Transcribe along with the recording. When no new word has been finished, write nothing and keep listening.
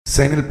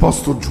Sei nel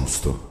posto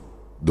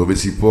giusto, dove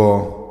si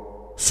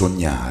può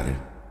sognare,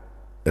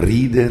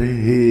 ridere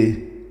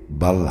e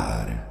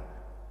ballare.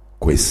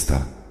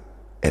 Questa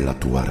è la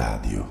tua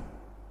radio.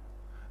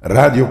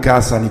 Radio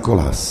Casa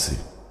Nicolassi,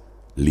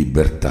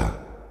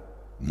 libertà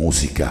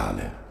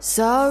musicale.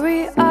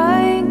 Sorry,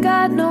 I ain't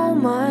got no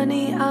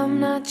money. I'm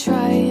not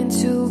trying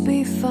to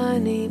be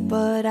funny,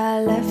 but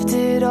I left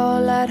it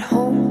all at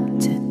home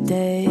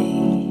today.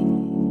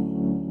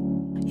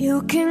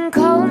 You can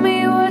call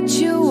me what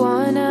you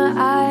wanna,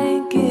 I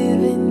ain't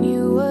giving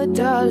you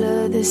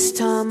 $1 this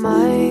time.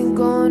 I ain't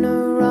gonna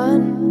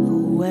run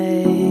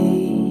away.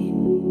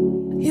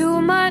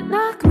 You might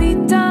knock me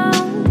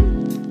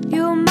down,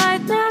 you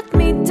might knock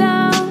me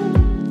down,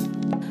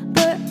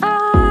 but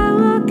I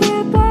will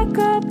get back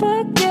up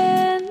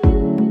again.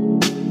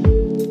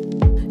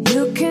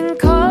 You can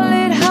call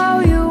it how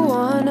you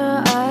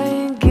wanna, I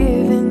ain't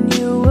giving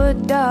you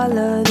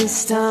 $1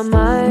 this time.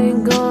 I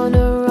ain't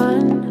gonna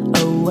run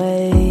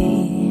away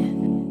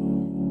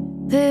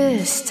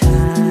this time.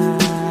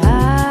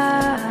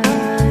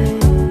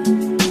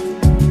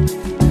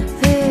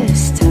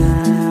 This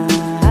time.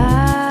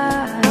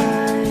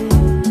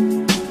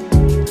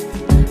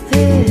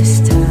 This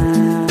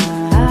time.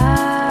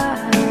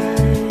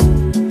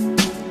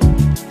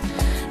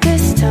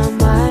 This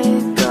time I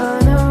ain't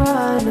gonna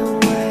run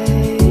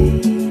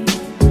away.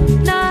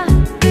 Not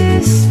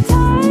this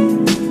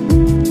time.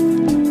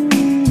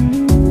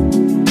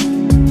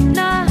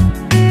 Not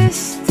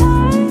this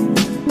time.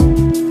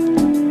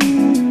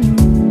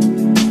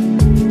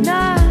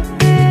 Not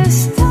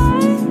this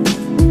time.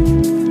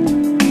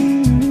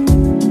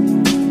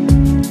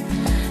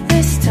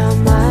 This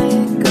time I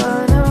ain't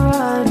gonna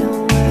run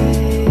away.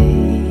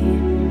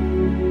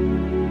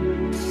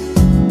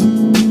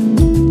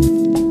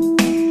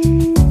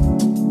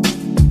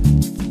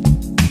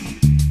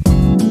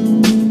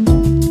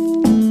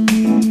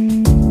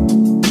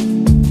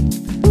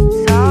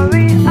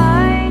 Sorry,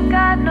 I ain't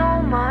got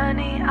no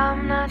money.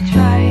 I'm not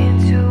trying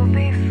to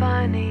be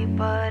funny,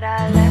 but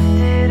I left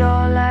it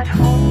all at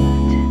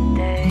home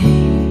today.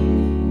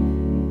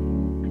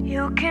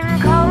 You can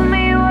call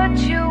me what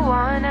you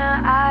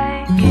wanna,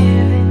 I ain't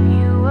giving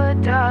you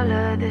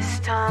 $1 this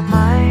time.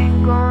 I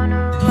ain't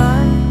gonna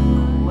run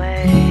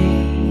away.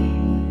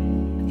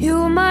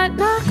 You might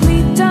knock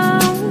me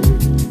down,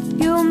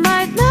 you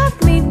might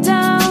knock me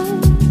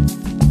down,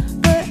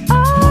 but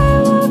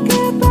I will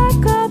get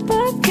back up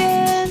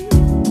again.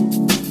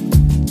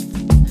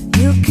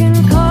 You can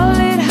call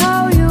it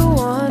how you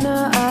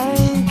wanna, I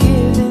ain't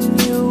giving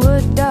you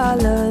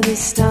 $1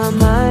 this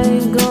time. I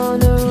ain't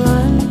gonna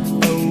run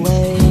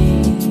away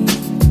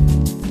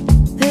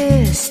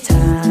this time.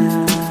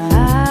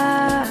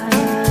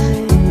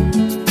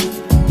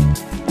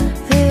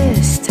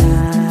 This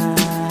time.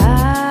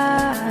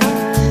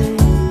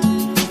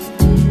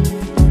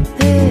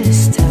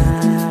 This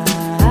time.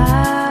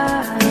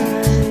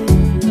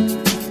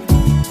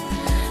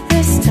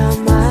 This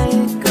time I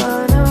ain't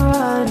gonna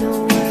run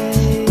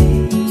away.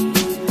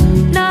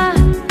 Not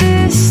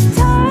this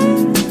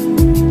time.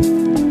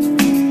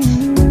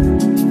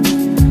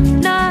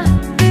 Not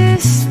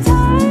this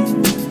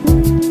time.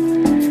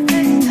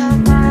 This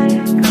time I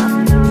ain't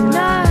gonna.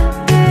 Not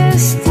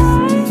this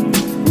time.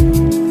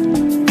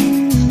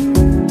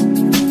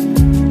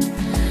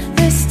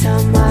 This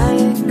time I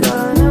ain't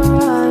gonna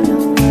run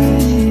away.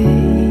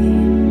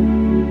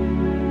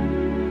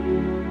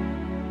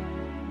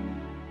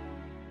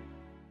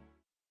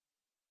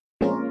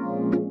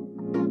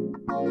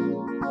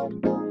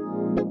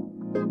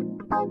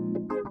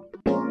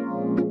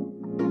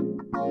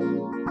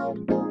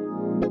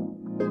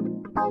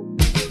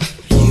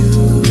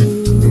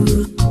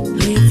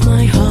 Lift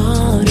my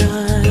heart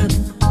up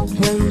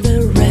when the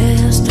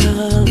rest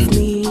of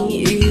me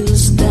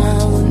is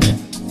down.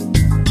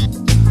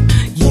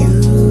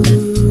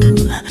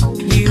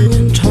 You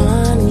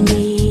entwine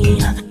me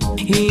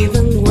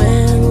even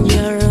when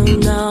you're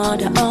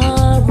not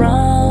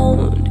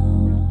around.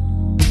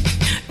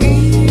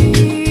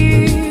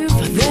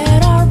 If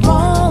there are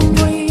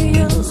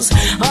boundaries,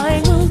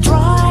 I will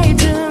try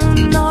to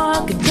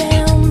knock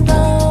them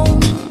down.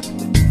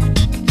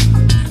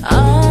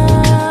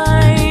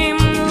 I'm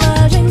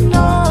letting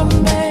on,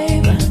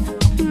 babe.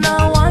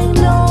 Now I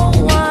know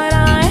what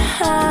I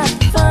had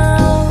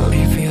found. I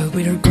feel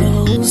we're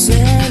close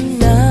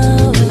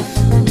enough.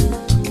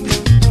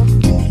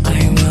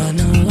 I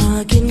wanna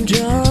lock in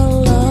your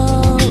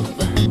love.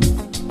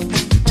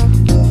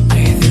 I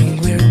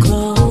think we're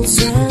close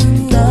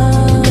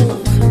enough.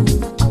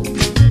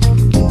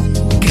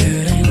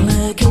 Could I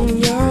look in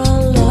your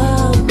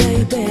love,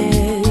 baby?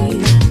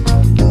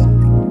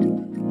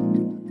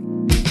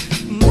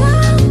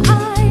 Now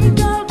I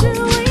got you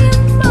in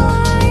my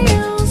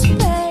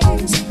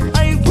space.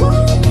 I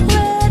won't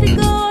let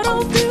go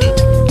of you.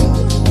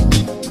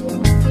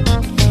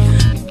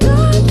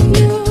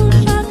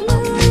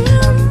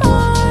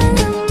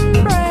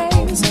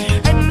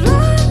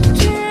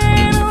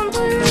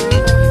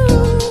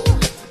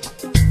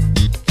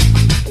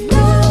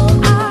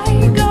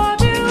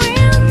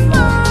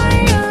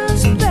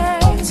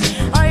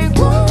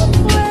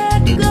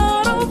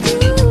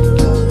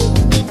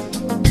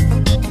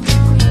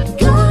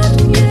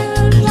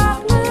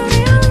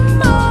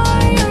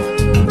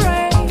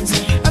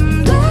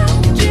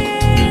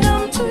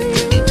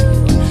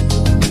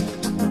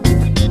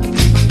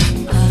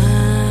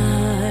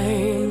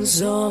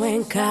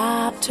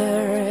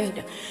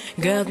 captured,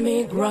 got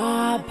me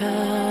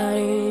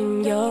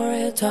grabbing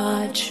your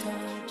touch.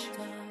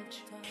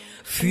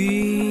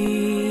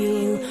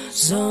 Feel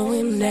so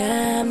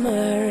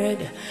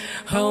enamored,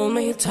 hold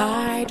me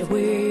tight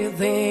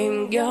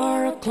within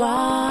your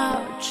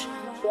clutch.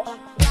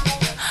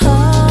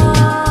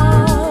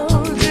 How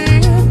do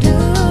you do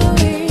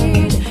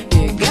it?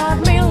 You got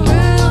me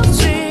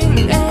losing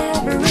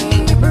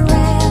every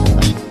breath.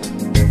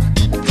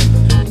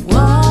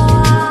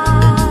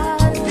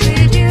 What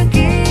did you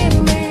give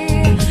me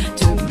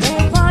to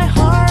make my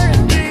heart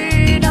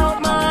beat out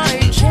my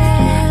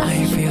chest?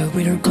 I feel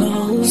we're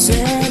close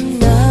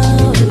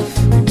enough.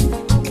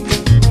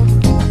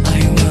 I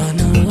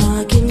wanna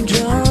lock in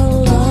your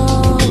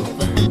love.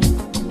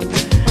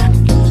 I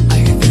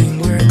think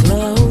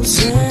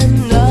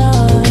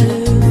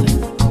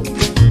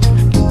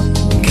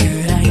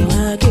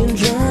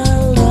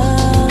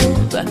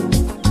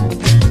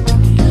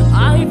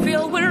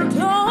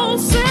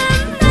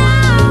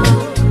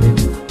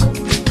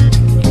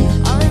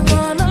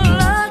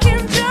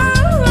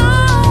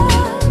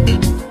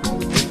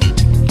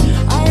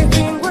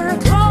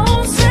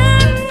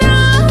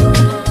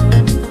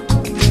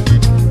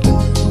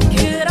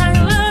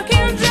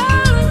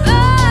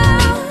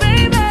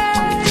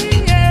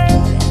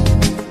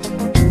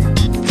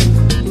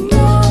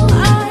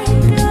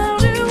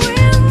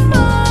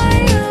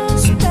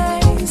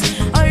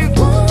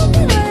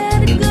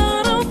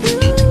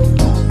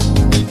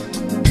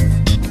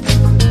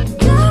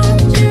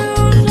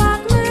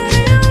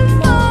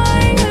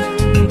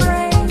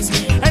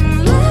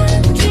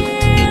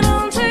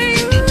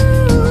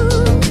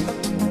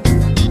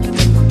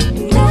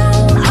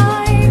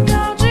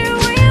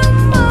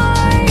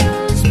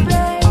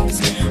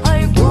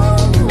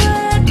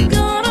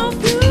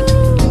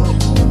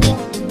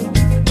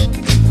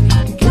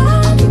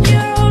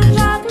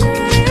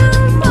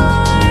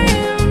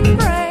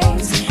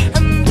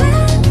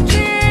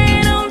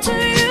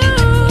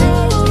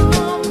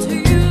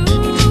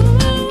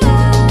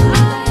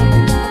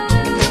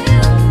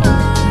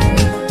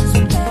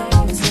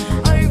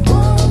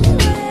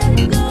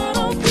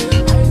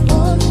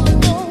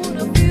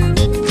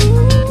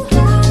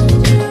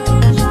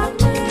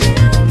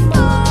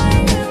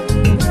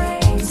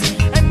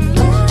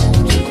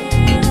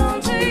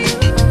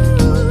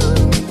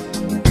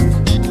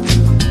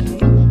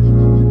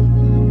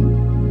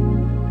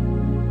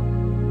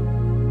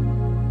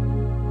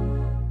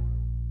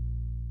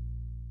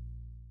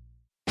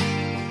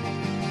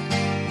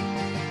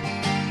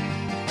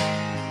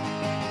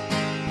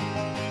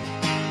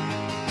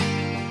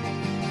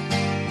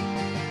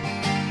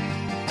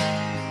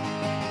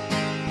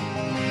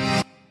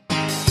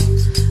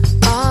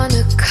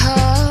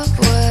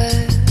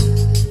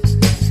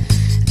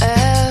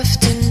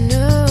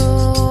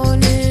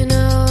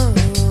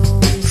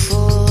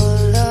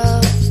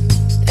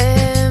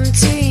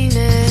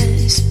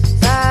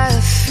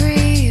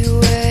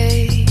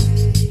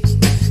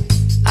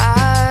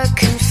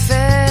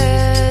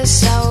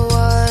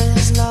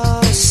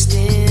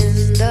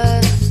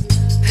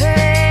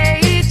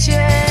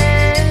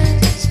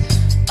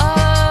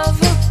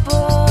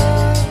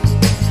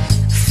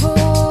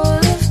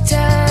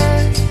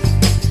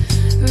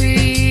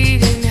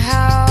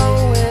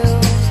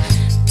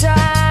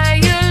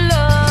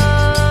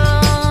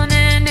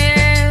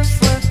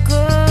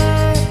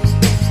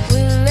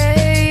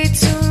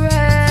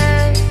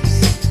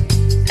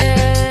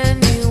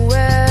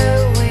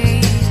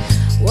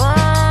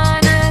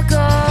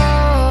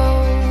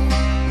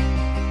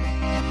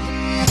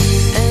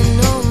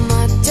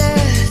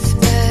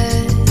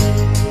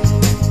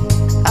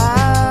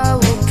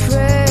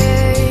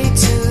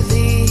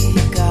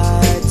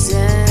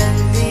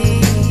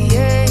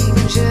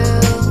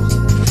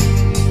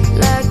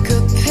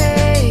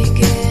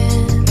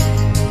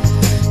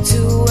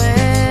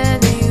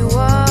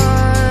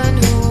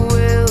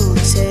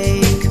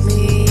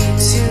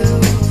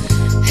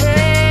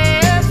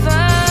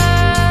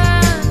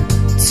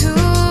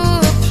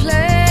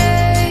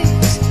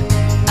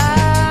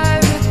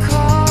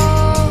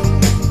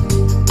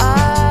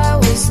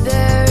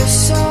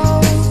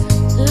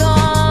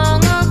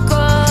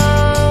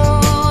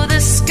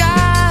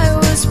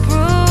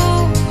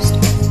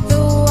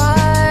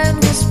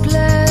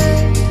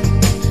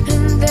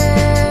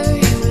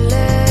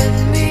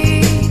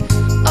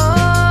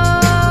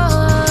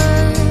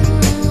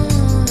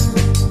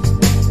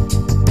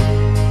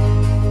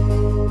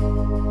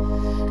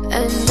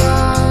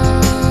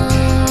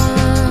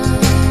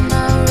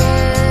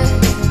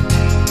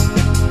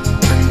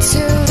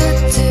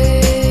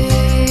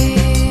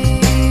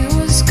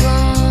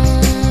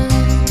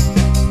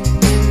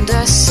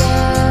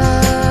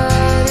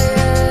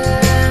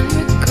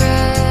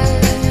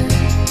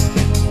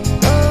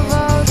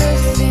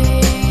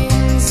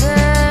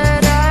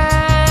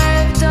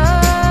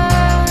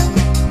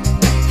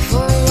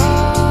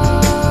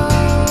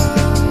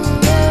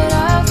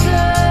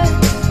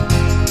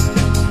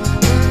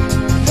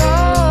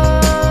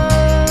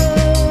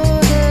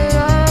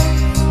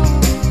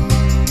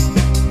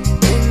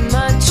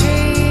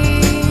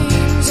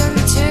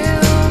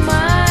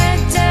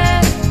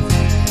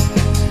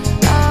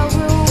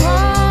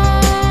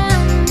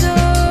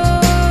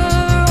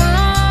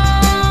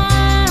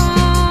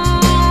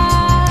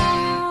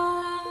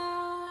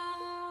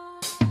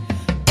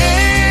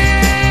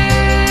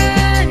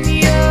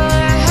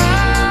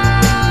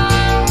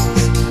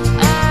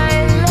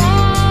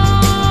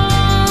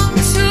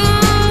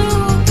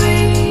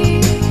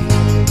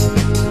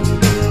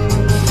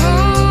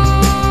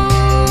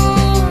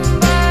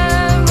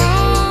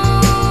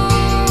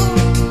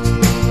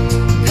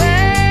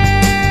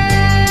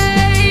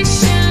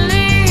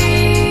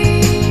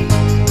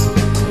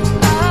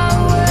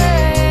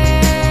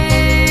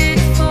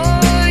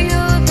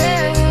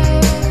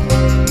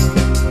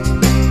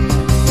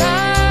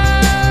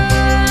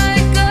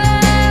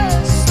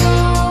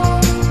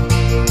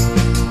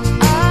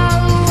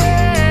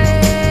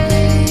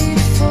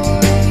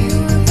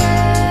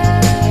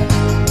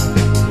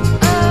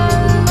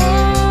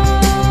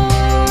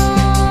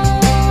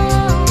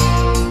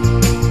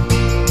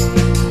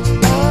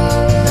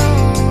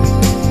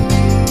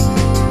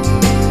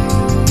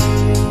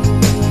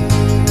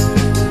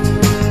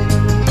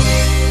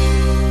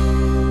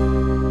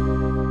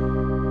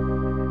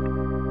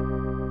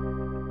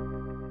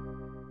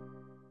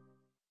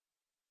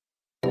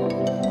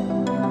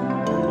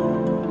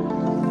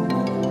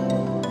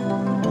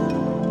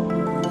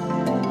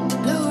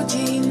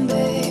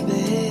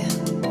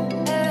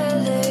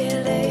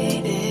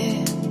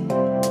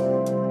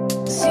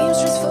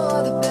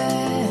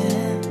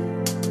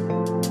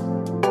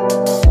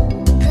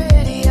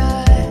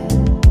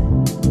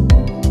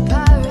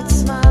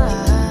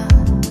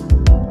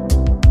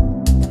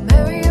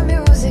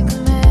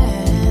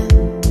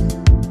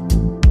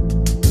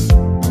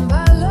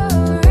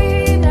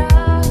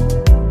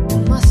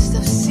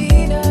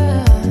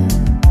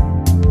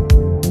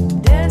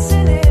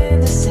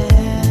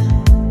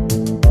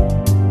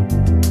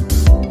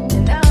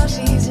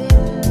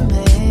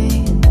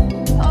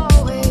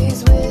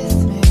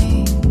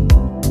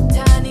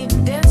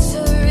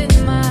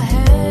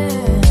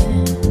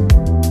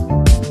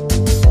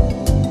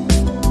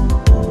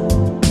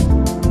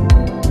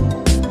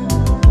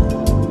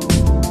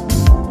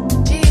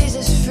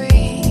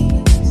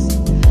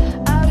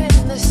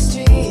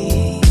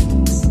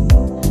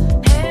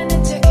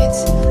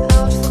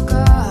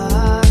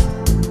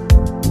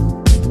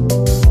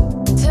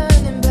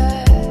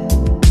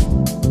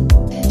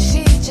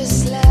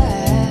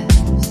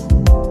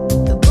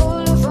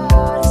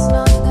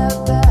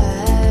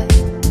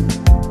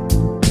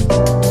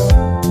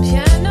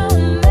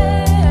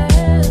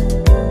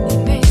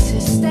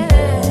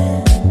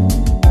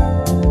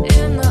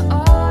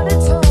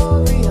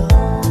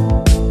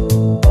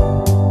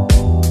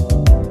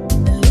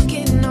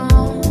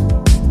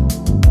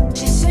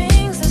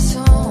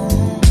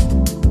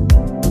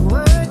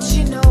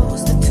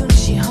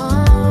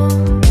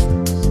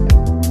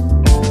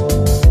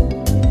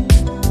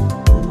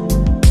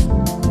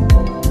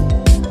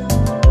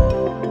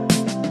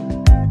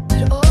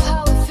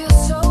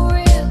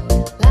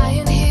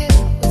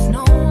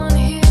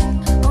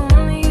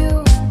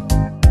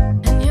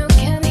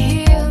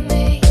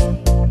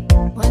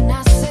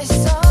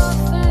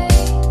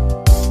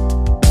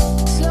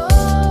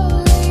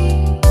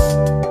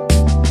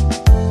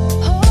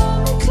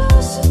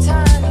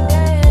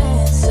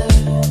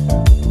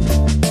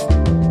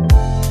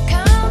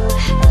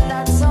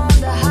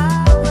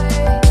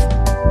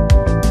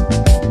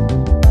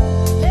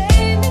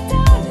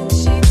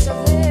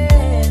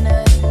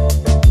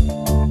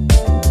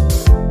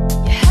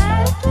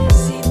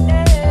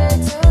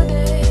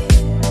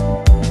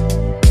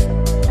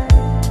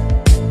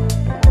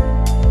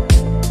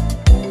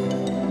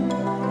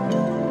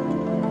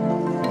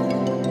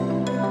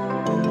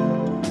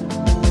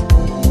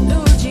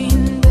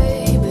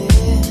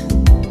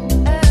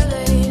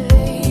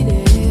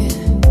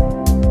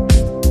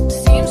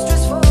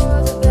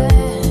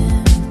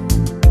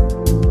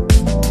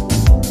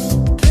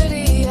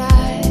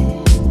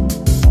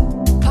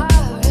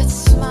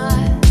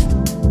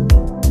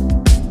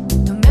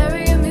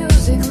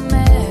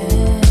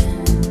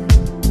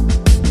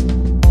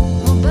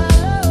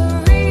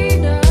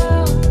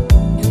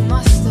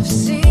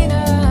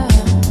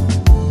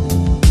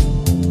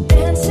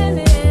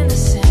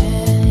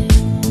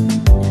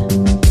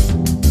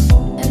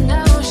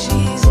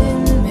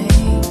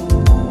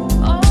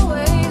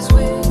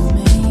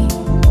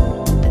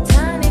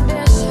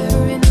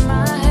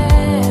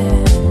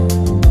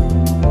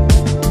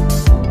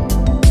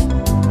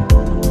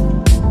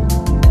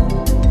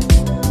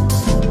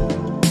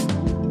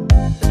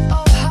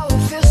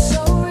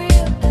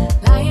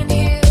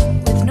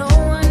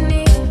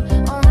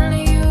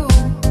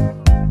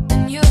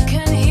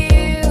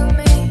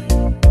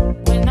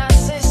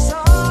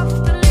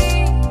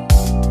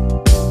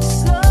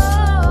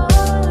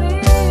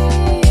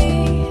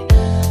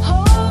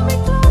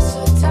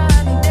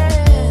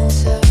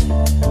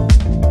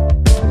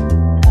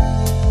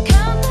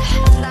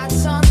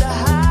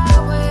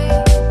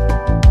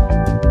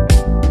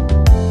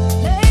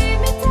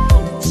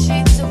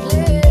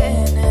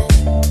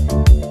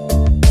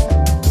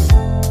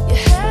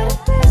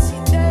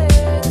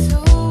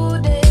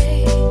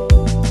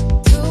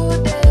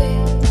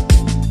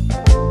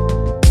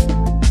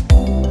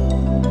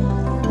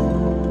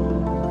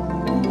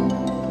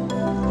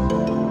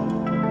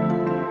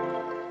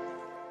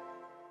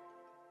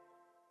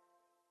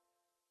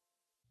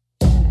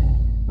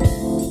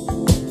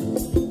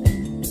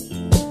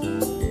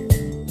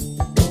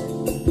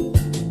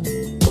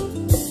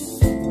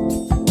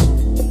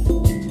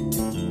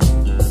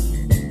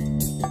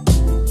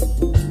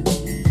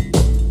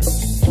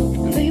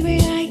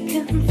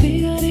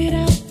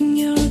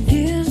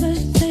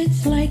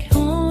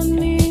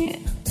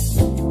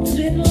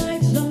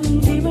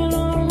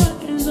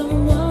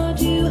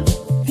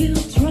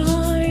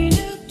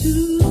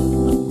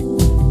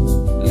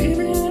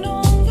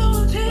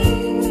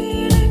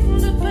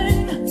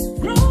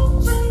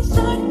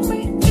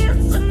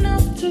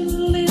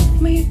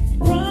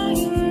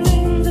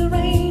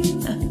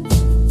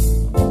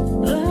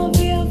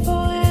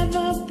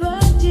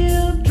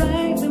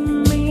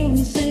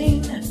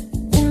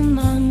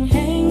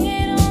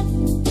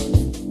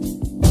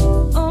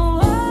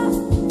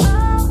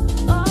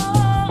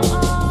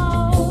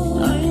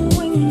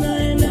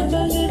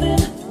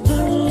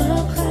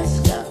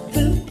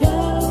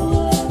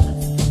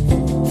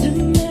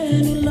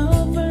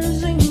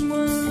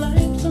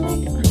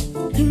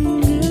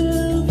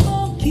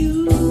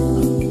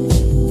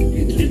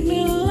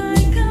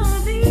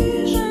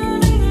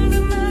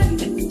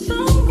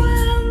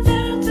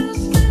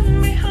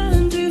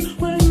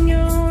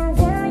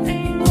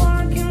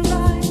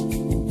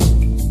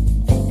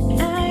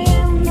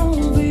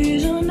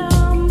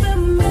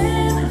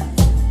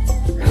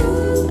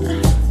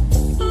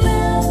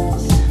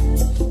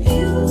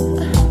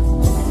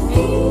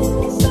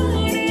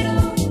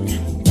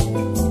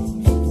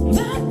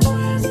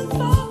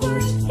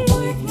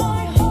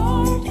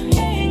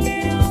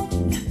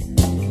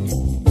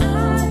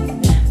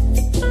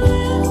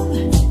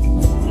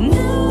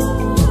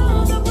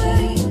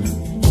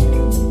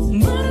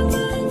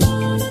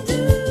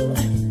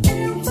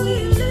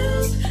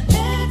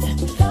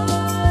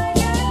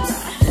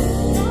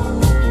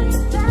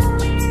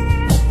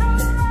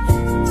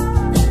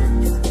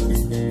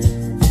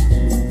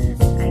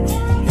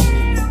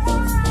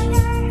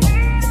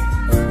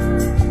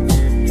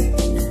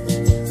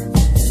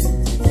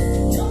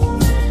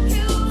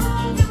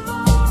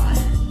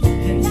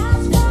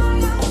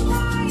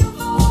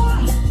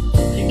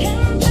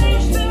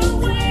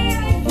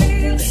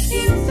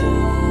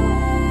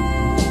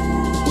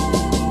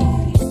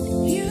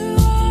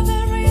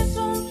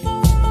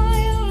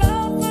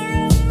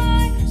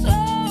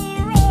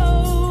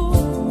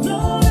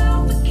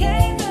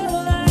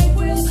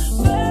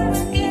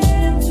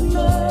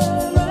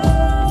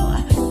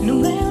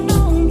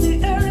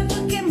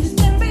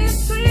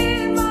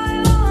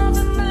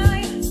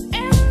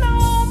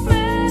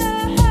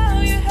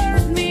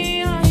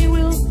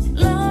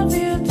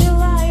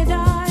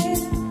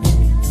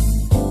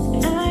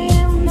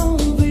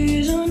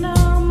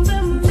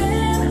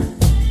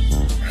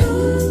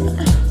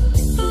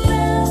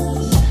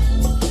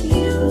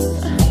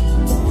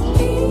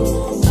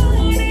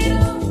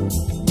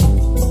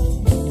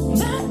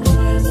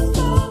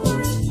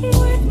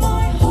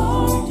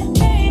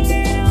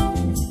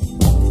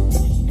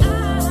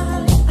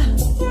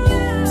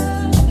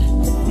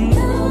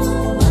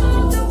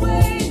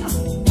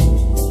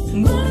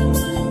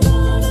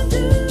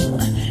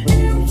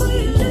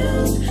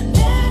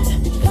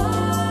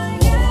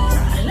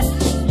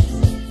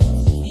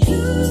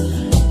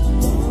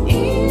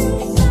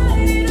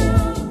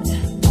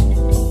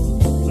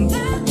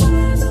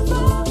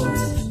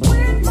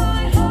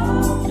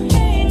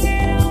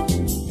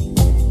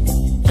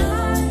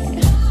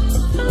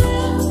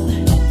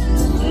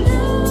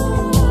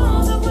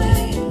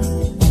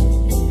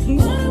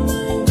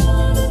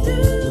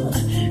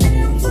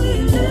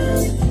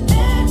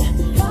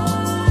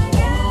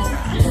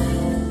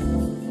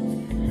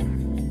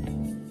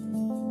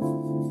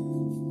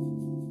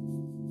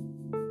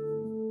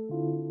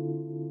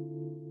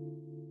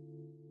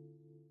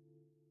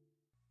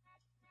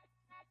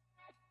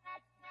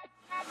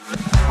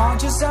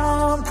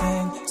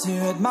to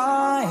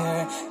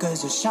admire,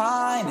 cause your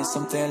shine is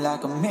something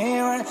like a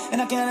mirror,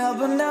 and I can't help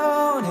but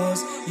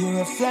notice you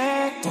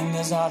reflect in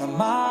this heart of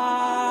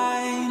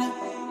mine.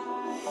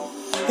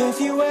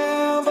 If you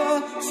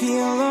ever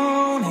feel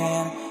alone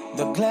and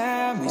the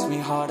glare makes me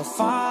hard to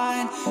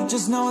find,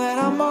 just know that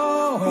I'm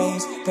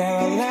always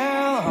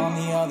parallel on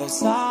the other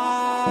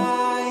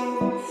side.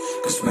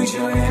 Cause reach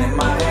your hand in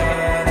my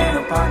head and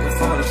a pocket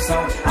full of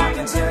soap, I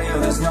can tell you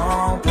there's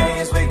no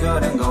place we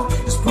couldn't go.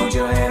 Just put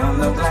your hand on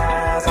the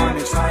glass, I'll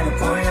be trying to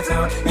pull you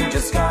through. You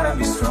just gotta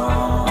be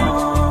strong.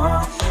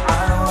 I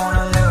don't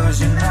wanna lose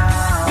you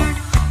now.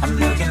 I'm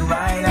looking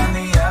right on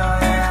the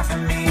other half of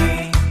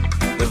me.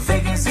 The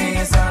vacancy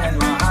inside in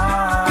my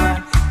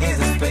heart is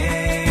a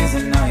space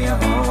and now you're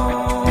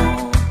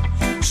home.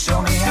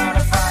 Show me how to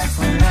fight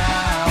for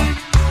now,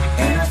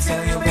 and I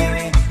tell you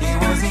baby, it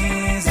was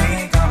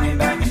easy coming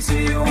back into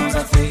you once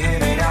I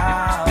figured it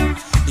out.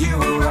 You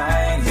were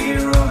right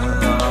here all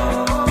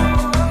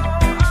along.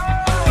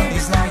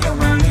 It's like you're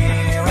my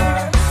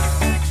mirror,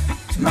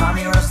 my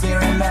mirror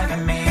staring back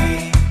at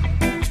me.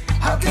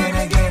 How could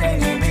it get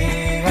any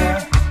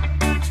bigger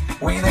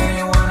with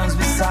anyone else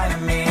beside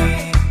of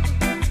me?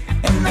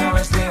 And now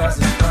it's clear as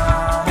this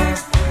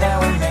promise that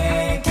we're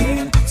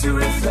making two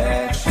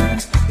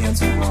reflections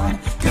into one.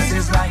 Cause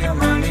it's like you're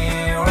my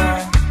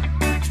mirror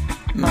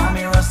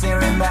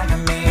staring back at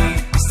me,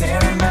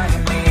 staring back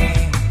at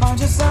me.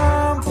 Aren't you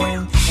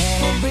something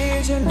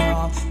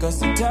original? Cause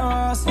the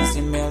doesn't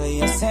seem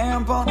merely a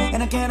sample,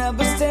 and I can't help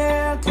but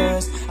stare,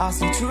 cause I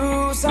see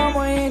truth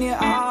somewhere in your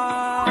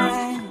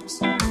eyes.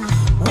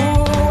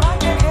 Ooh, I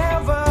can't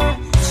ever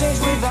change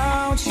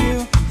without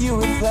you. You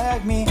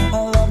reflect me, I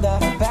love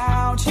that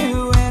about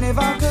you. And if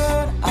I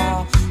could,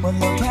 I would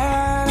look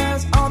at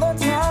us all the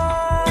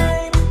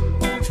time.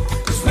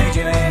 Cause reach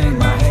your head in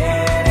my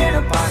head and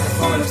a pocket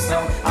full of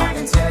soap, I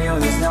can tell you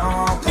there's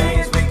no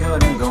place we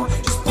couldn't go.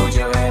 Just put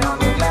your head on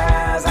the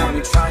glass, I'll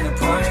be trying to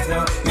pull you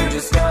through. You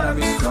just gotta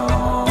be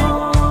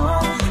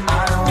strong.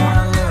 I don't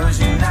wanna lose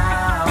you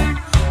now.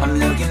 I'm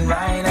looking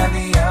right at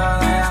the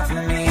other half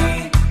of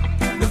me.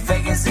 The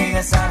vacancy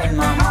inside in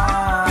my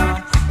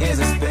heart is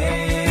a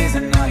space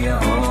and now you're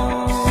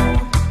home.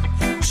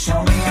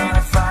 Show me how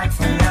to fight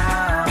for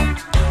now,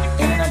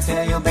 and I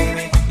tell you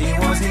baby, it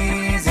was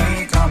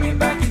easy coming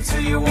back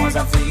into you once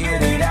I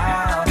figured it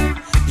out.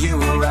 You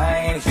were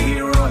right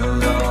here all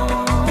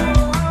along.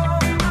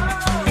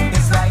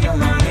 It's like you're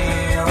my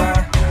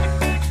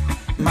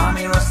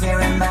mirror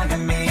staring back at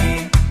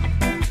me.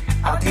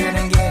 I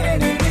couldn't get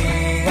any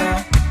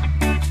bigger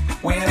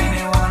with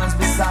anyone else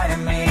beside of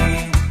me.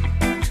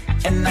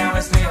 And now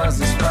it's clear as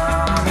this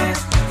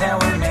promise that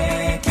we're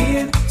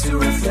making two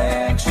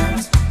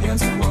reflections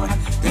into one.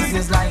 This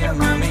is like you're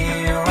my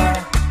mirror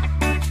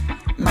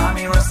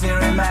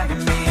staring back at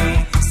me,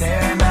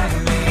 staring back at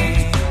me.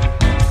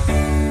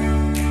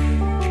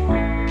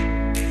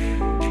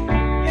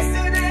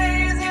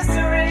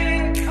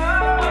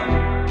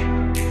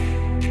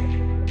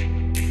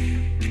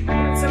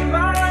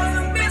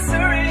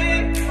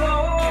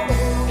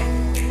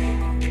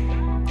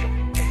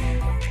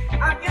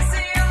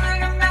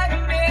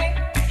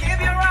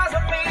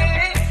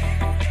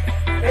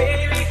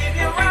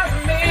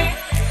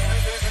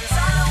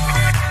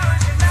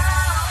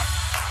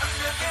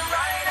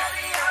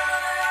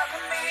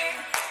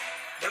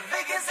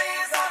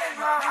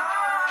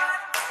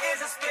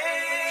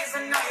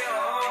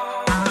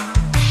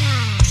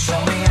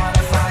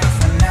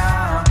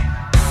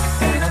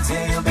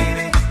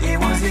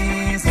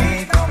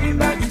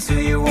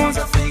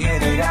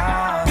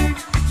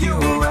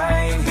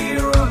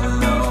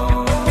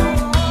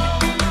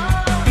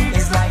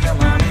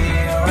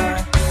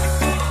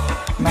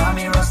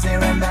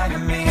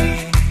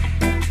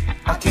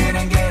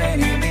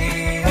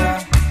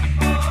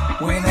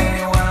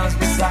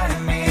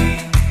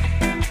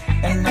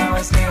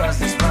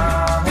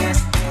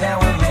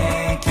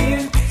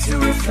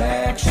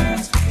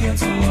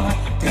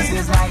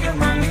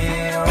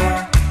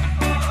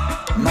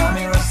 My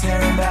mirror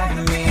staring back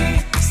at me,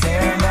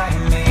 staring back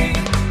at me.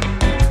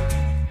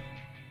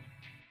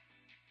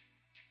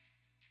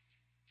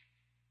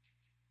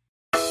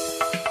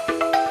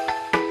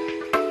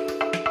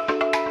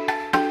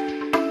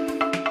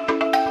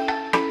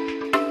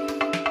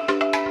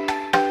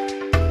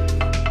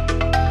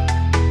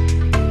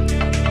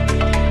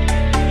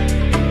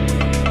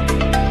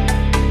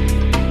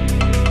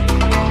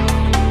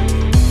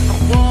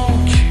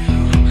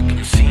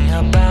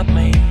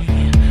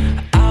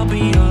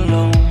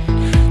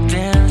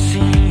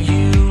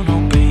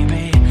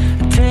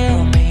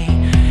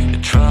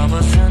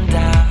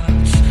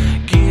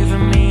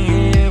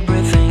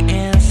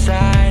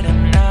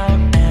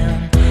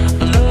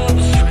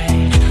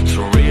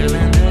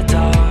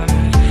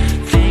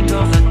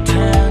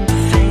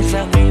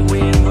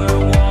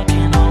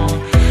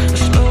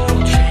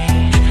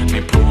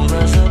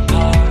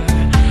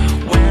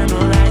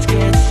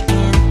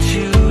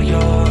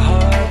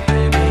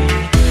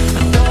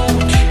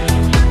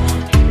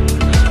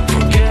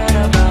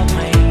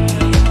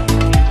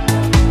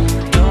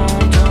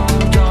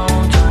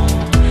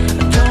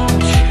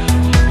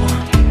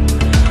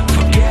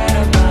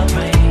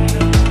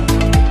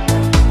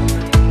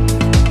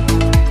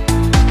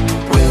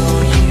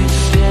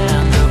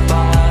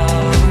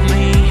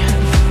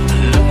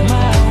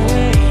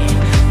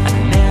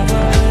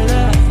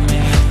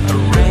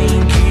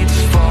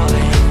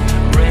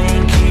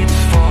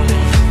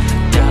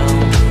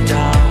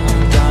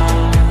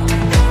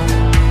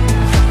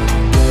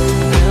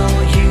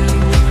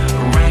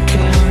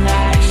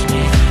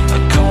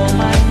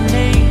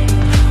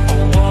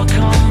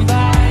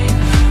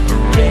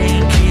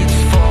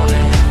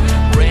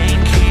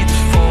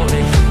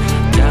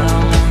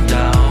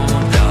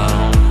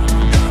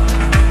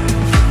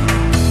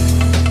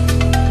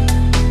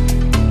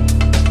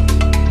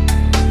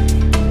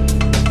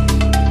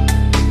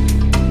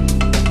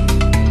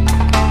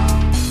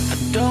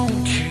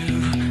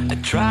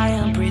 try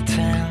and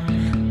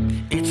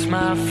pretend it's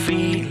my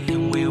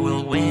feeling we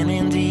will win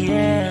in the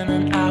end,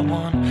 and I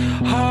won't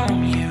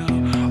harm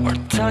you or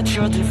touch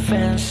your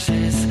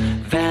defenses,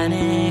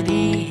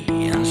 vanity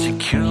and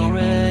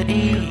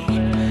security.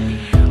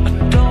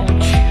 But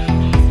don't you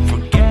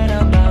forget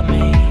about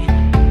me.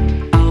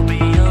 I'll be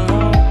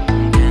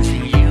alone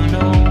dancing, you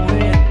know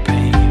it,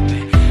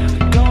 baby.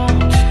 I'm going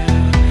to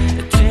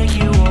take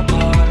you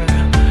apart.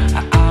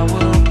 I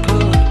will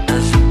put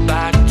us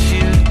back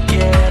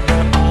together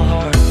all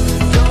hard.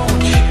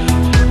 Don't you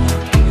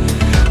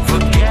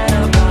forget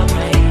about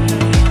me.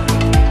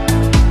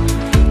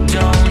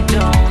 Don't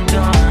you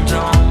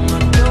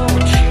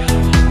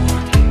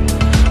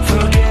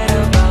forget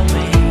about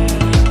me.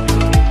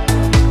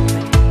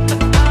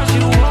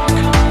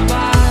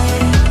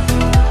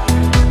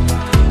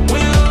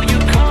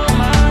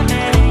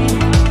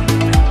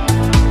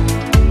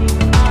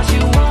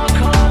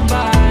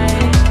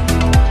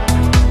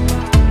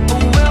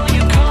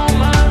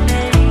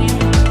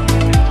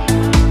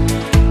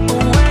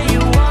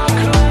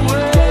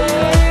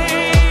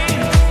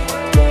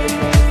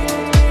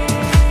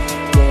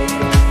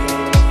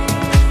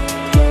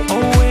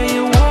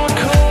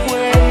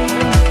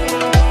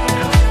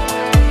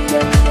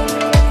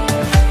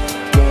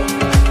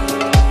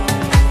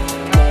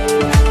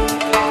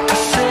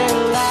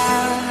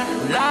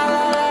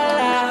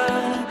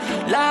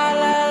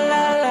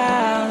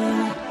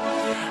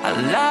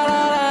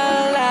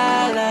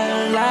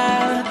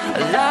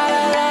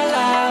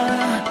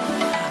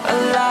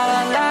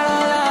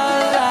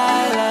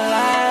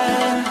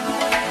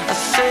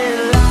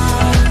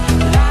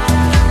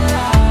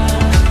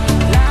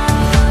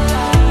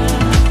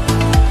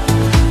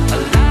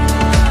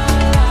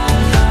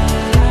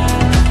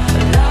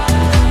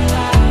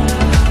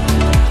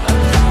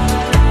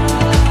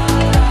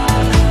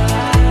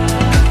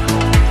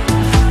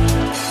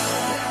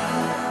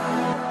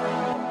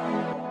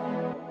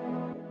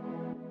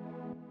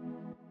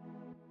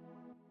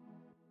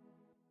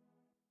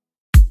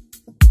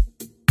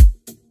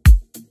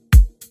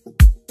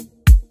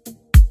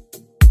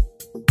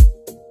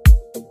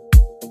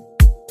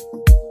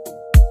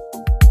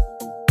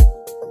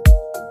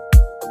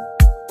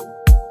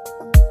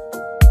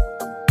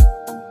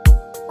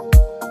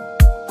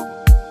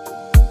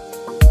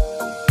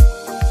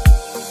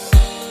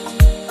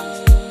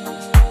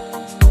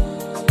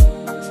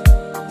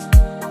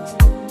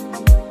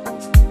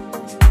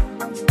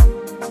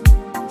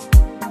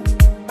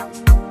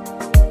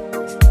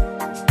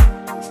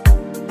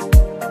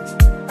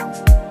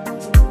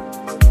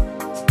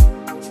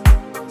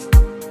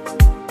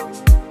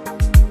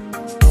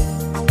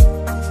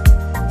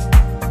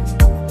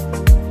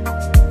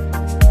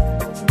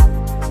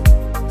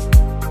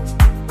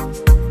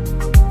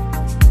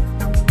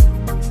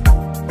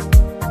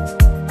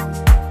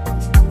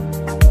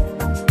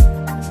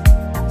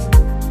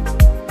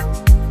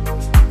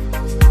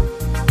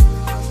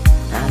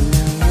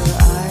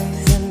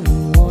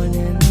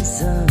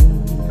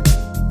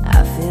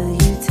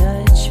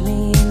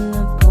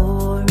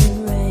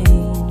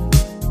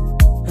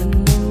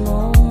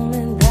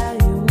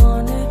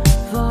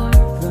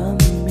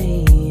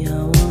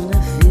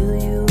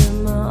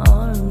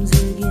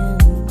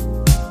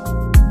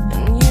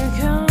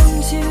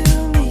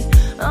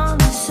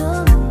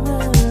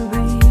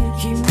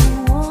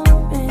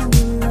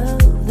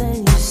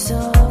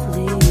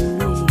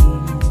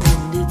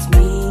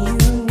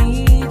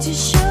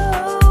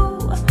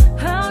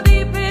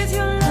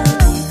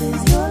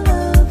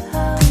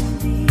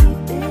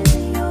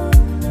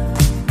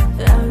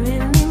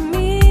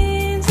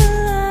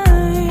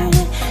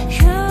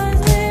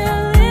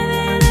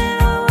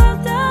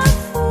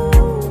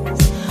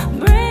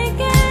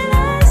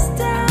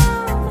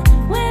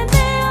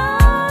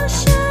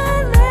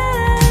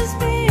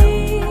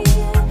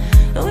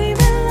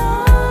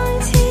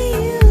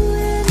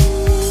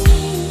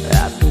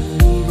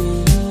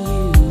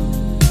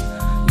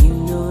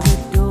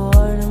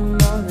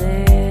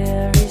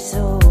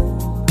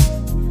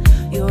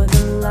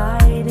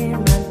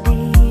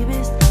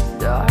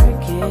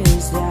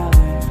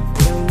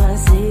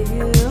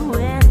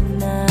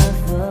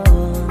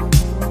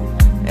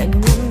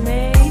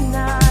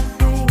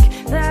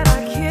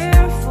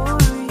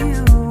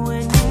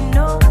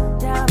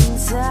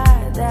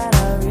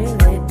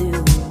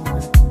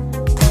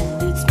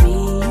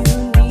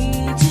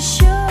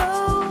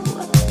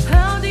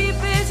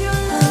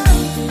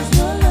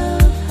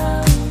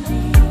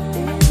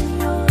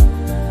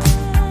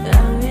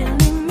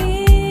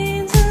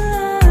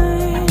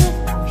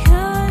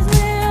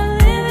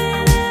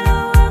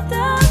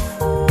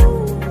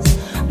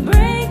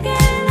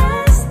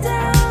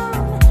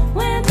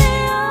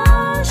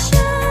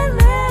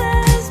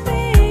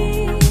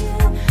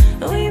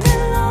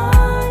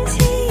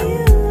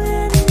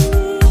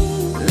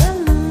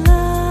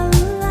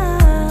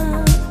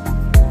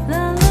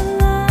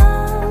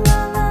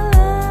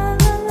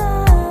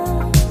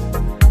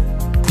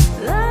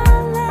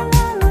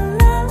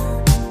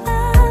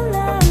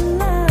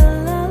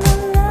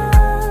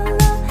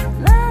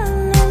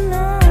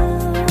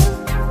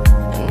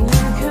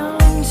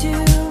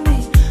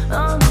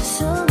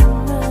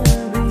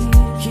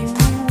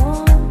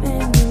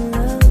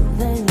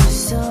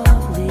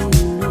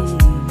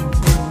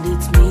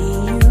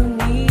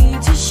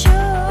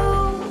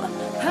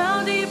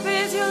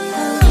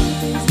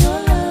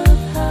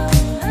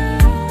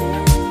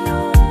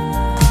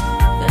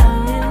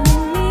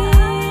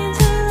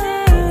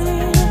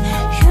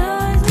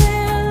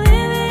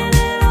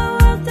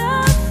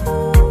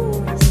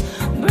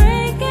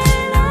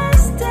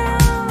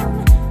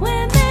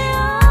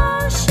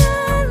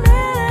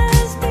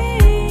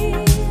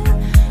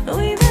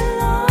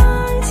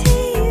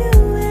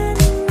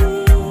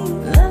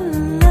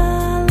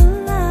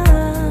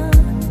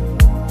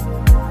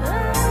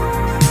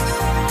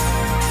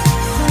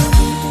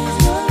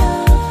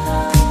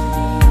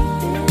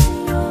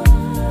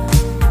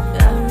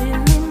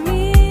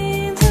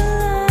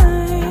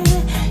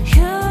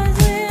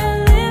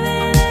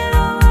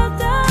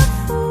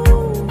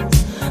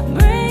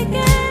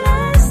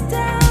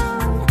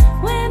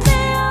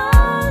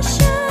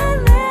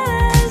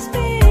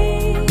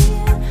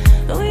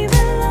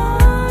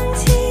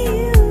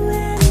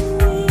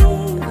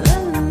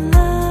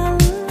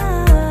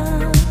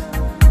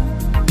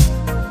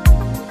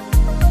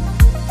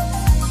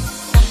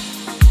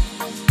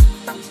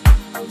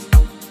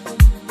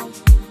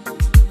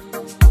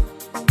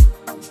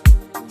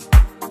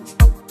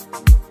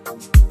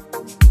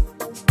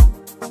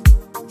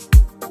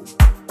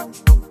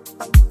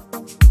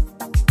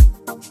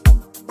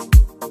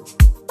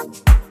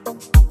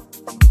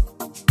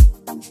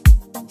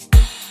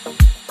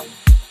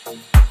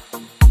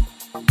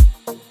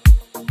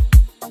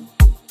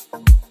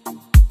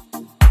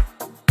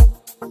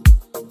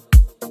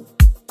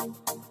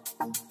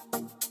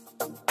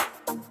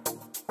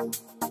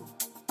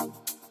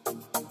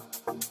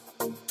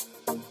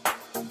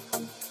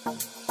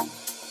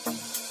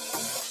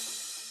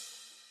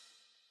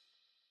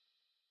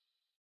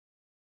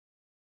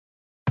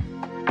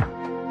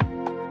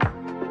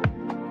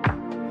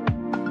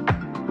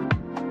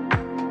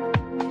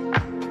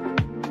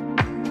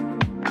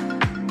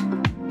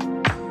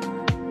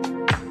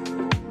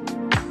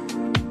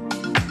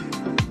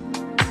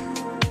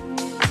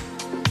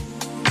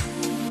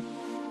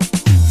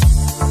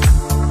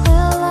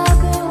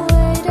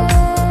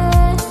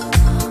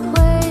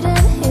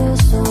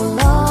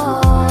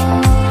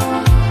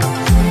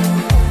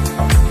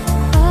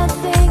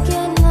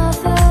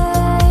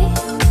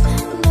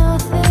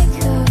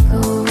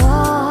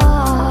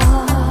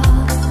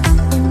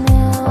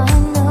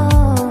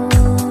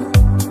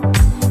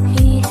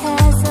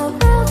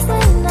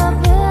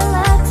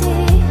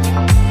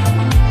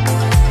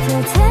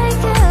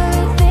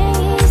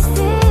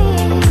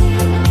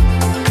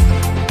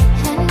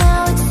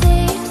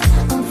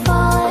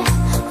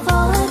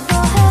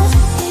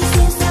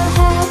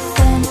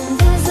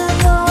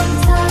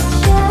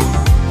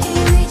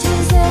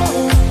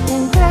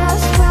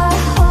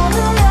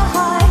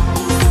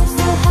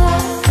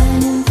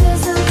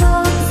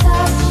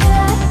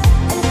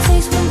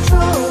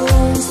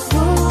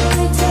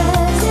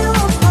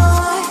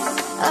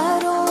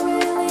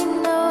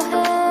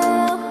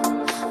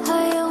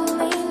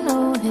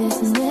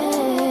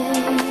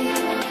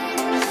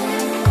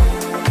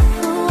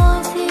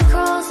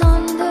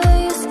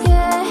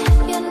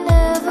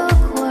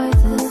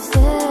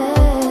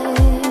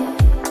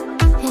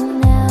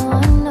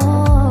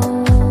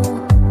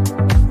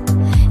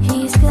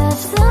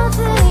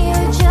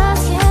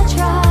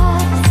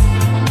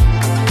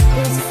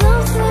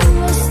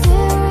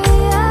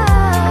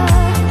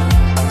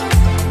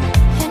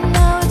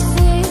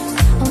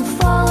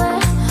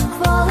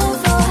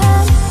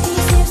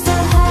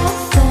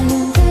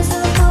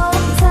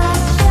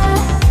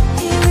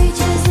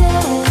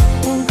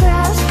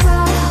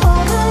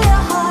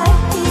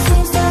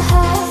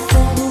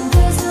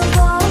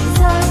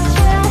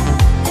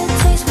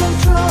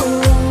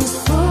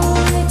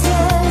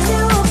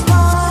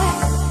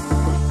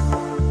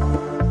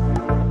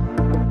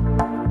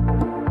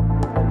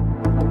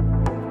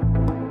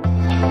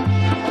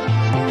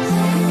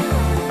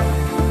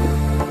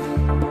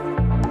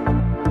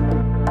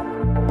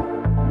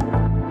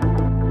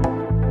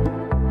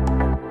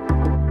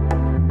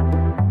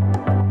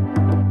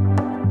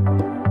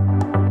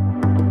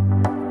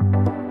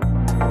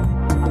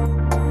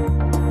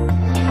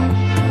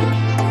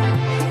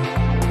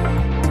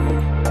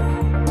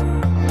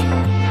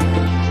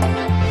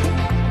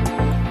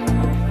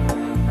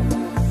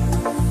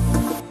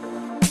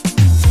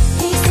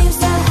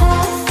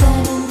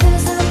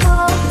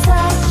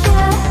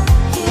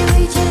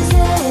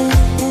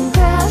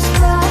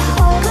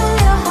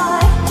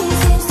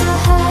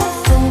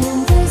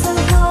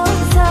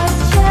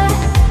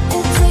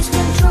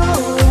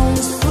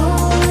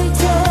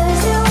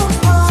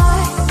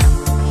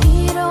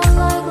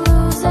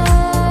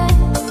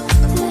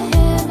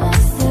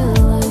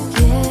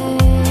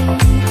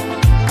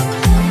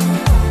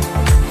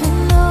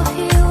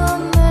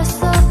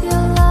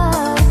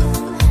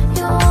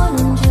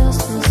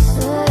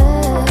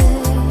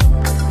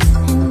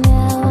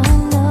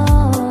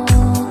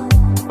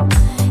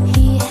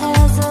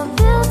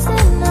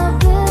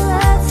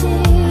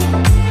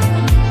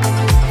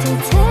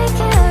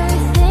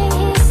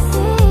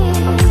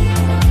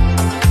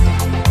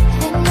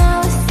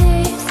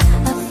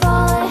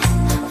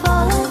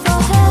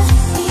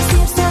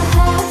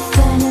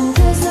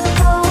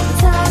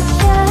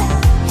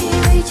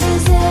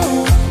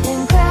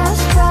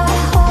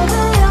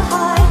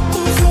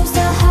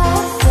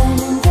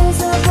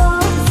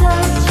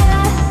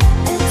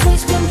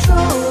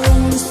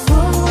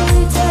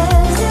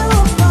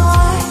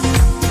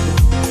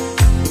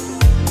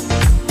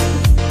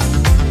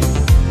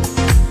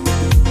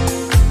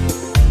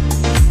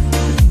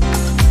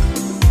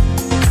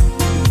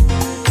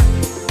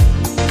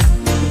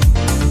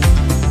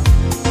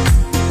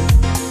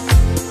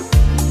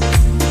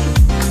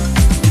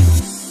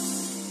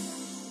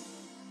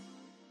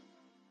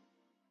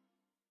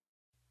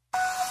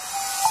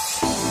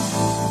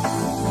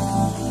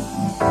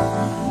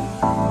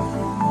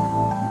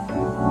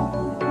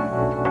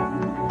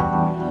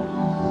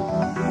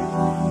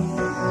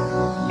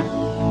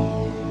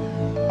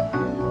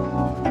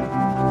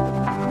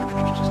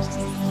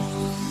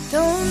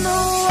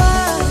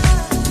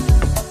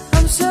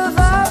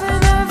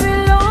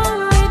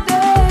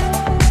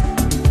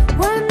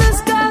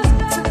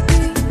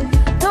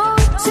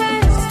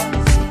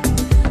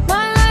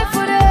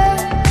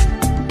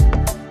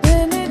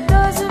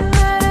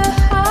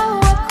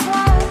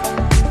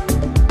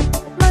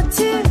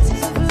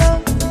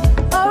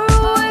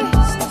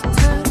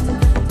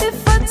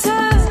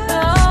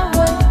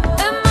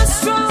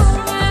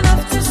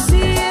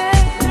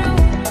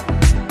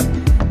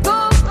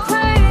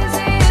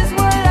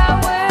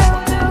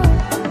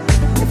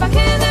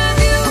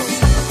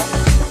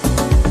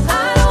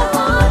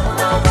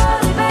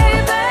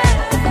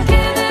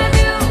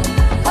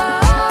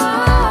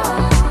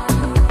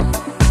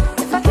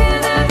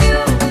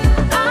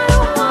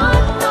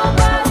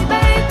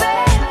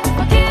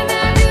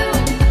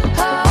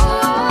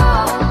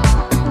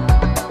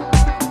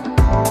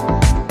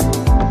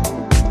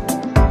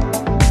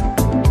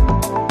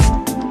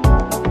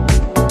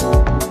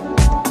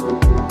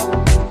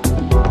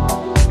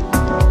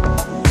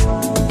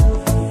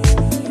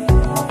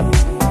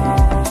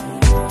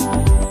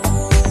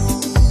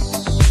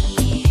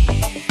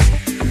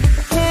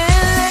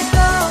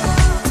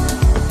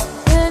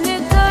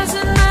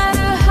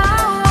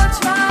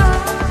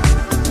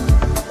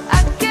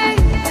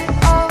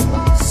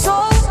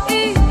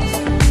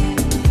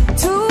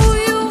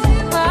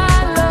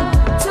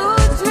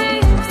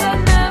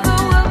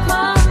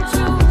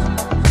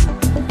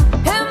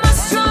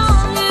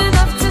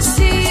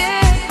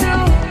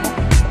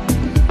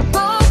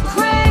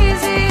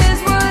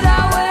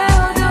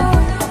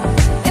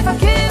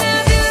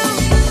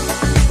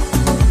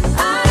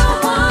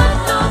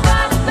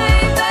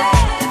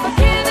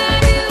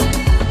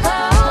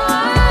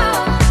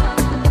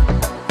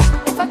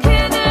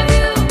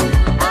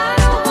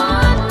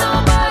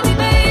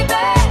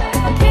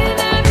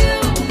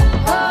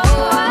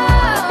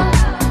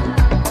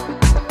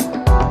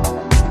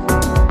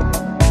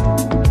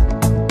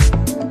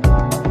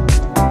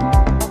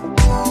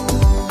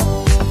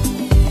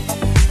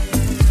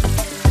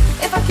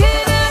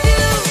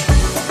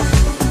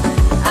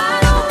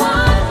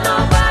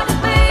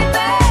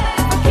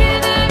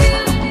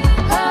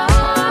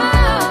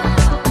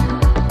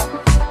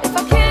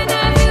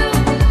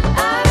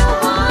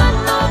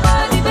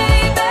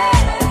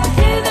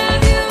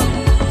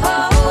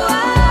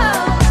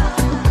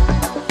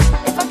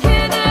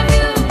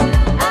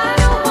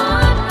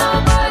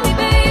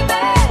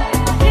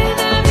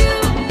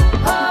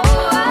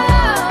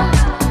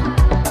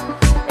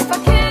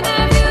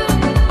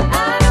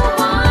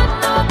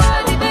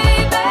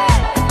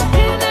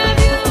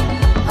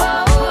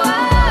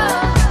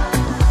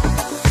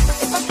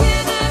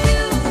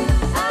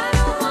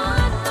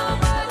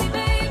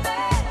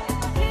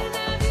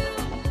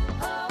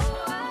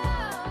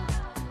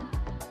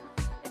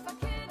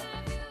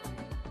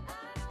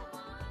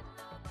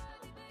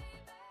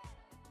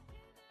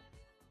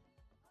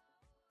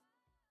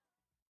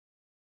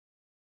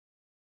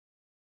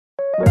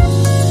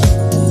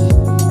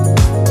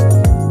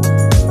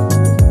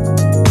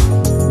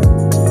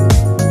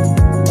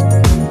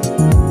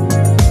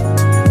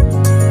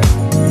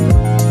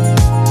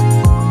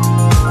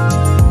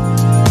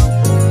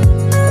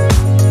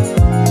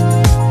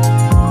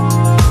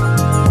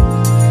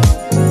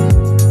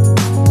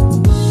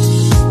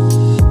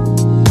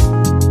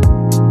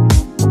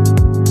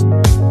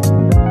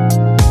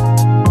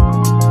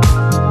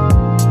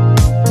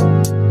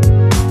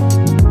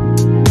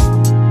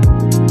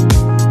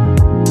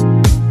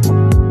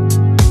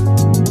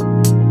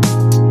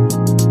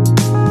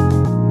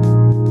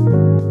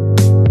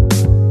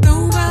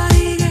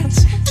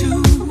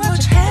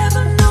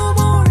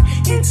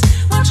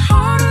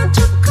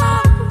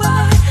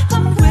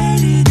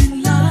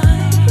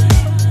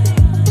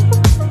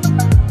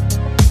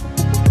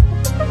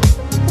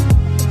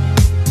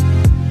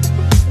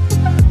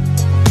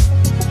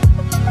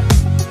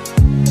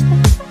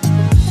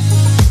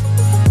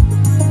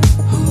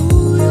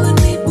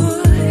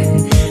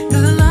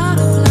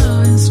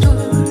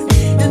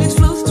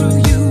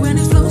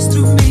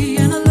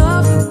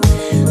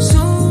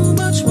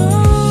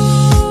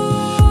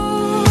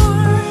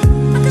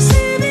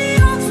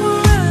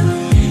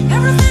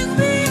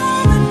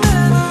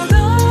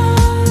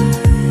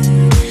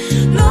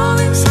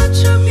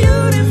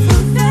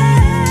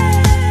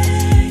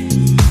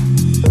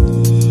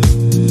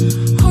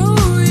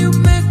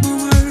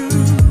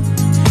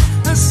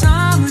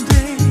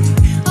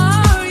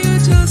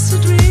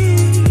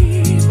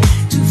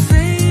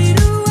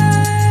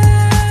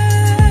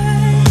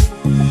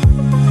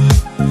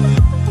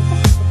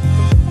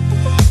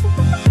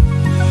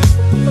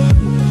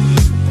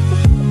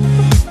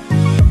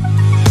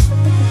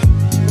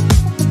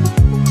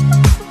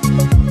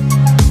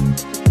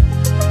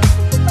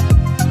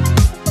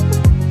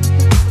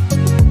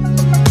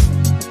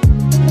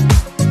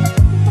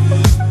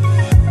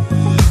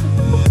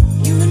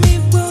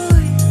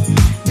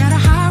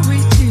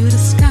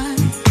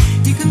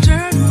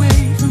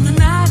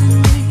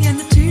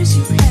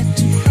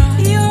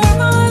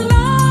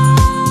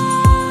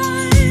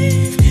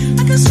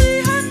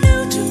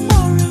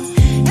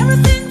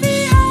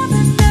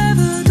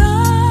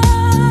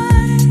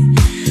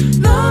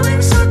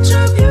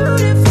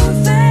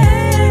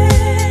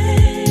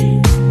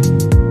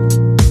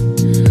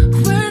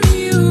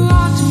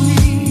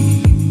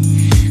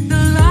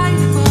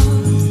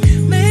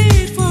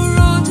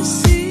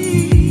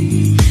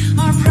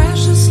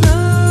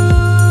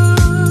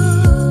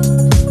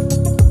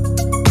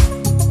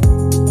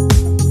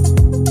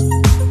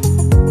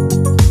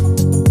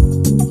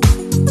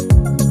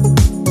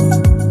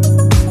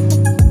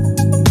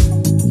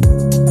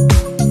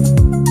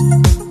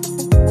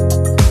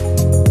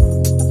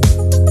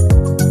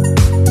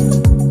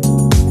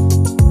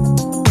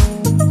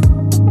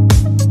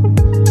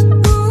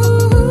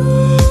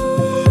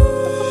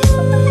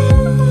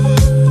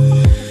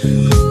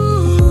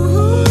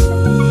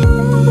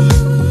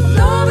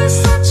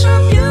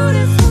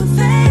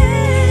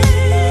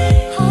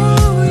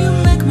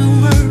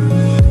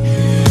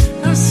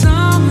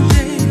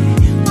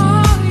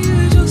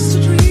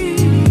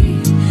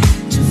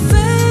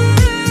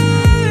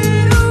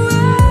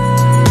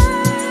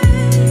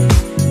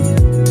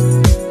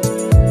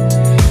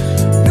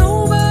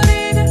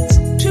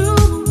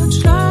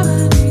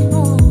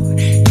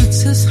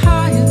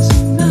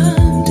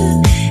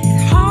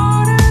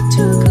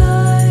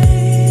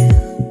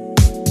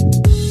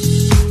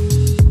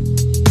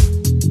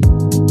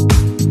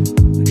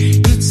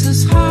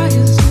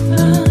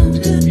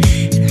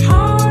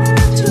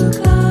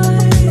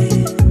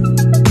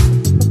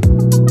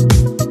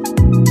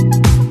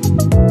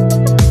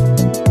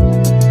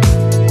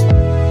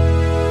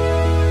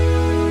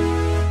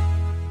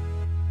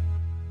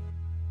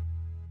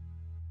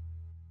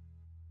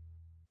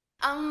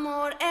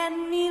 Amor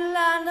en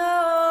Milano.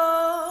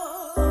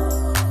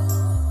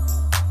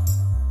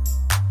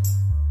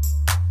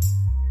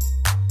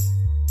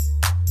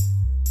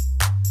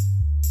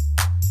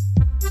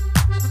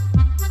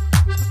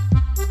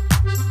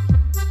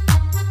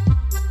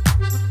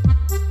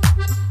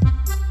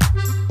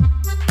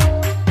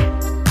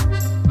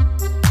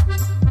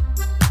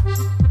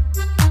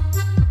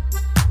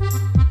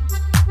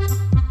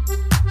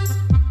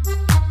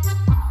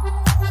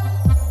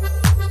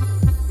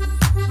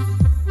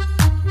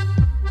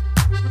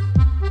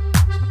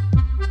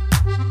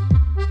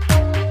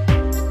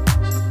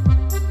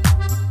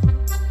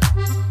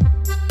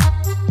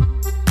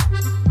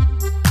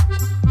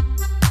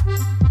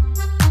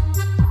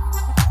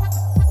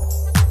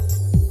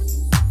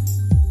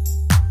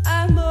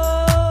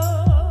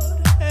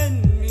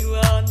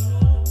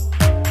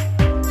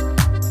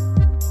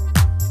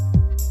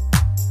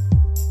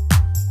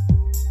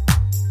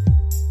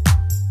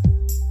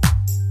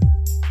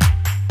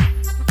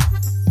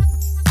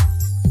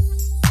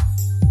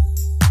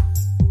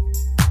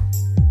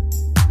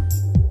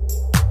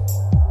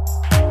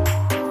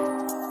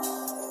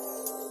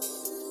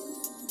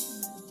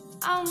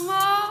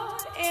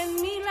 Amor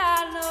en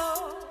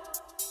Milano.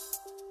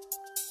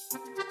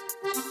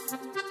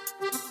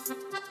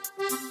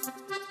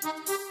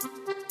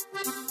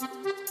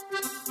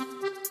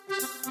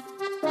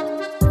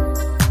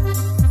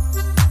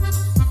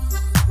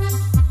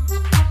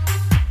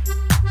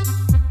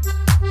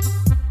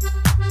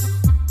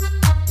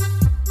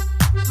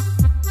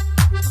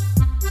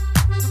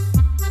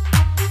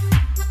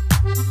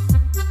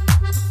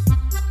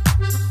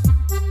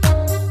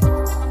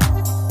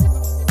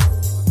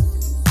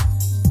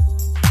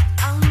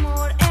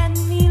 Amor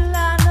en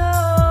Milano.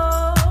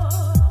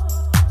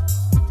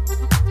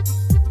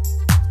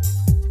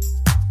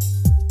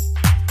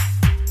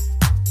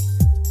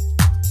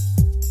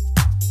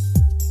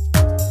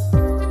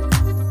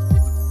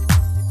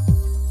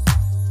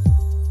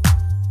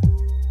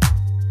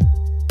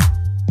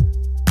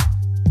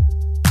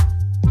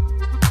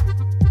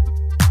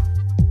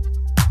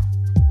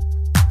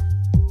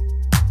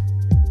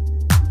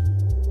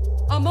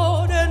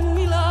 Amor en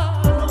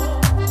Milano.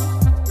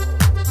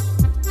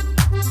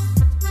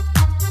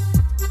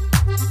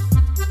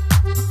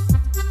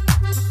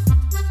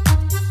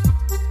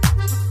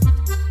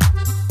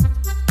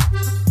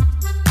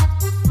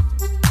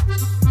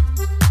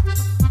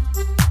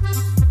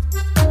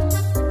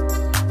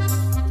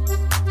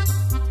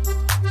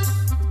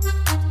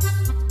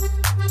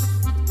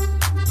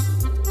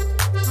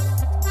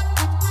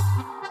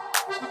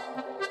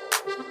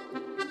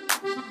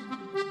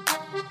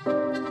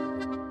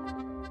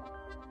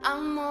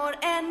 Amor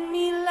en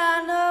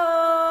Milano.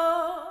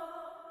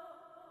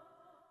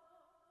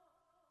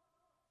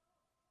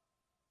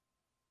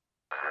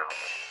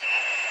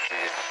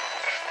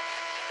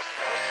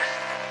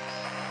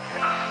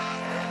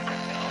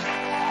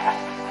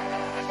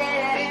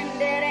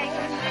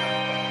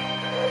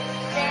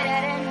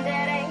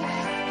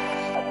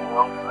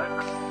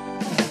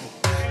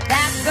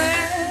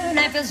 Blackbird,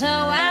 I feel so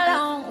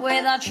alone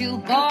without you,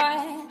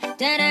 boy.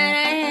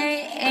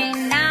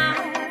 And now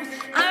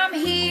I'm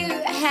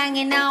here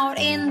hanging out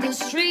in the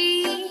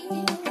street,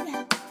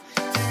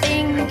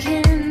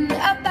 thinking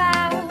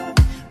about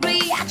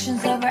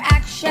reactions over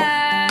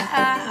action,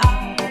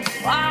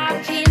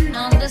 walking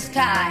on the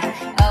sky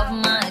of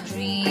my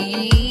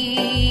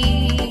dreams.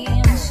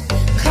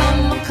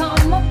 Come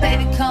on,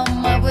 baby,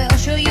 come, I will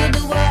show you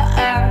the world.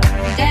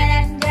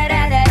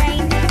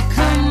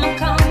 Come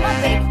on,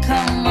 baby,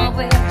 come, I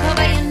will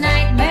cover your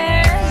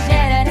nightmares.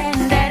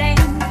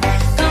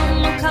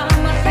 Come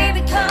on,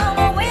 baby, come,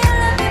 I will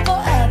love you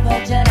forever.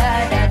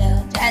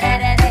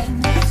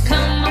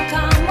 Come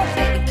on,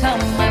 baby,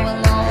 come, I will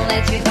not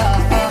let you go.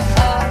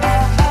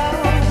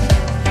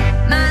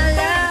 My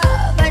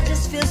love, I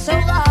just feel so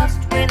lost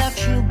without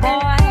you,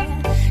 boy.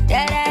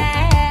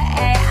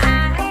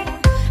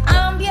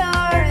 I'm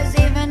yours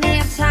even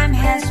if time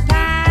has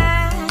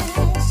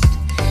passed.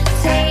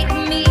 Take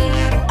me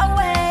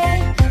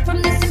away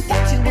from this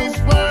infectious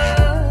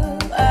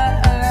world,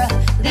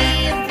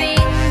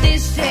 leaving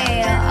this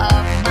trail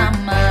of my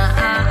mind.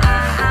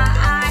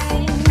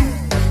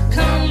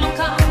 Come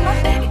on,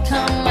 baby,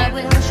 come, I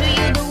will show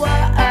you the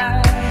world.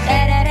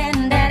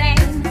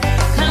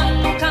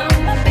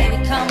 Come on, baby,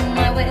 come, I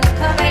will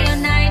cover your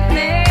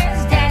nightmares.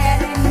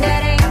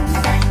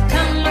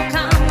 Come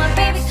on,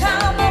 baby,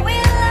 come, I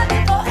will love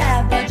you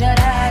forever.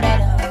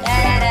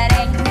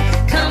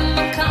 Come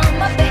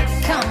on, baby,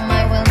 come, I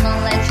will not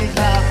let you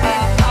go.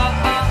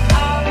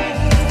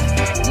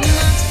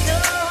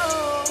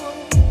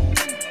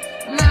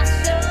 My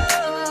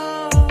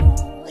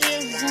soul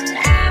is in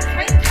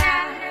Africa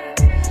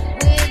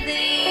with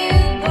you,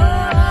 boy.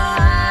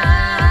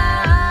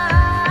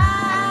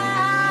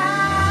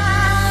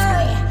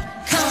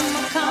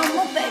 Come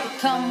on, baby,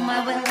 come, I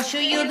will show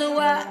you the world.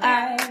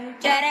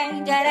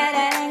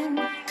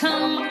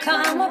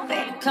 Come on,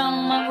 baby,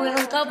 come, I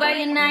will cover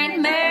your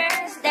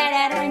nightmares.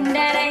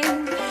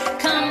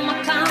 Come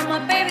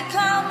on, baby,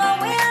 come, I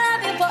will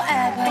love you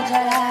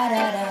forever.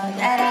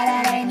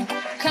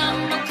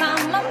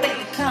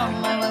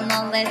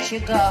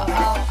 let you go.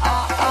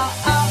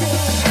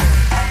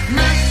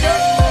 My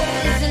soul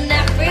is in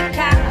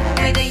Africa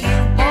with you,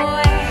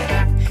 boy.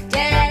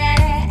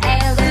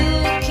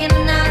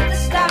 Looking at the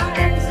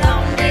stars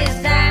on this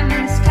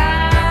diamond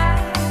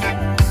sky.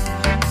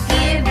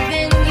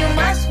 Giving you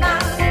my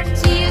smile,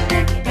 see you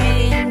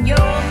in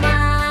your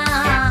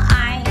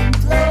mind.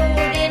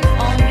 Floating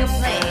on your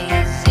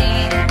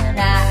blazing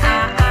eyes.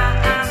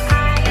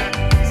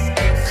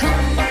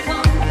 Come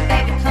on,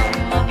 baby,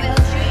 come on, we'll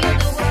show you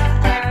the world.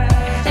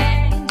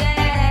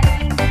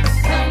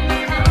 Come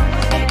on,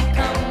 baby,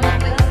 come on,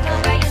 we'll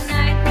cover your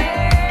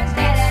nightmares.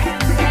 Come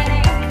on, baby,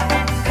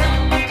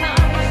 come on,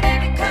 we'll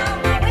love you forever. Come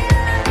on, baby, come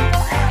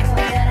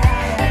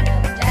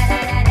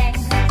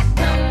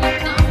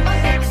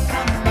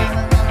on, we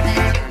won't let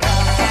you go.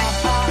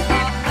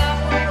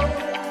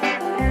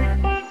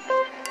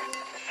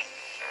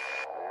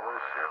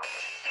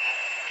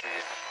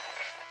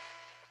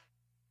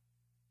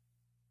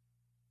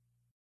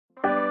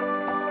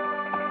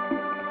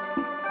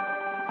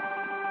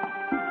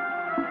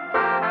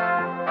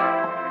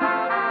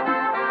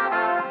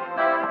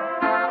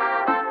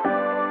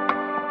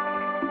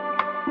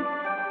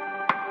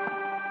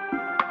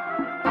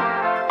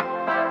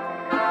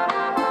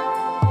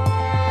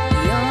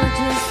 You're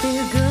just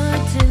too good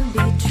to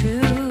be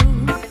true.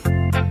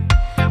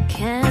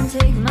 Can't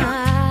take my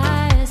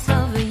eyes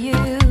off of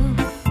you.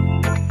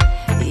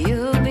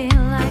 You've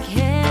been like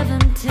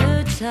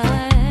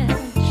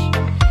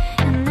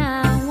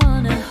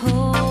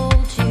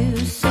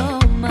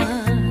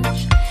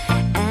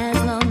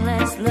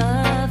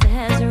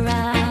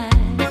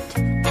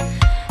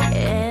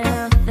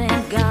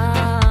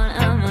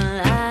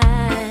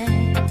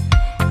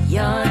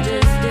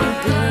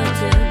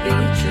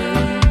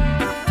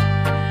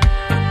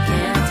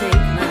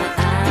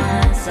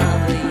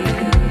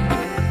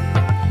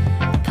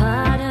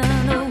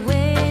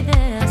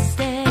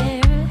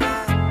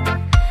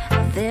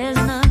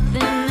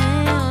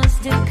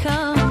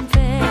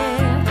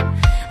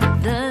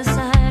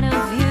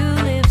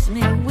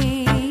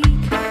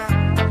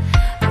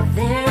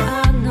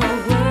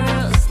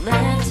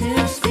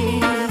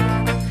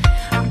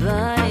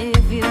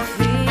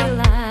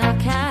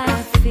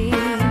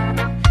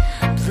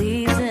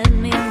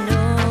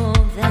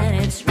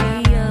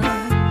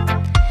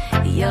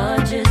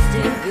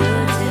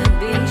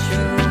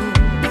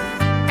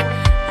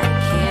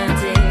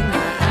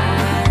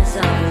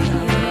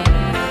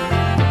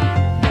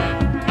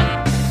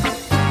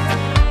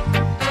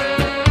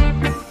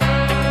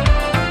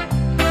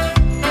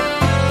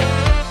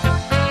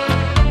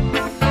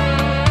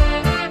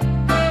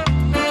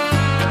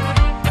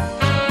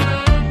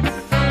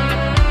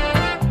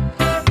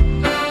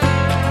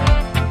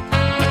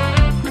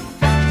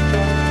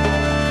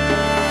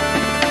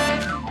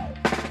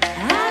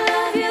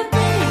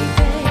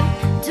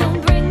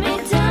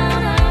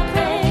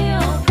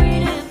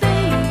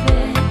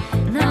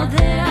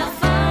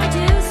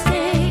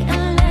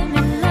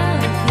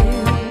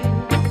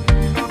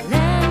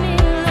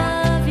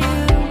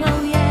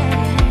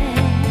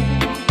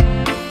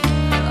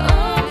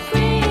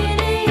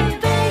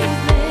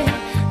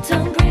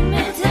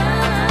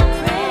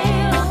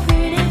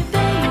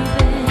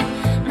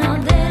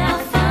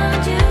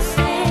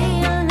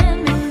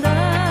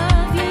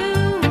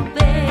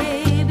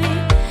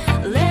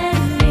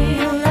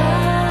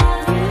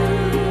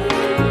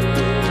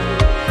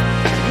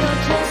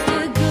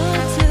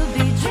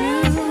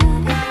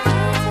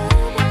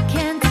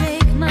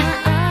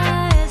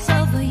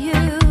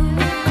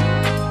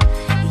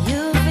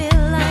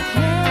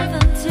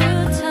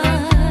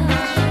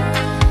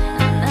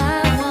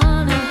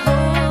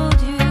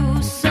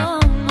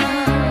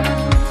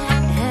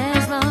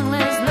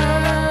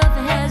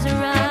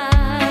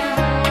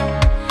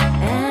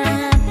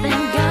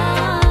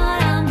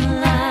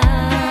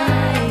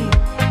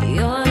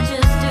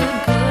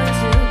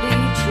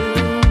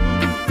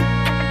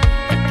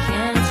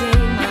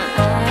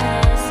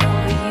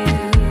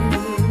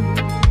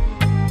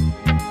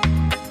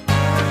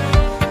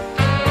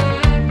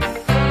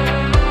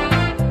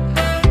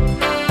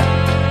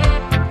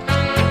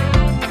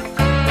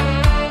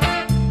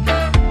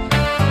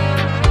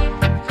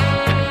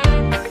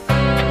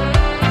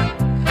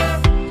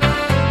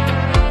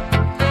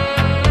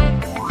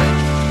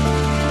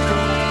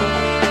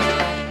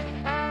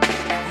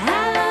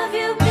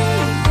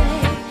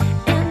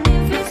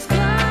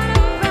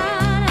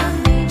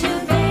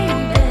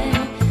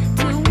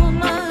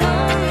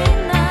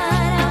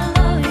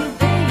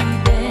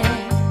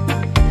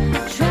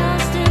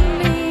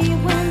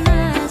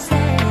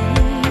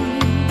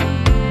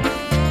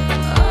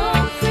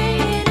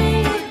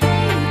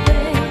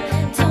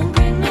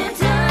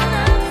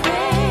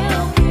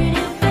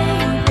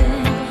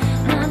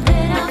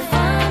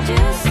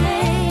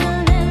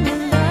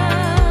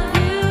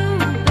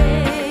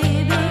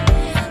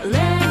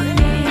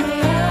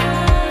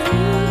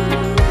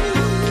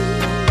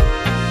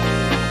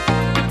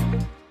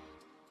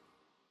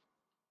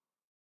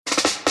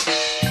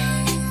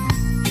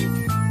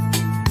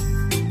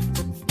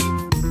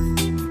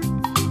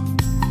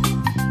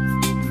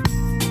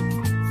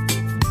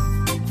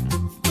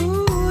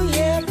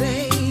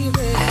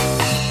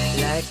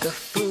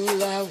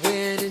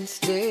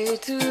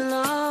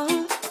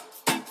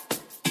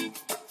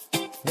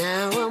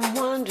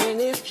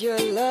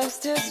love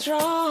still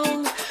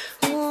strong.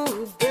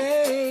 Ooh,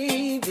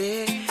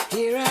 baby,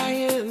 here I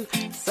am,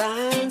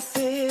 signed,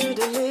 sealed,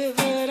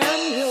 delivered,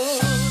 I'm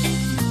yours.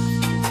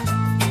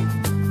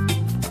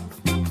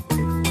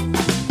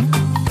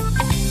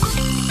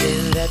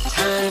 In that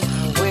time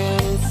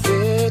when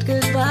said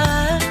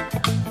goodbye,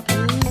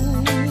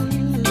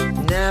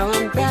 now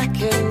I'm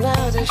back and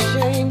not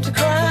ashamed to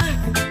cry.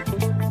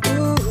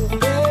 Ooh,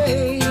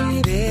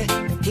 baby,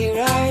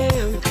 here I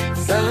am,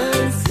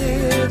 signed,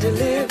 sealed,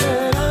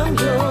 delivered, I'm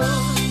yours.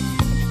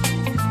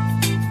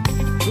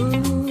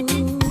 Ooh,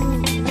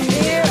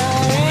 here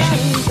I am,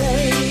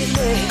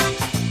 baby,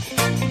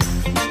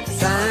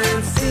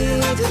 signed,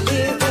 sealed,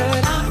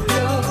 delivered, I'm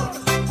yours.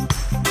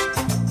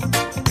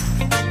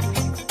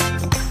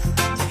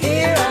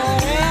 Here I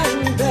am,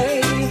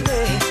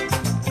 baby,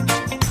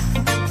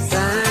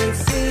 signed,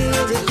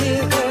 sealed,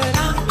 delivered,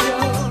 I'm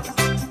yours.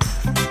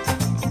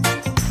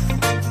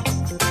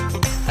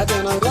 I've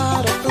done a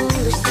lot of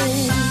foolish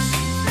things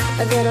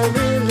that I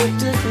really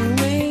didn't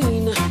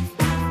mean,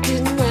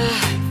 didn't I?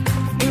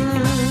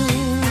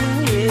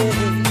 Yeah.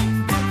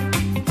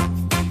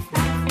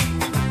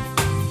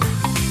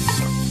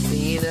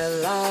 Seen a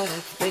lot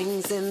of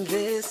things in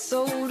this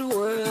old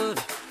world.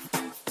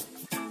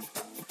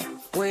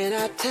 When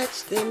I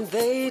touched them,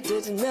 they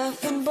did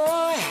nothing,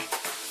 boy.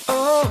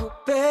 Oh,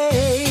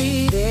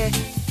 baby,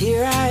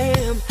 here I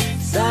am,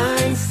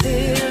 signed,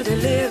 sealed,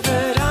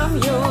 delivered, I'm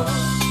yours.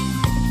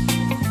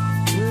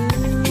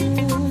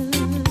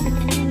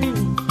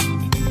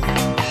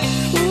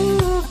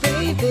 Ooh,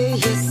 baby,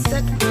 you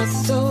set my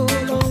soul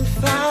on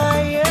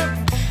fire.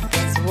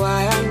 That's why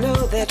I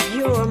know that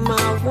you're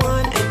my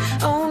one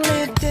and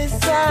only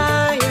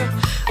desire.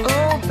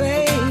 Oh,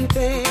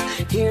 baby,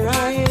 here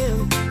I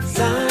am,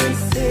 signed,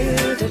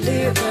 sealed,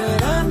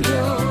 delivered, I'm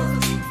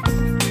yours.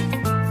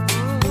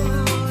 Oh,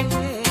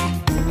 yeah.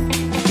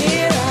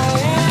 Here I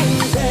am,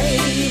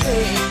 baby,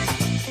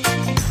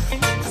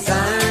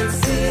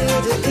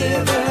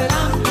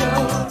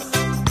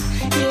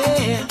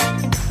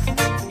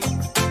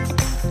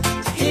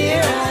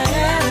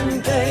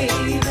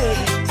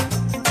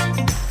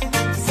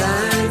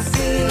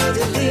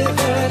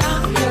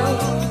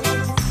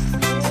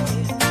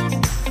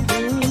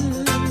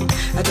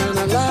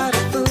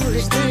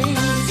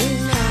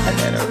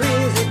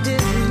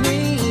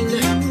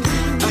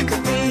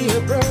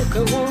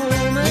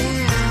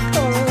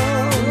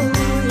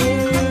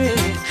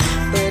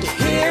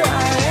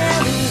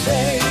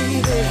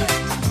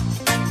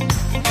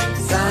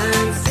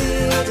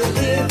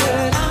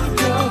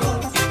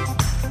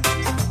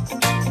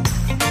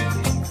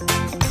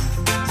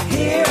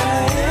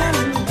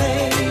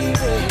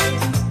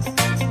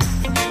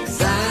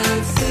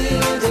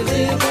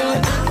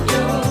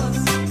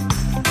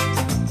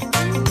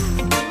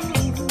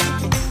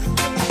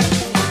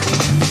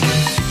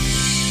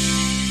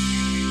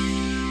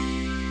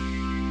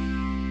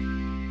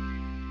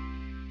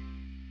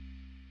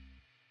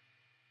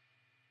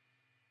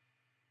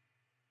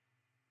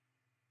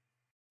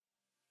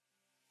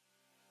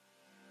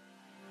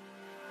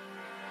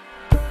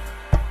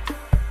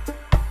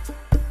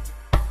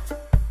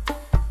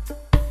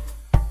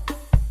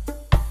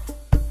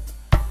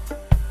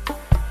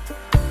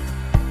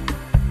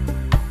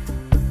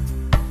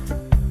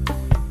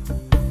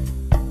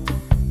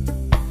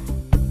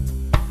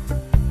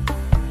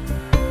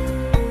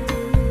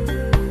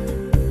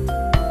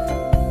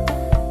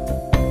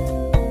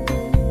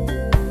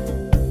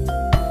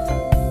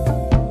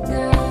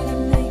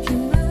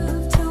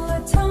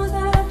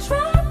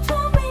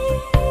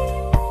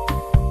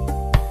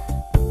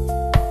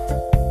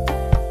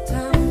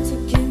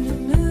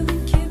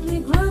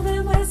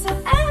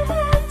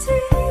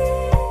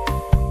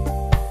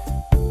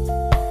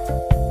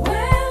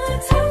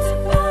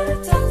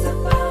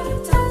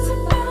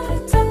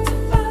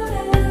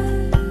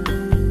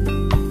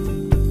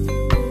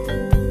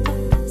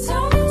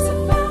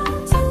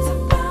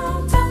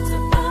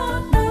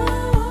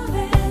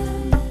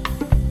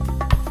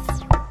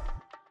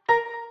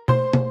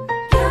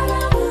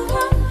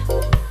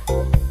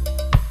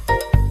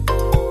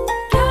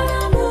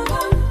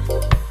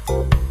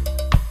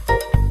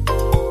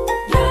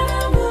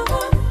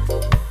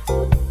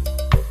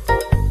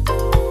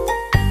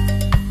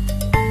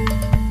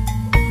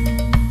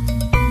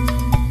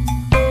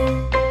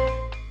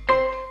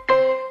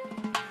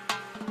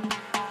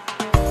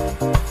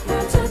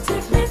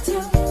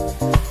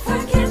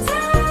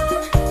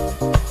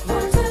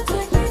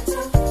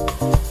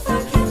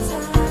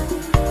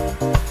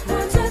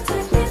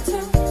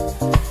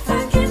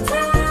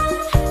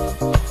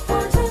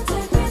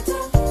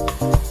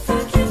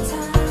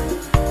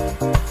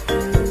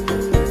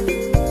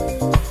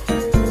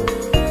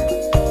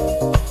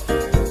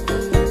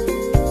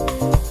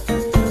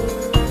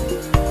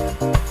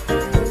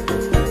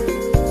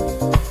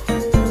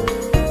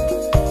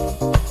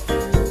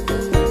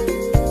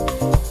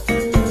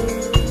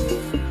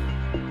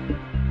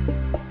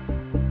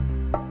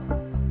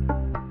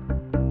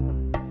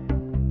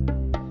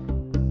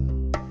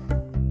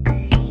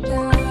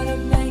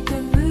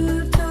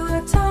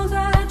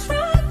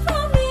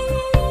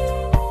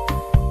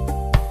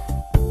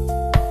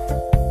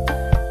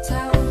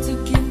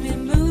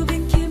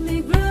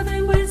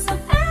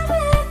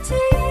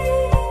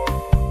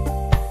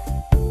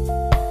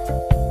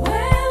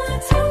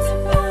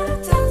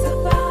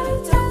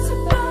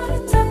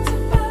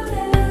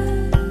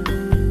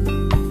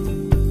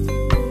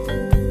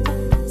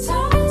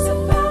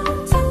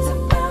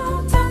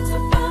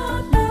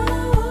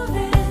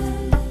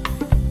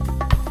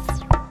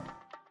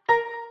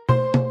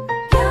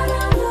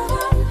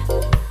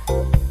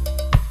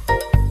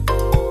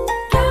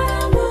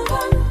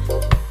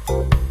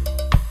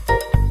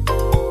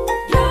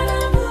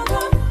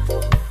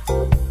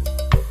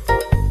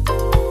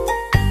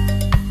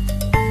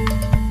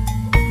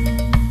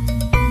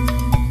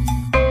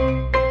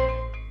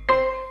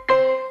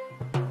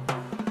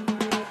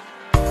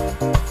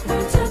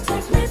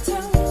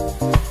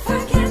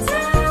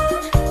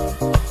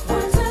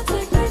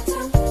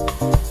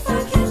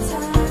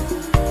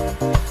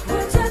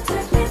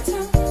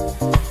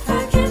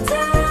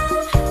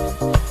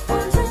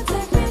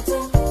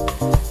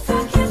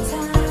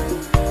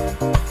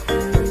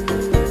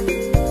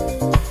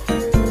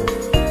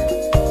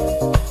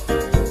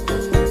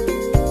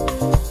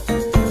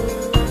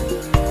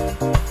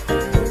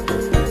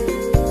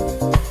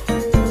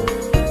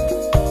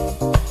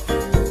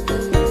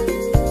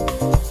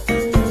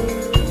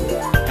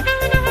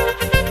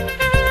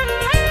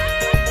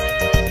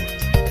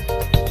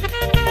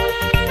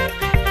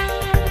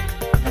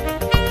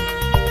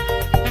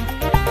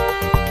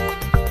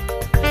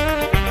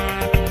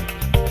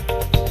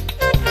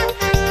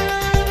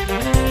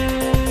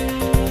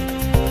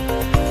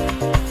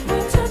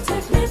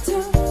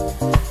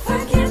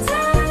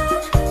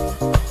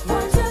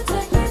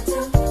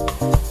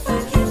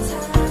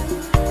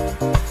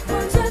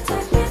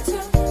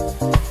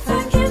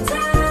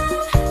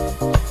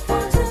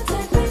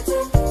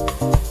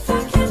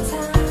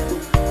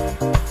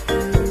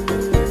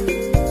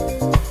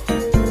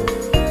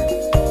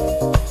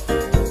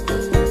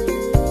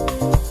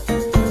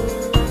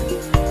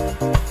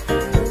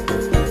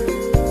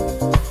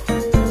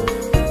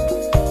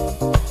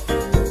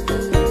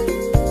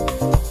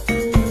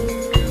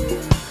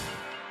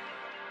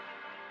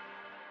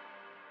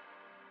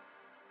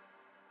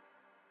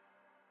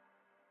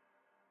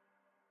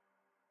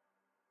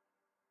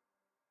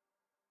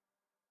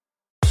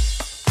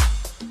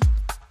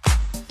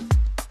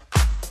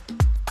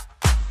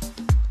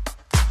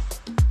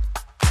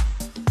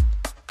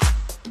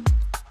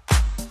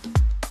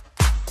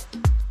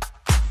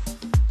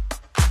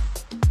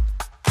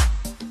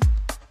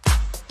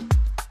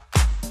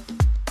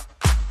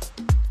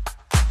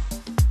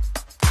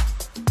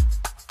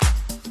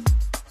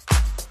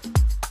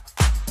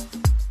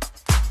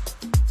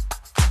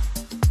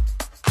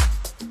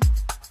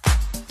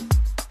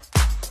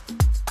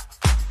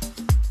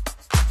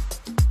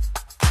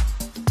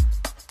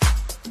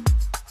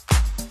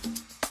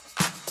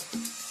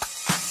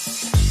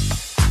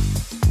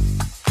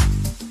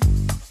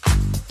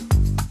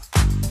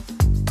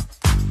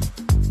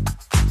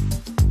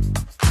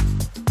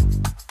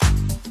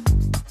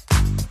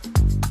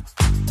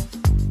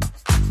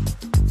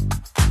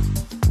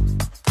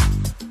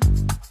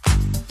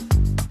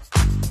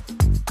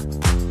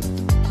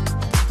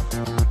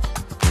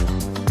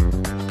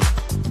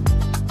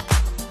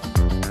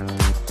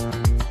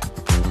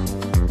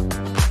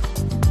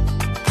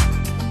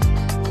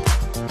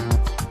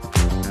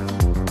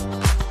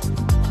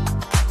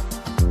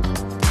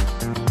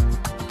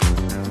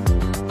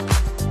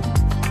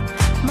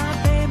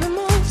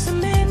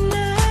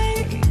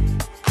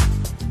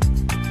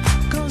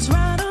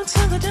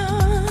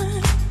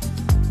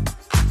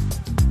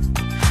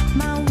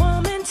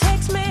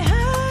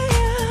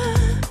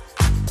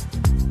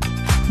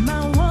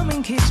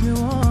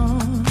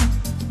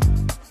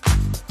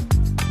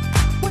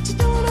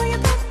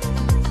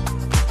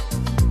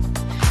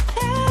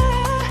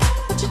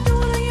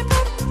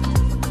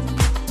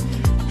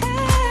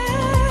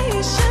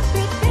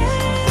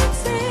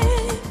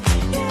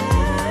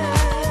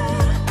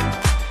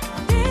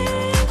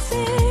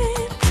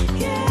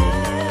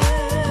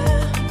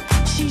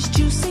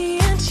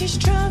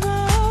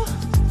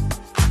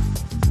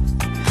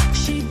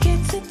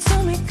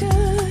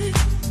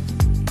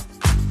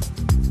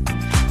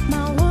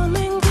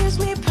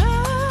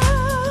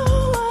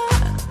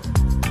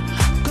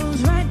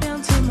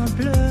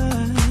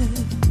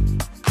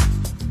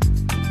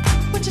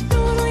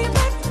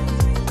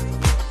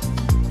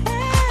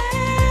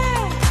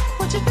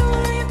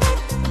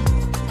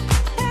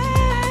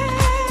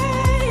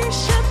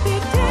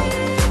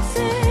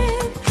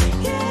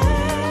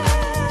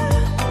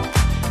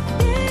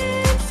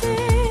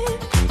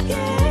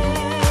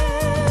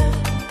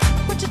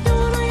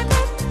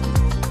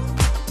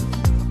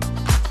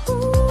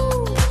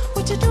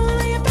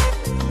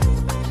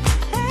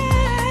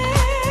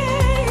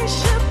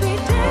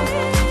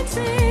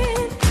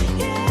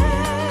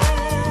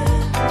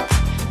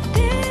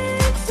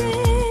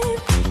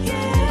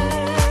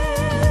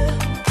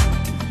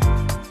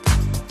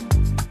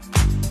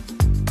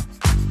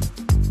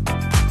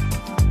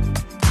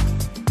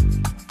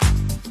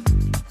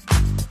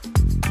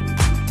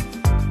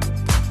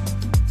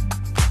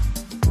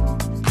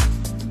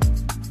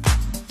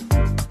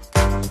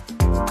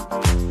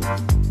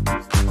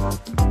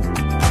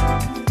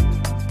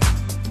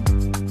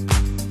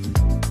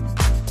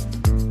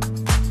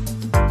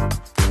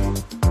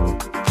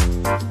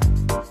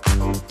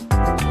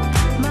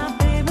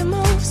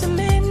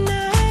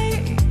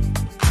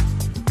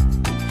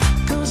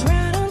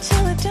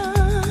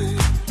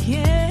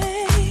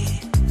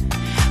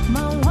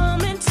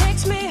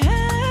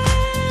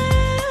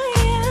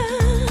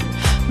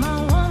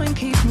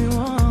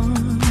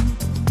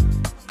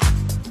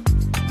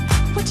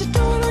 you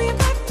doing on your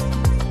back?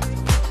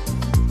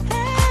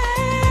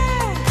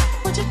 Hey,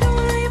 what you doing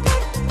on your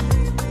back?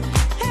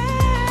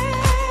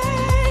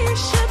 Hey, you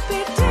should be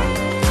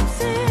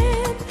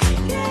dancing,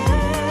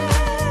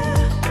 yeah,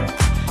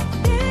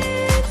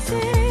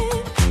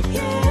 dancing,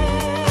 yeah.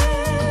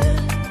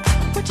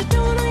 What you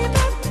doing on your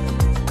back?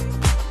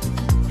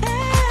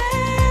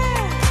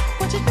 Hey,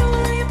 what you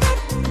doing on your back?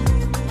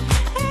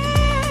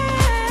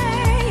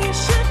 Hey, you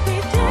should be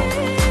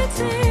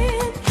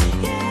dancing,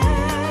 yeah,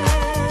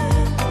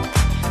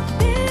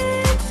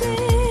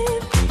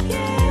 dancing,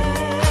 yeah.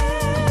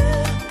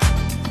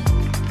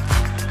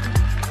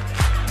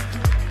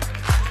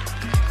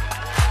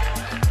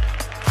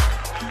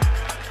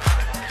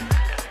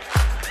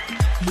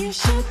 You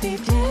should be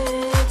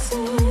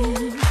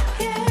dancing,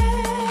 yeah.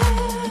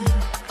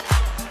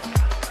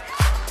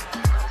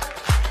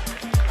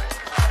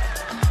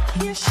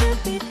 You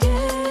should be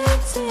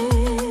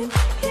dancing,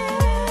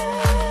 yeah.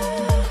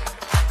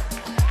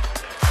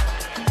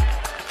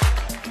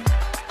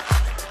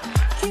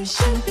 You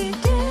should be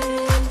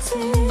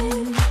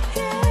dancing,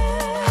 yeah.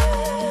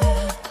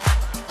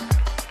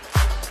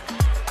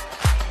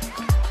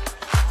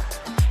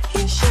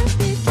 You should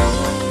be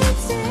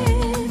dancing,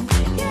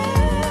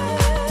 yeah.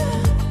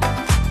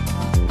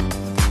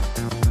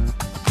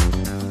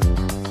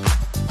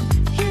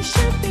 You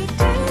should be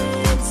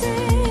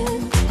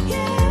dancing,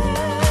 yeah.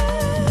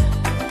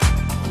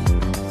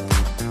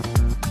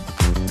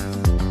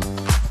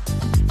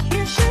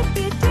 You should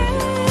be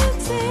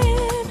dancing,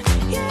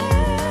 yeah.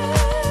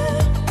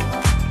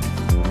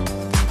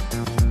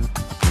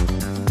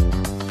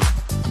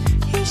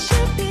 You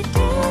should be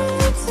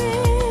dancing,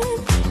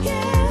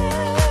 yeah.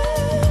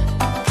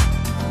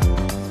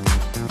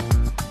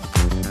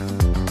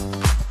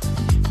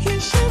 You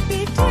should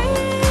be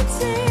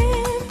dancing,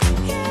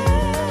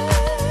 yeah.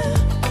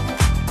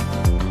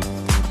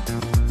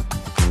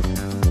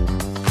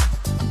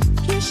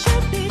 You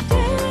should be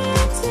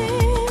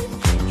dancing,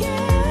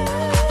 yeah.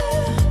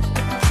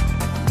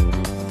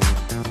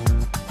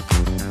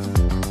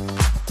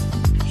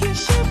 You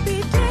should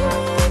be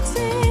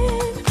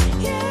dancing,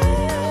 yeah.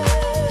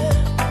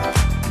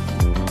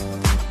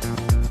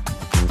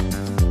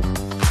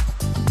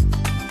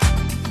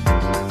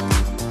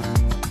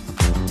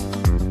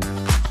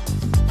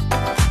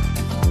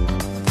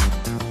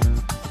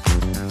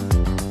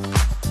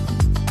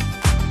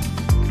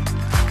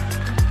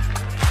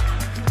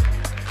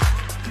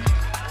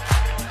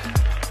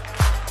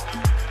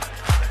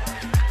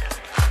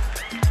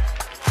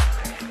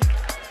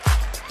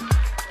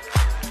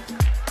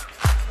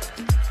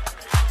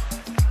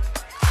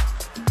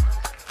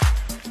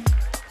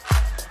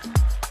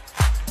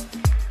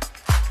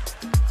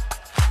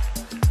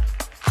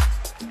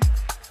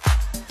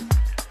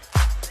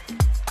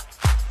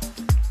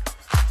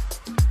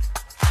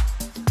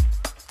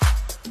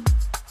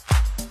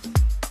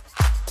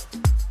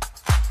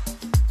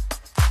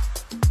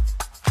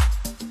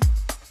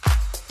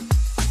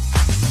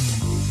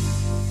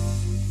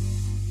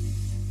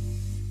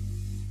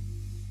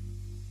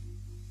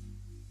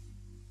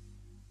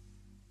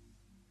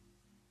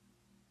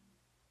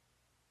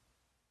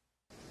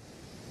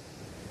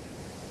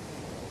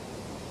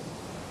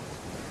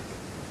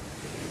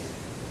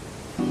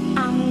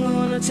 I'm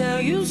gonna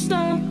tell you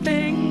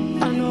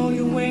something I know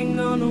you ain't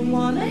gonna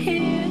wanna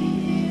hear.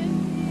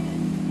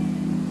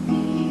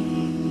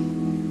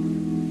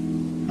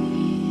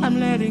 I'm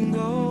letting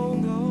go,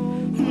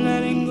 I'm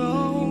letting go,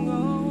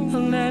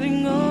 I'm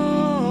letting go.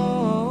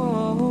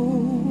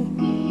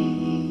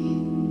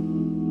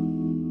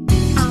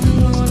 I'm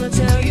gonna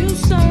tell you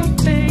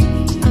something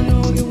I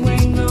know you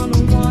ain't gonna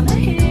wanna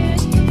hear.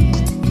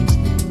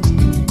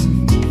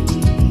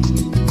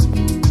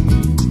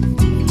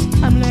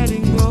 I'm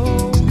letting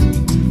go,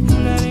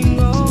 I'm letting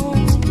go,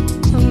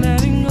 I'm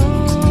letting go.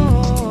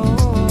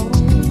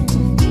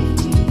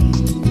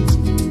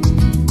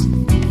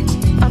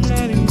 I'm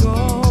letting go,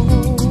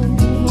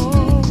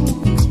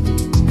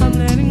 I'm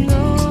letting go.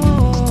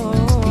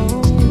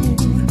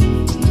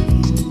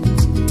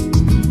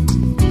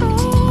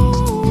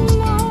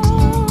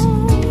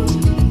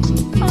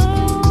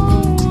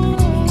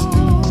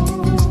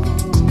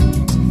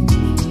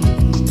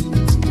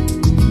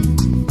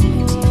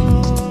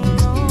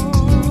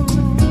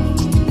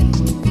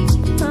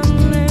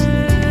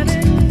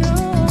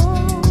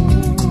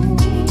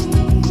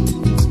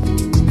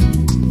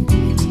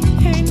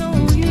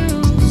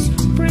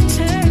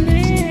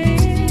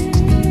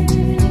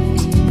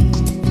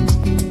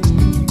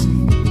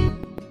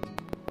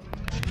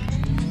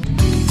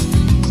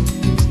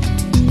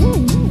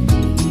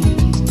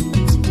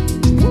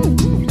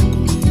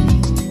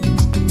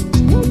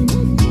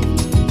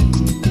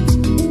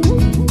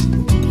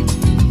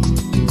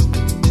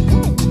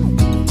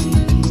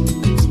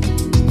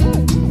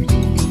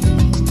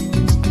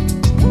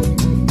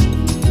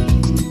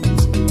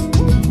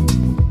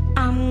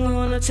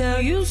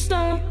 tell you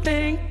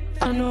something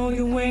I know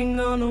you ain't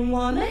gonna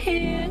wanna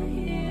hear.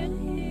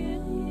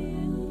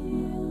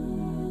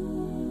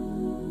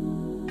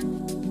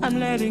 I'm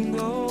letting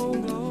go,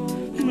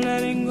 I'm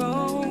letting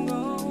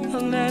go,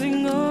 I'm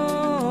letting go.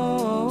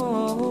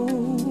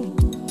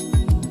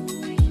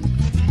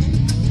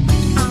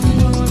 I'm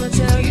gonna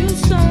tell you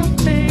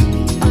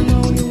something I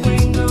know you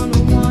ain't gonna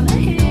wanna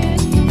hear.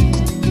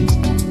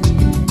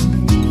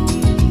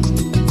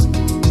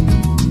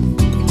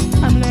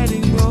 I'm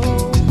letting go,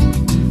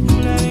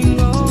 I'm letting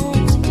go,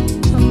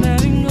 I'm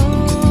letting go.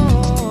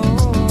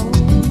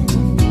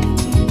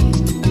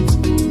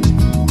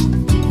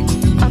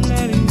 I'm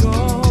letting go,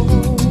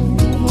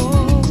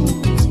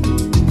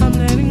 I'm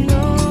letting go.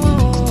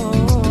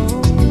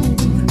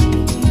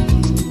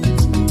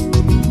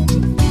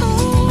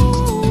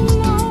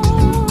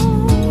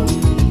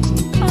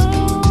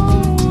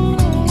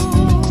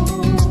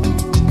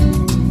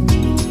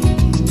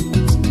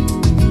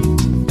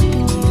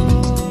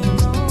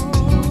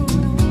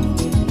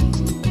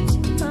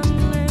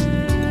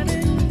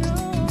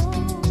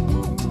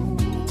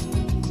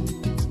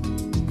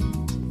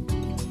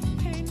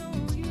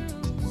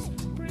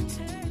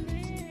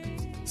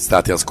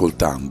 State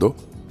ascoltando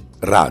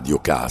Radio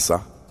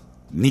Casa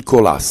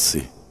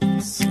Nicolassi.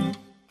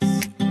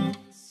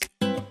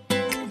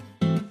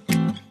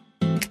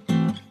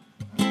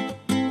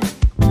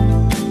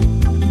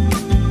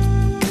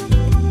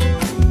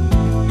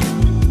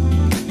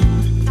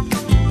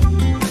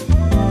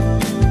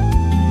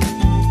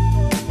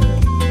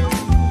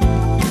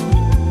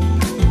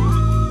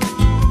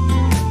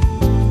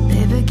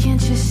 Baby,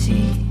 can't you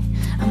see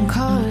I'm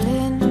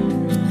calling?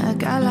 A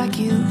guy like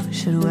you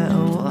should wear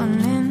a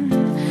warning.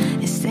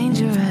 It's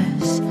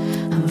dangerous,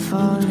 I'm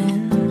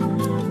falling.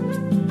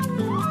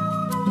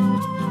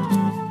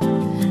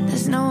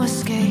 There's no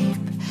escape,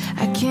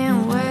 I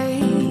can't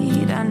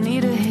wait. I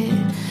need a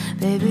hit,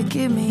 baby,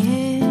 give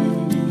me it.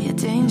 You're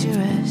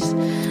dangerous,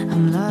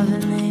 I'm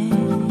loving it.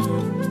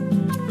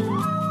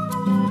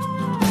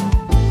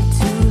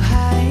 Too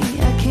high,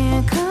 I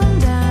can't come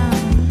down.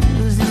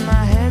 Losing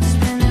my head,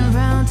 spinning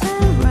round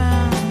and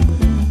round.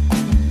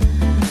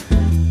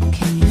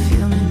 Can you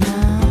feel me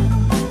now?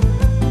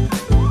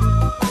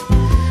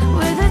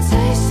 With a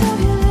taste of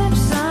your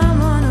lips,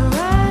 I'm on a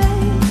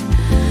ride.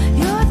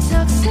 You're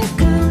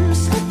toxic, I'm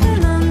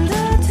slipping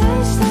under.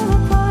 Taste of a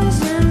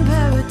poison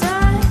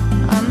paradigm.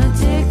 I'm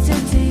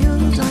addicted to you,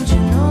 don't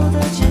you know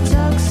that you're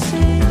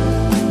toxic?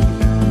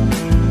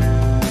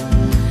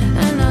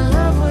 And I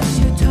love what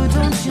you do,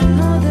 don't you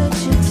know that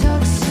you're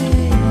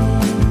toxic?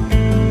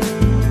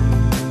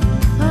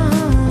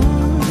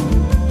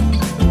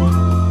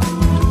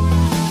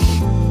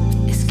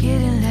 It's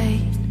getting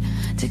late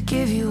to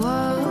give you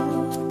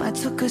up. I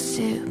took a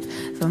sip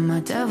from my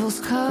devil's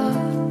cup.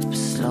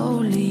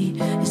 Slowly,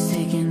 it's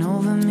taking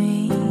over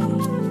me.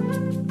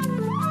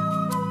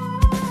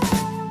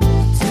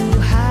 Too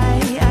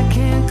high, I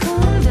can't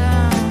come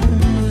down.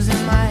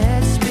 Losing my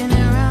head,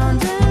 spinning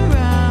round and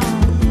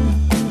round.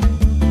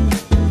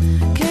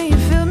 Can you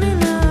feel me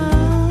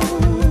now?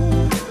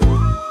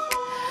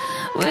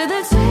 With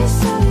a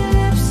taste of your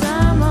lips,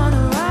 I'm on a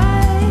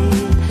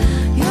ride.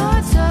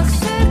 You're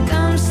toxic,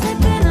 I'm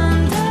slipping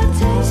under.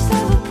 Taste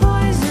of a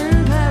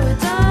poison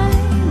paradigm.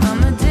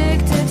 I'm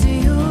addicted to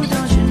you,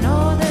 don't you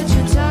know that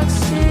you're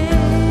toxic?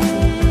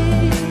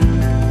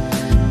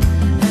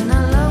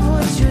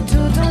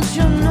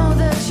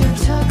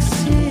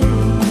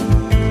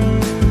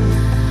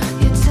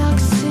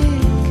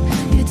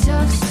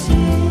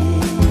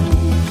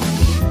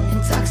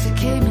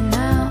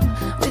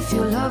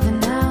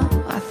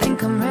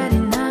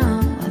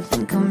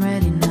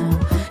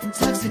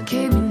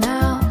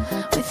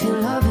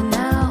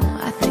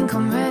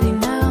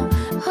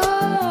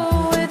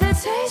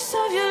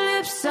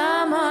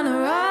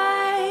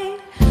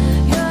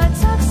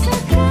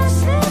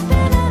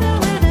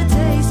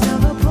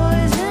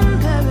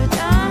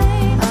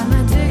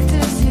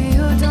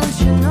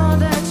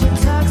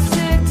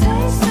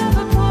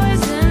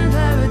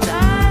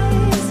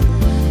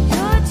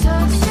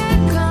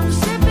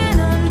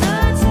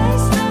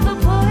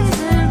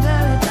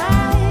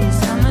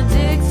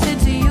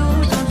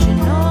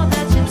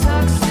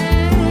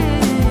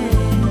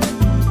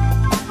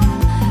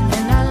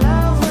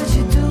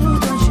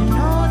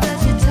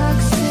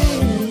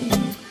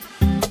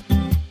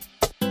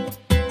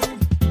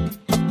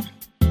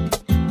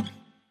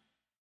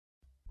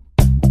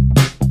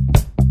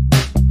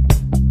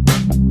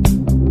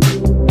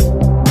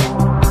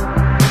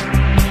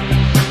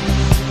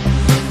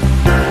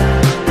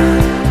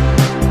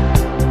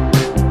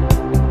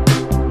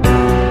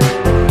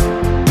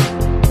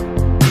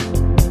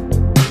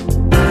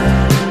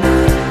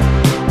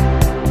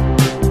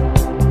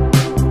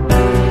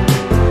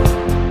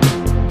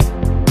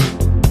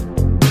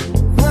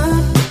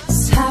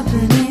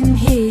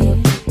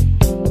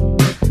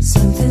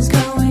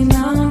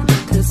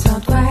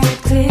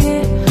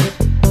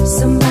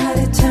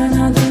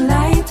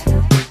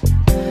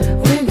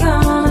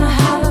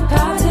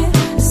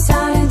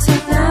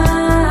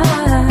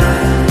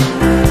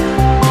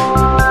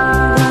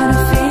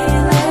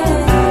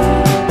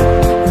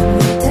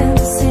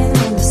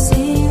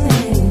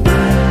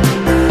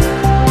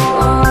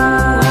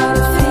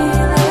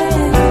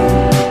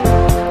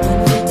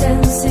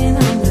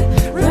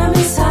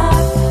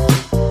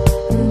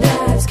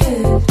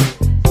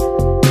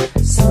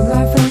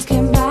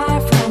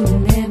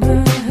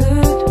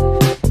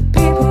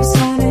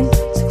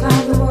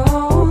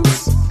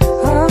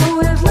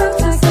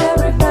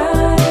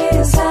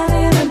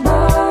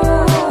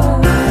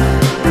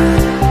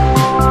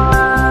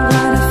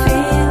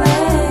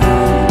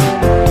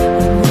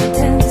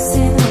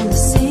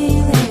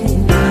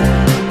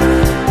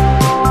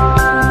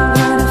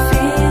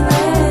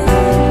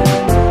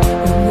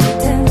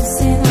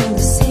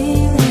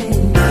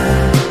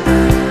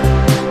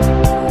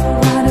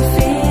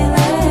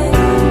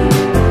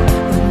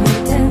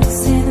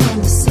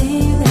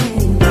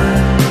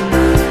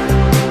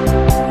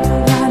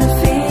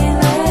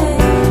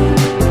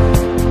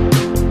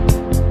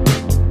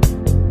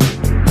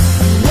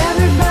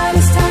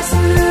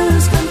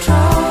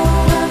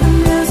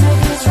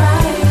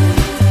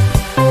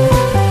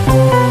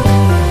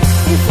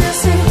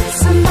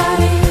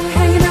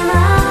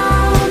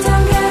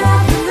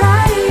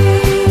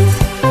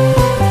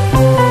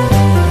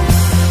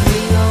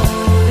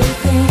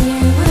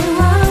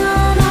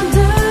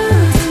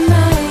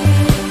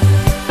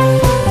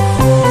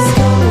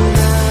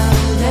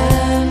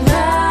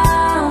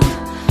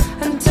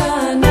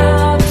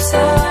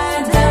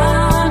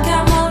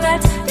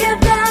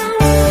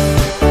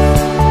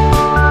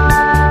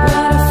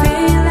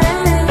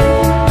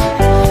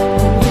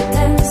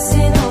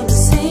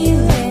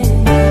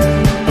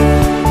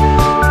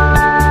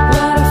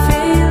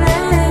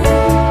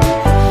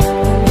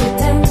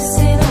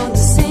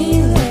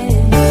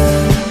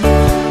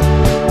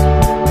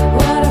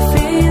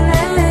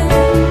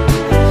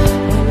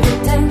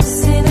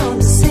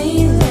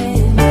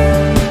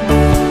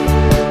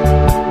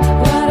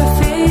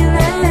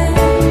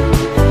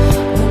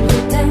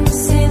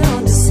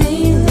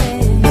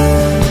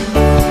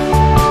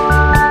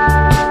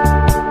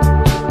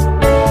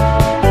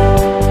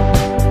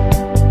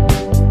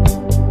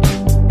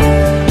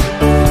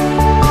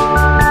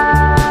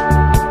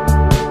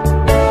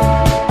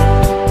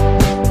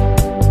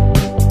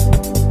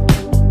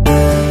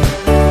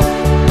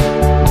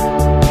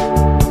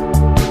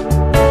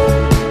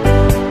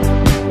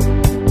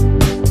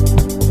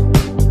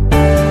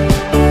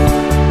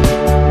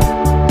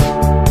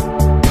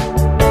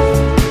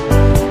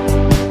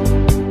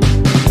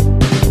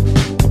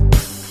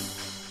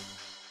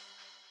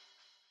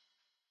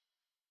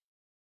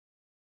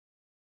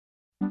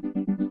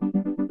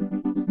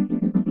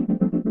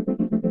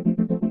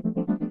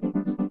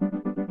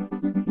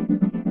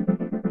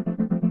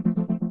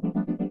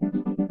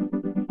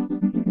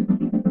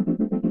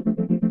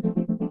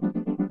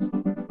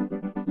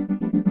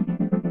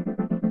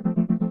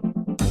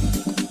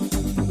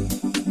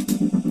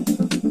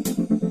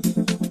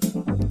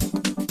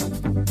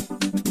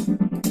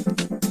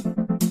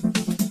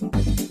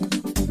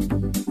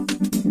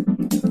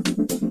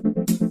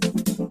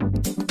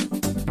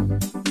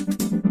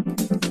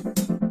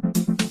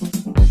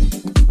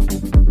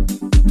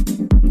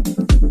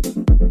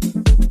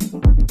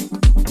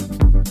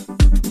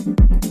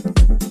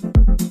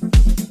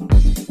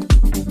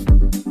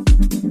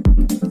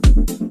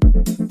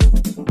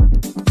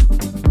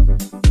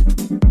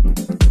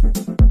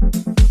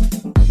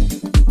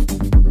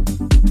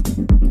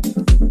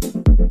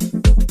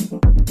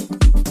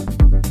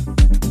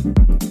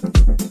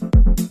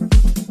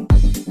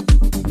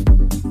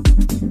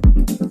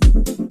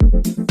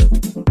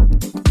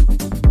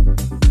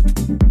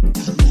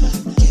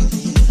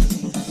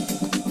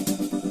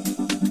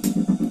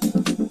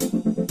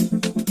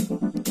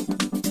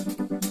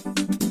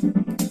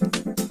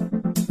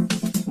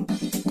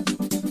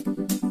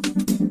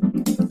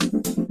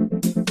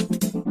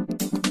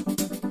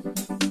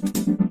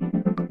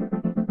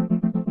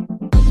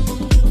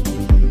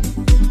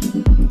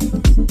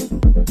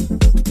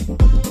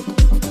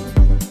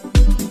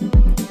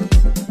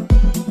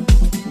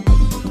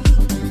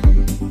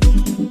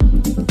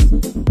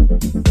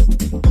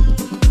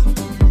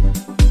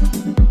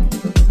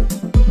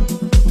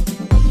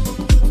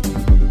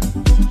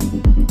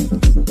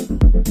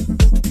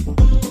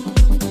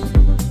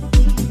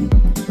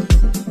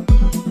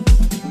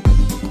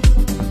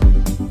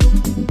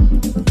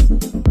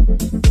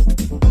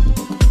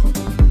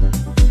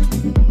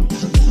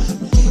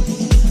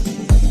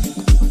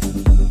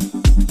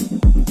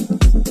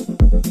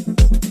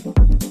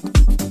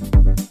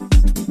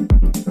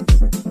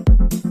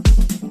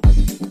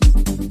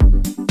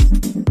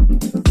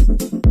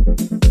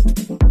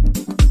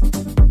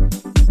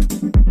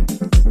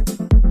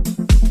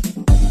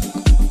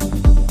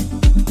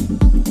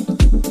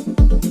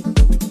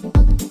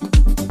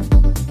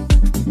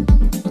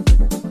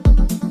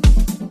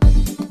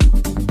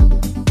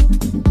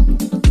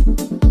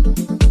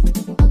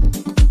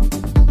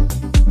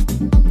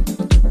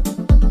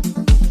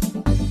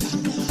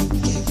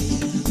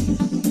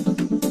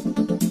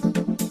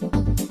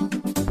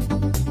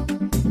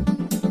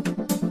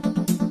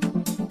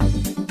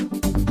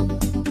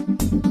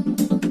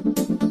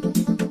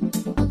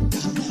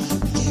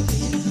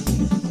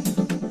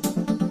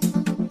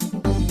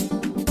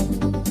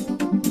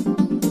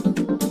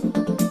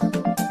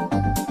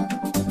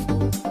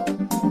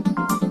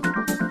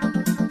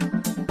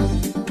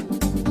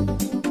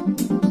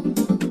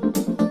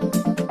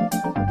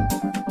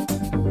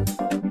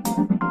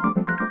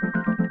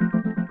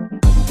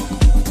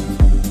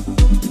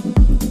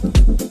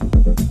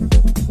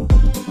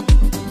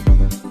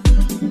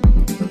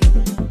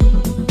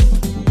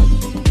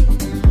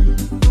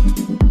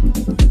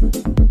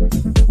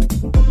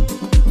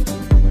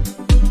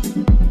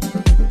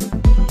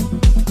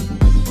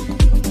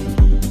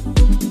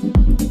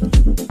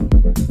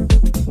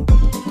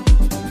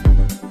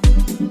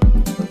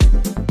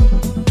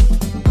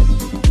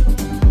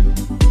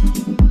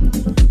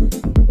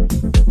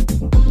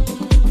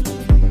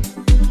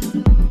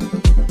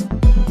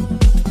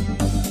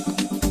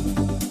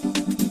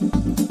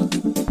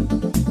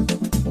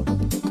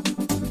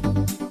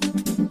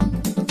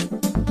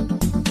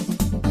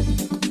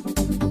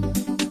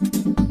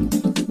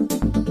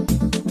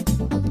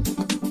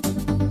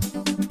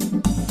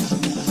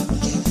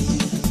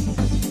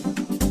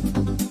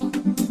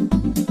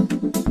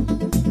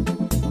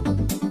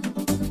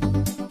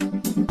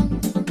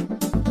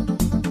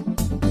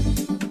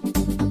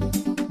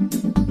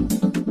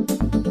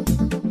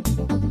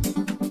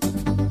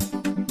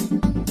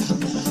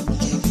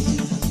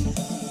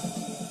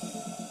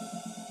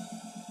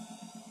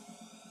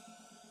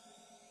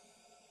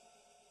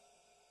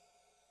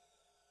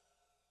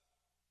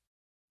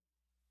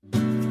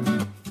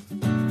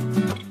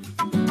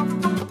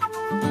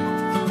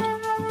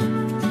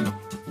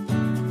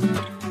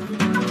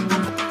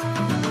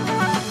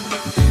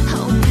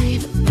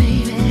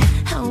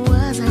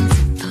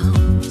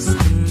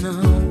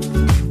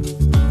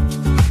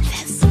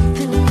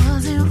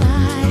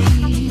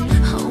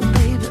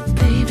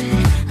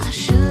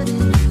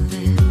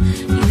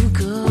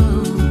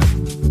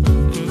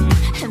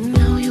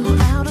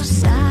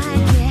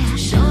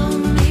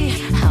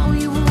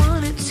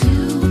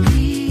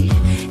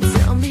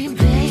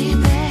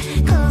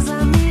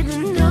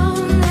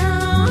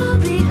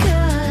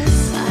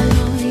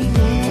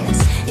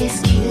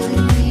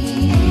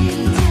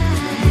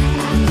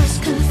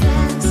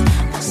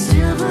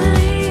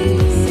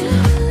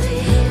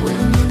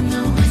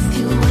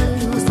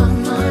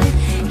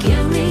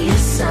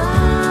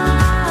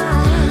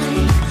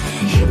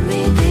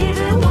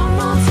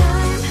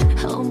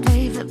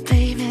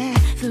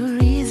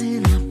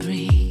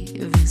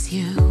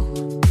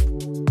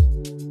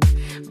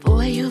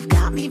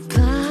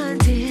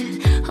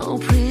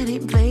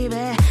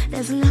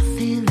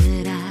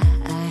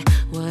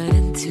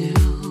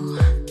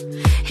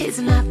 It's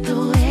not the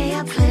way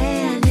I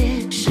planned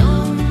it.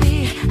 Show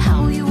me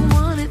how you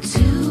want it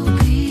to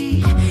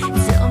be.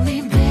 Tell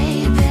me,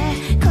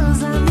 baby,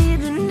 'cause I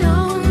need to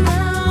know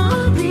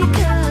now.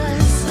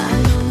 Because my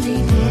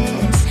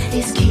loneliness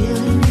is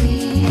killing me.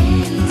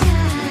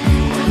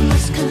 I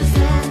must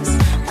confess,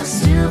 I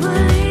still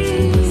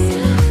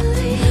believe.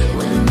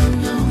 When I'm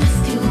not with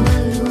you, I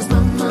lose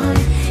my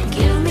mind.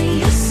 Give me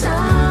a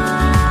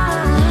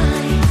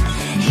sign.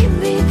 Hit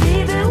me,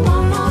 baby,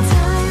 one more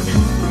time.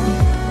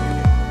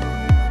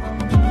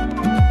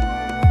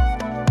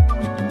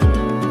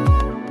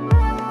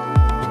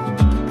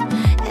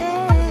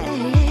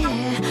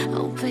 Yeah.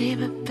 Oh,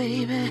 baby,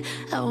 baby,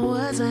 how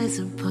was I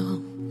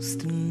supposed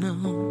to know?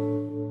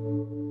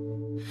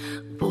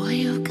 Boy,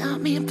 you've got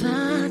me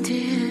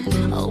blinded.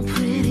 Oh,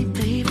 pretty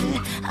baby,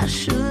 I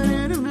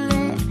shouldn't have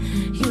let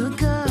you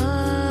go.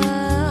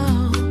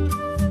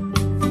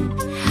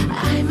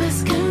 I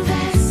must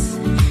confess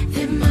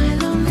that my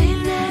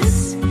loneliness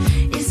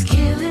is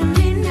killing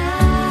me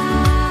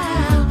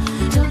now.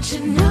 Don't you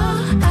know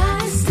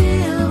I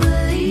still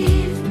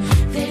believe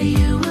that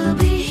you will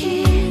be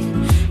here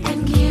and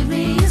give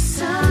me a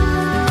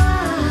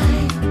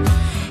sign.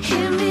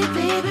 Hit me,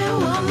 baby,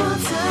 one more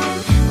time.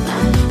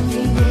 My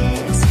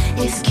loneliness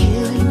is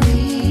killing me.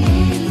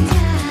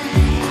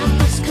 I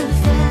must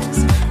confess,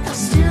 I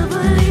still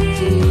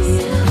believe.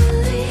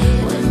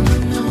 When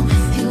I'm not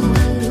with you,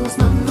 I lose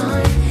my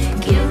mind.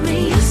 Give me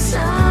a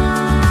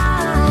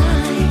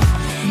sign.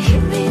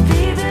 Hit me,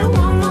 baby,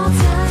 one more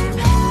time.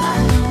 My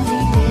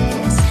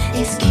loneliness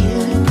is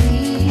killing me.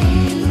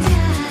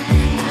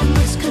 I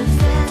must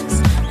confess,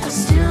 I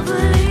still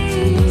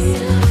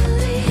believe.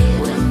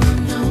 When I'm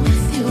not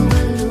with you,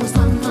 I lose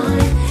my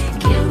mind.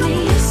 Give me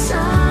a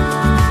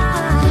sign.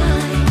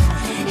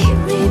 Hit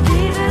me,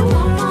 baby,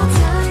 one more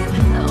time.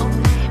 Oh,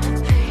 baby,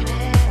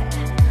 baby.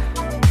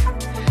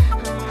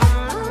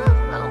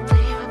 Oh,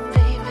 baby,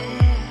 baby.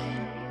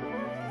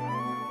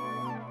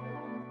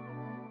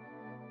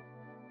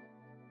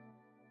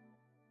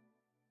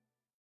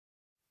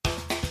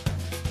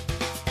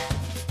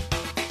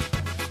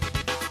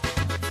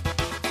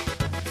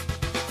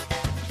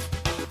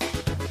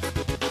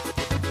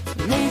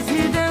 Meet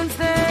you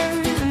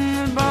downstairs in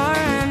the bar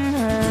and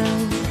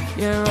heard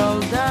your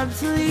rolled up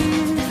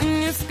sleeves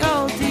and your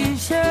skull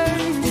t-shirt.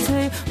 You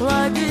say,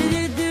 what did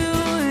you do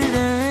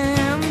to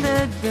him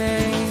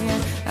today?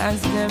 And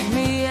step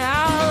me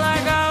out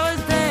like I was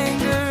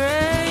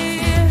Tanqueray.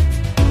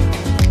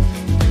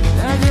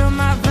 Now you're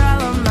my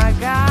fella, my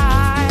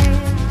guy.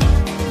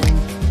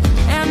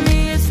 And me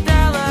a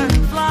stellar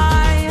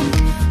fly.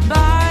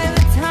 By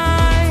the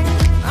time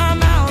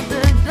I'm out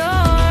the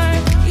door,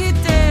 you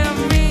tear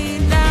me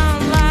down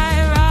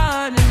like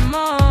Rodney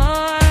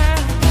Moore.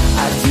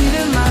 I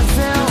cheated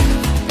myself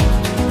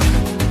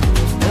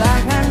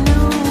like I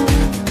knew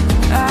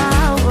I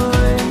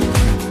would.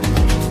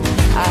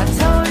 I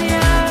told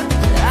you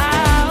I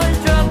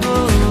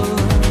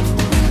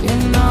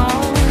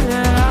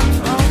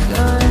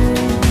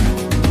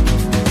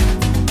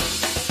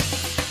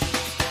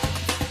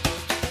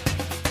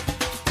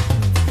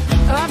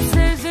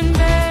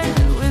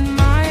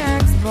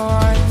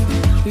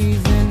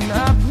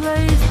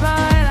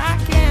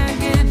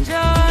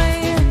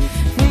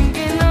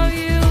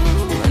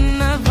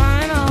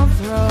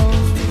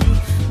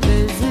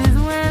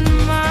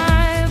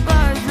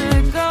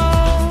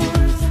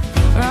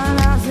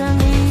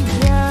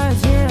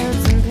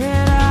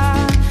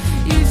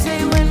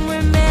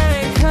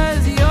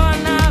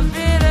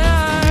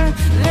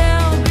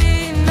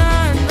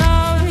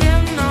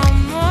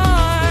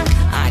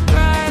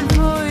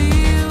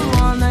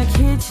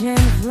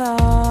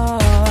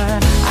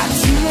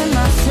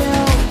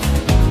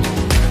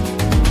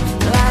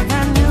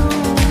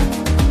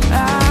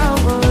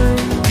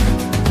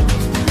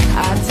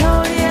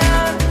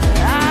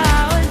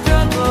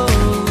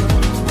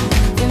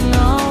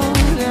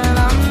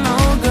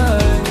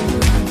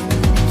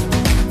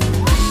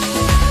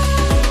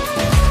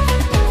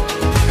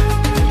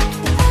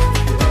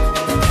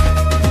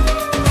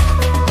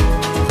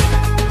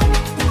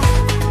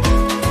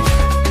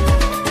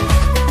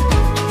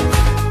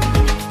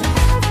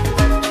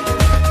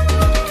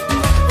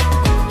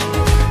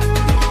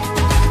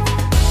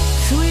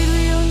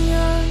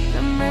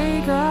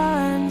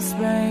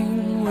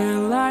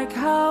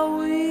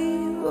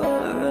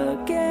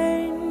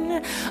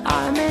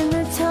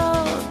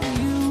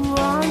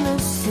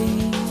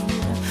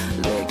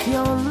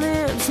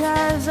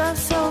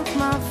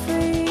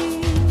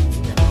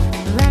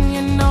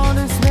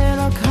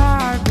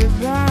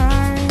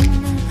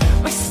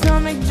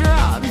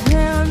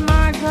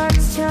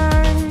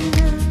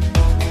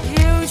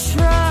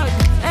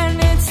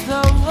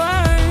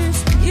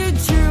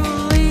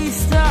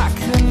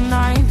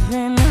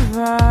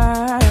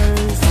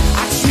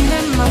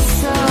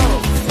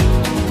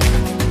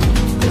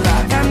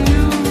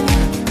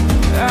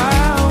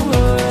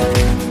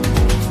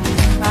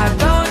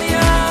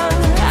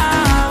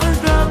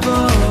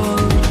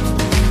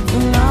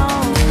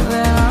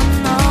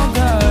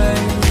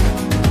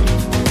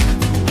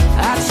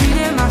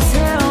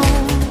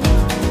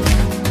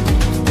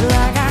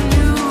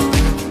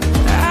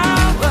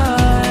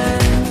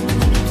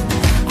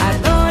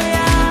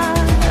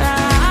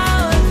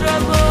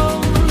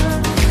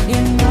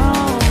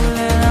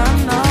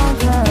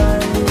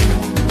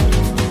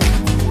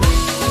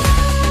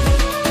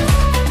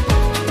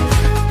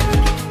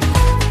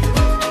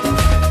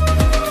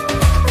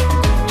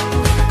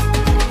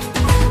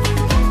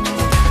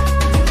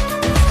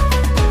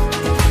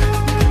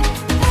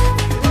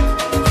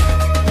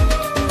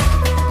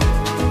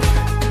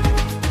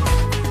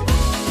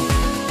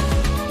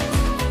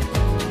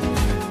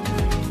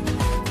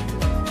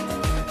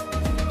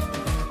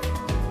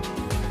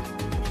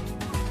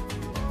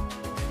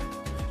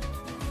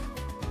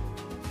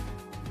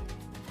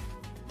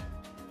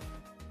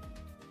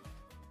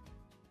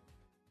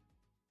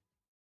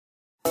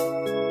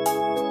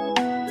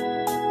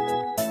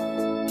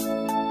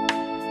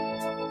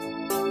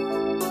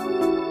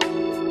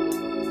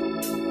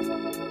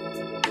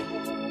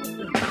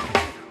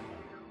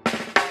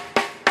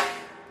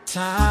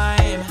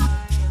time.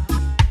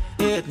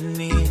 It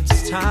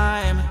needs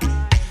time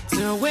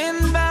to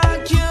win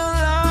back your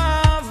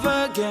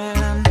love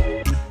again.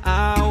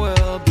 I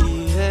will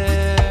be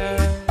there.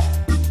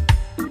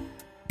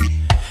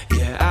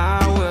 Yeah,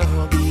 I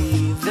will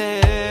be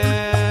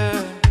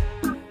there.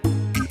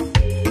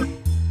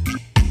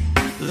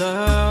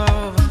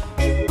 Love,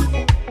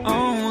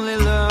 only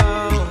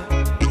love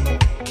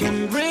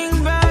can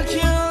bring back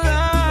your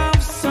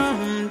love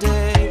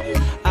someday.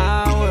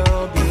 I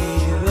will be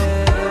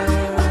there.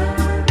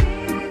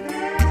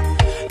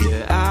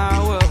 Yeah, I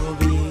will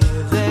be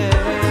there.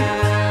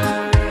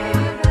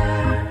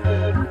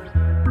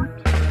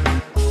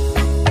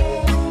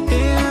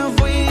 If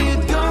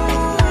we'd go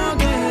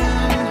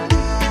again,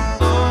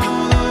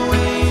 all the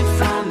way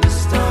from the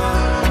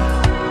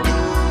start,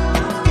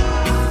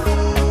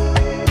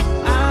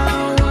 I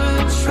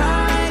would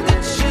try to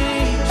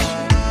change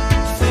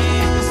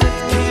things that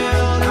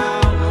killed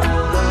our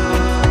love.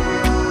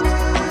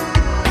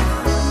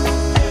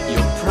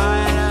 Your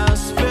pride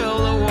has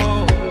built a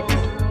wall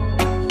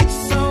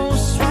so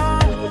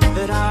strong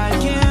that I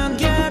can't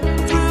get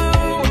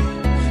through.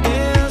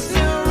 Is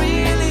there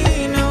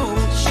really no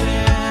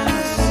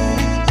chance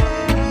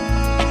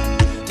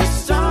to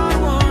start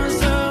once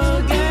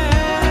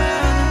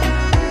again?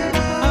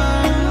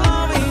 I'm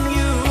loving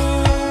you.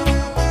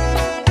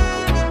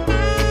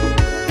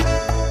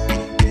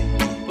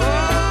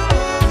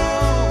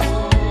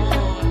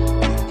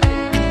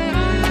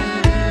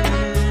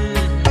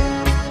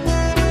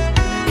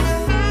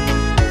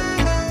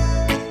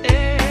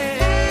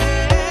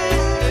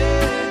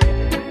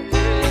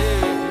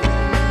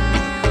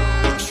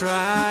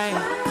 Try,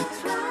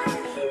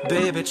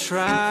 baby,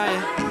 try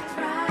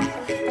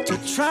to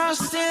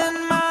trust in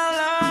my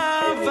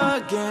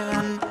love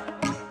again.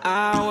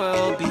 I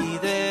will be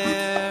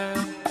there.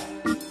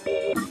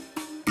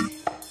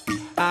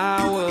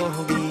 I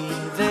will be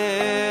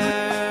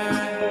there.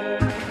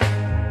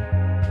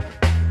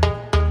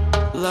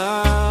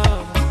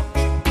 Love,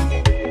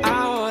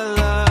 our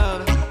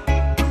love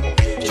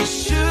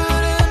just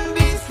shouldn't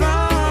be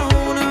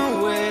thrown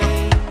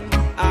away.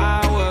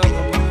 I will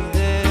be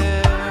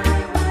there.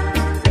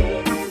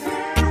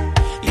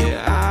 Yeah,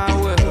 I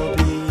will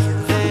be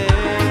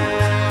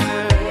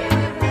there.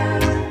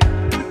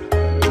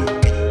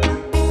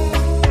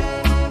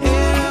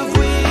 If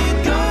we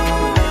go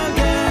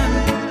again,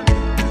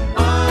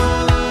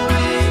 all the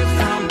way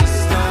from the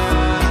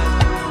start,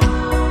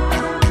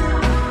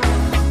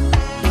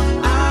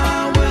 I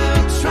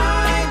will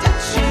try to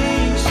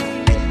change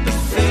the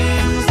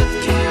things that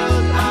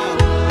killed our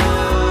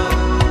love.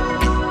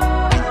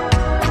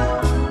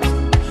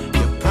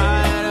 Your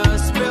pride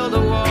has built a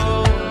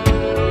wall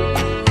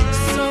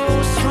so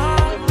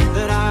strong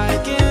that I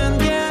can't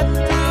get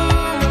through.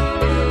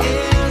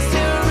 Is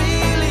there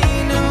really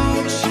no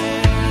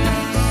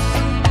chance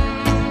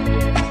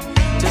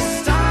to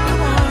start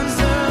once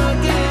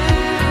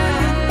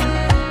again?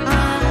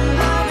 I'm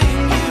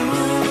loving you.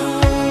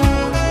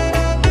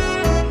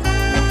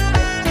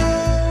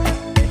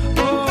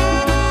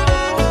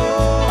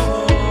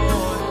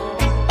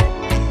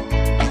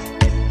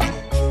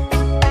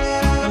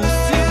 I'm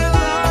still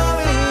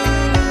loving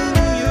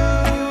you.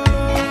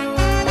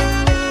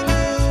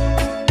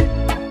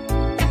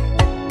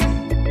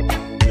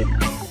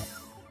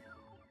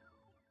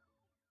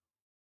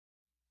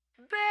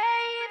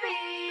 Baby,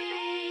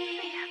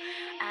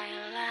 I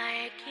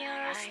like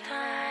your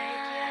style.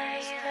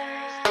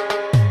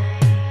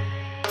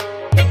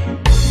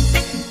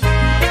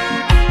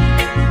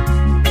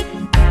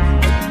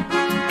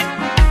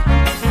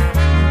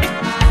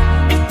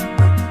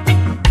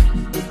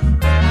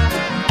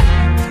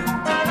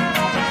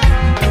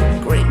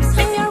 Grips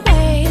in your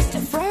waist,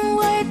 from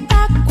way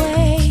that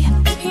way.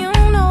 You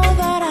know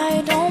that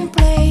I don't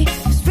play.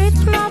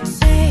 Streets not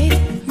safe,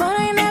 but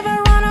I never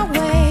run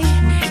away,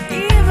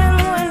 even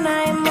when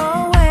I'm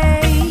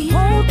away.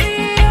 OT,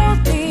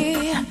 OT,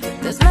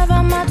 there's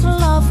never much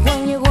love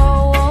when you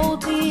go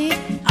OT.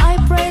 I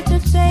pray to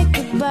take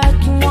it back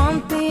in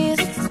one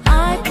piece.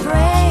 I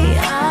pray,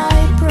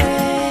 I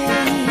pray.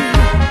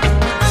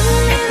 I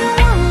need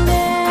one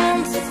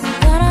dance,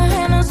 got a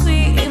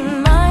Hennessy in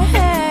my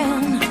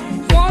hand.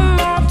 One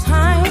more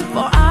time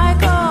before I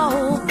go.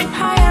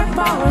 Higher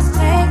powers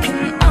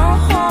taking a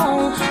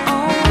hold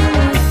on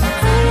me.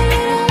 I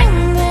need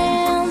one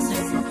dance,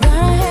 got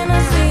a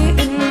Hennessy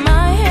in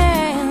my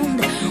hand.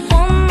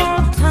 One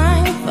more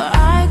time before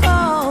I go.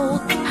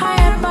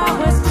 Higher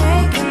powers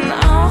taking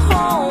a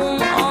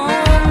hold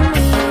on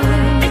me.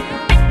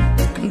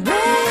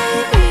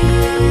 Baby,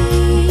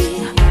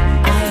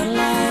 I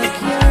like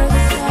your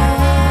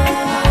style.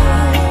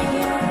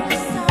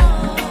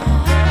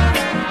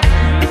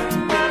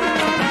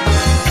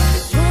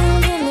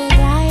 Changing the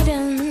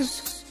guidance,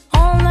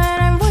 all that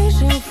I'm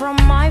wishing from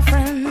my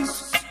friends.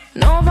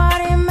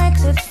 Nobody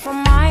makes it from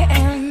my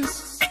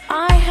ends.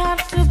 I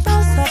have to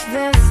bust up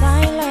the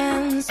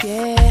silence,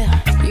 yeah.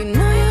 You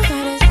know you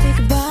gotta stick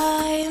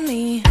by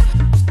me.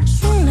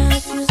 Soon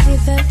as you see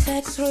the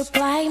text,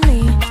 reply me.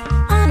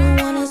 I don't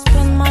wanna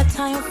spend my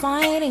time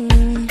fighting.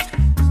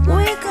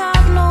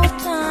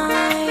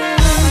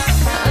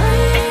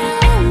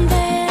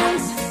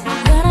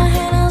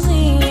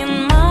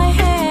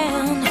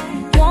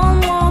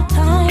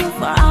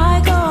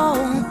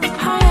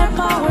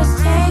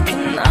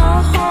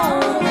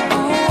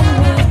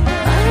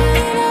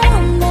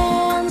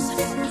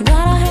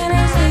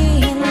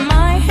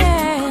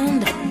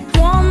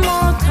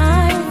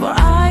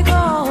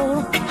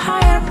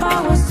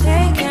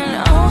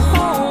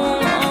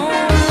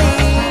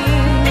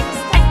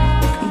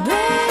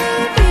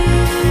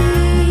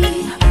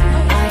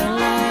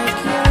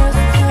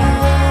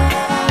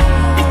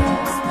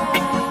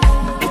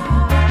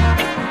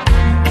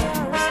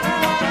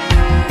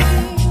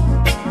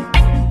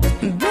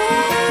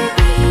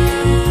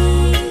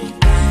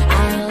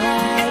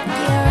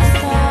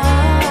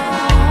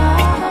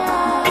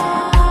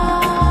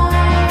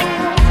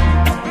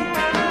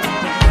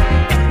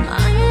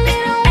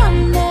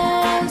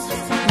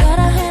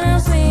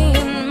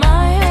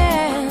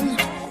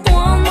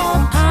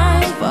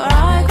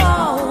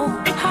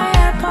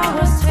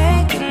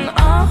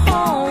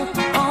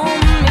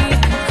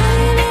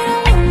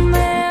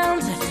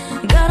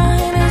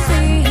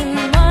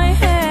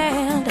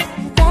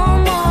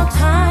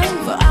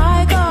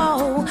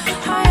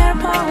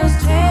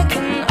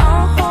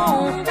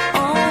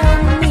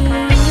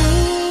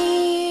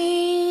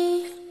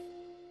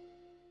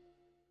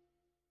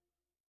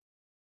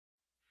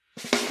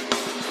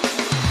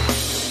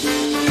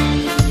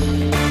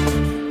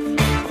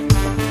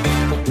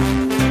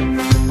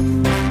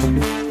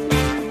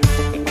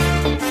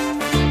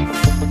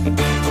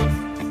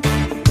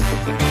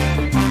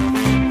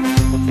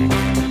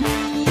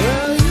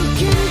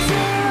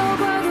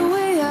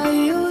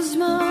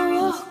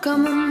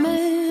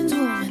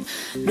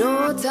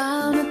 more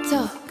time to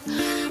talk.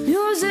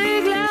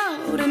 Music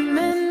loud and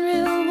men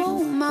real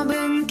warm. I've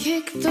been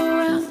kicked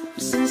around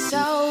since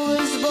I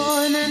was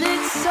born, and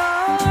it's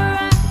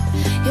alright,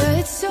 yeah,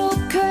 it's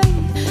okay.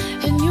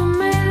 And you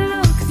may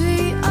look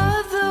the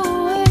other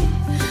way,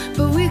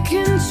 but we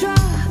can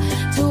try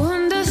to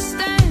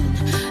understand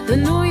the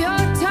New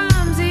York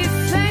Times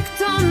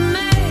effect on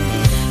me.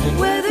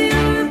 Whether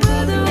you're a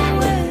brother or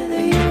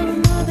whether you're a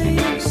mother,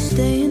 you're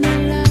staying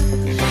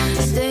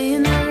alive,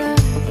 staying alive.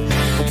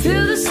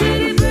 Feel the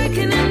city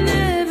breaking and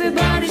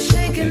everybody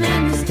shaking,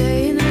 and you're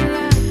staying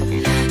alive,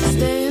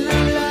 staying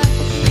alive.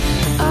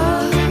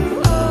 Oh,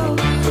 oh,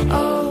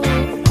 oh,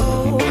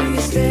 oh,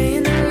 you're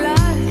staying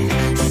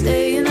alive,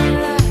 staying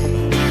alive.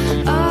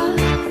 Oh,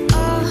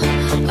 oh,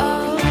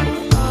 oh,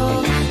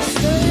 oh,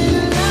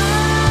 staying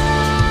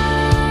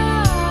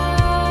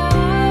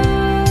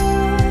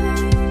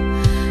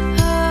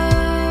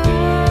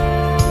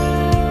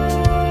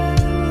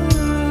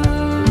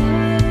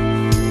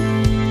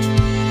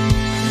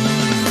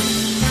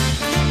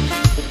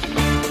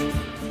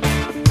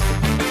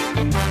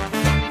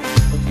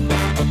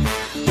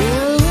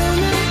Well, when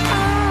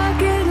I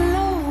get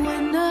low,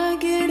 when I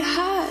get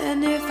high,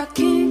 and if I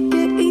can't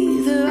get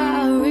either,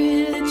 I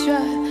really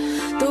try.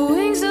 The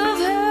wings of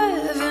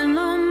heaven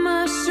on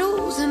my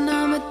shoes, and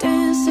I'm a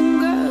dancing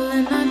girl,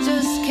 and I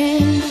just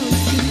can't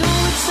lose. You know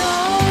it's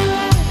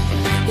alright,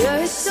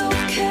 yeah, it's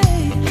okay.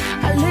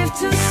 I live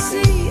to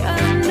see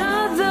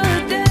another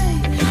day,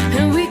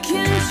 and we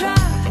can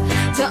try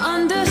to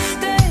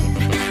understand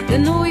the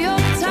New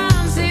York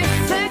Times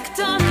effect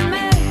on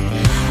me.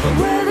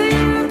 Whether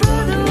you're a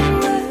brother or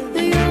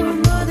whether you're a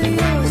mother,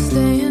 you're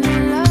staying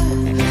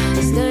alive,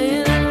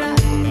 staying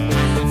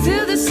alive.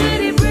 Feel the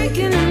city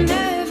breaking and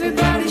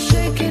everybody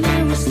shaking,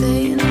 and we're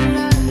staying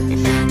alive,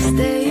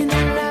 staying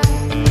alive.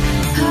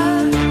 Ha,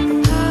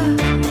 ha,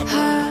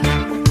 ha,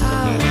 ha,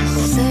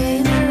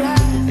 staying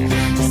alive,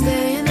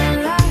 staying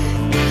alive.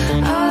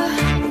 Oh,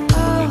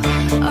 oh,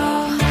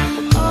 oh,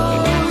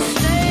 oh,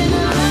 staying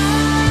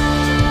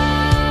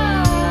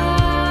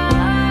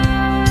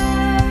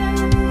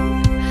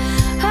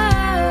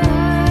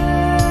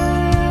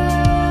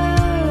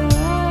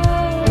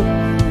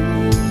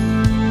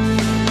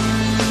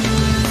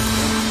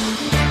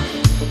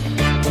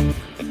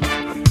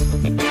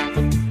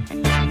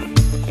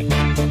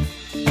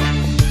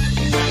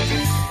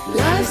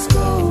Life's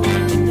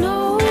going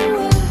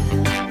nowhere.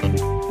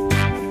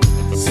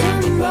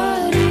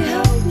 Somebody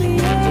help me,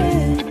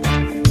 yeah.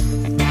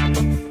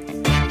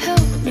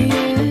 Help me,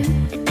 yeah.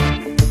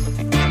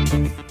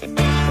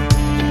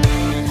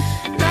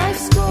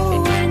 Life's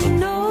going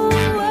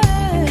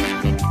nowhere.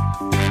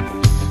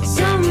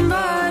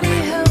 Somebody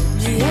help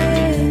me,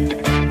 yeah.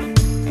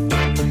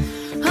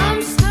 I'm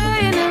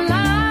staying alive.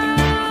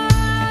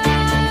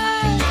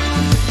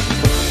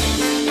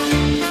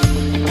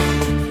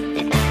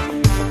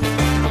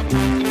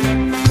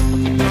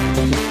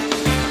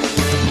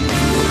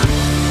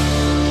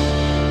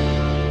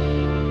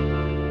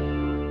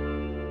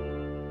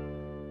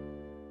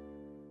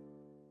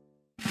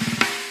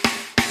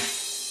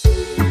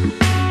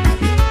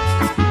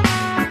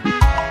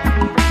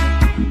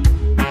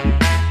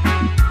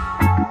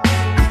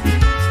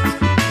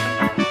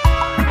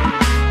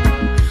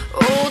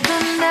 Oh, the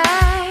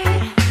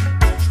night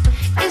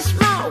is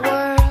my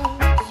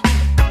world.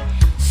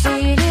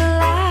 City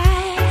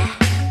light,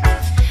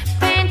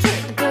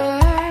 painted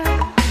girl.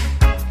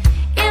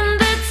 In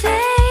the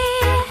day,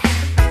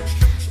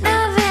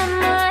 nothing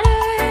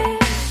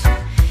matters.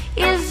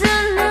 Is the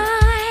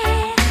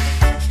night,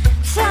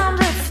 sound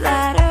that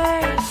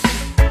flatters.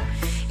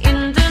 In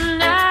the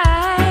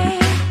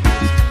night,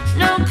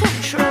 no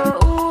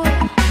control.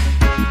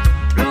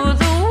 Through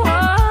the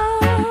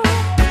world,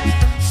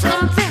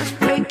 something's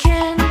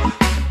breaking.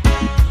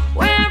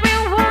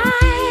 Wearing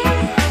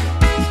white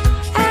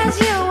as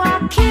you're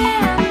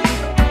walking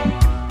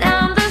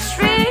down the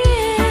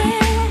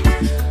street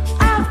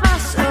of my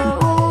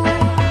soul.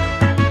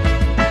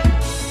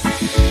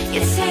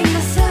 You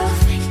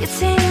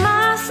take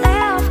my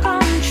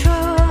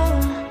self-control.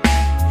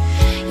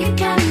 You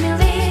got me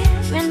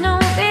living on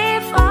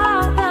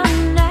before the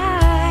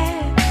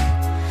night.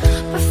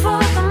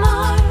 Before the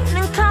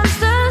morning comes,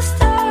 the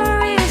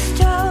story is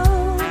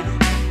told.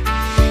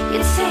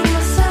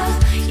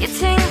 You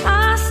take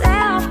my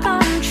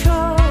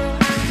self-control.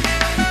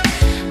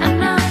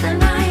 Another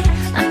night,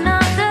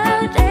 another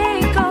day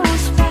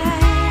goes by.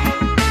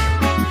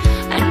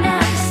 I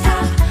never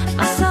stop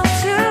myself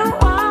to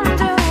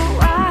wonder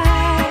why.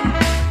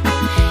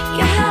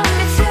 You help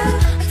me to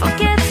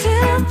forget to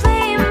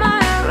play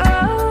my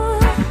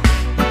role.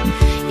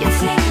 You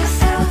take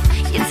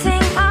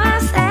my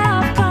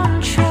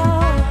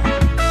self-control.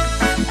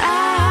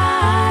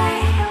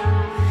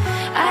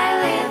 I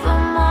live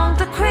among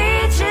the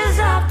creatures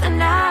of the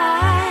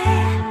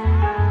night.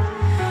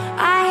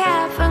 I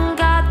haven't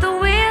got the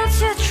will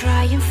to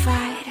try and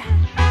fight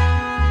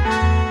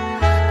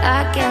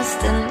against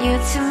a new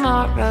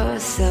tomorrow,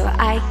 so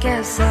I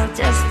guess I'll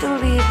just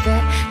believe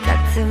it,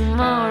 that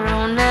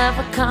tomorrow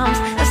never comes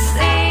the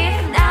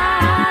same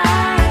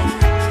night.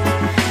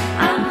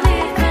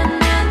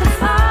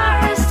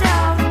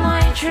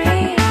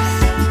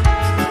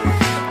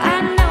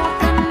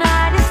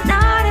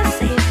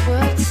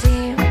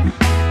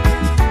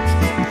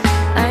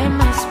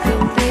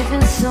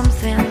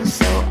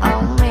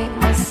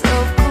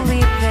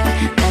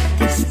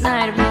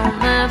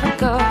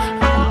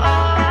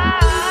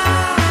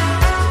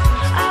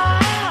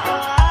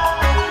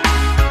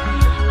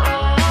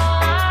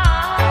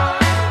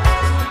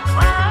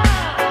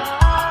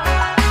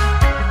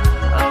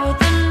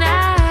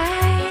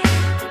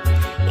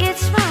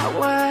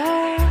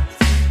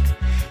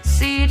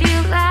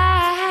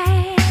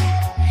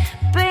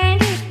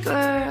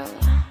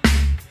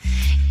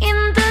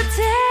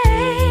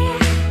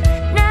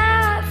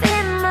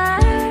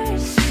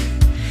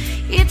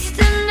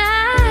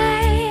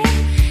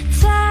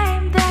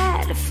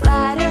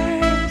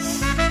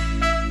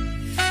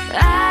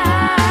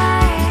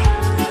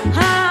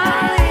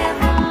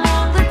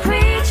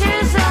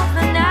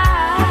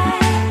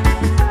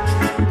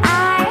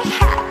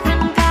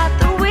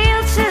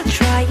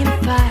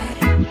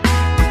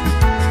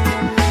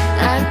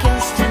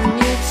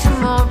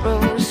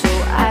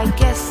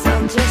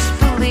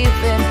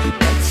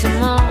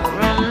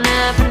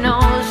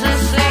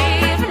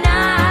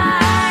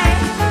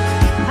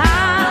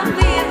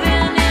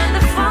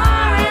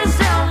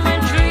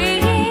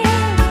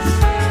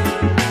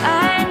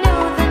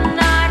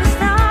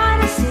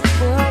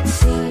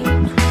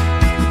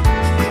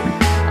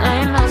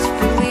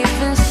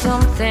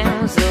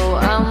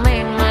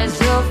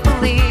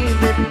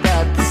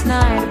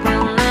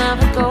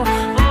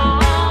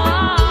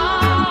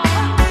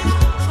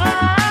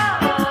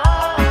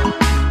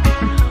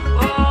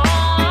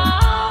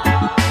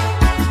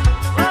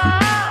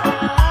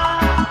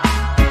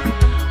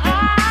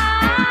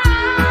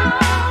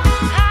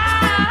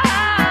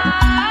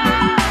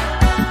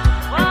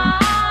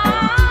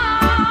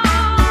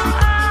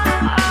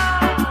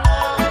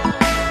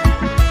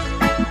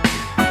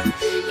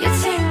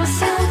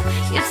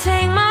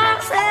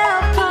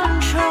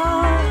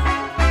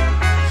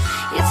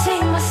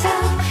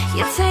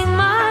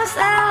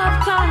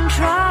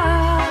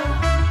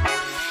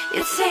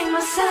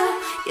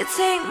 myself, you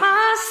take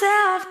my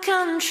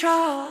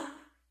self-control.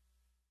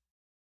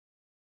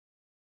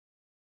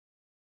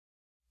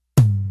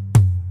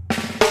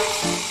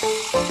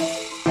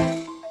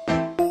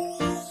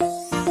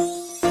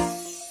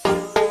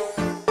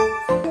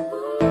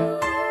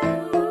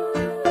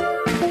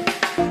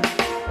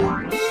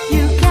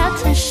 You got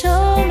to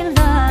show me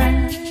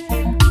love.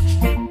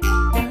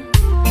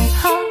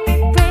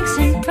 Heartbreaks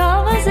and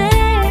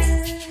promises,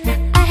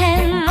 I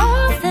had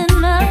more than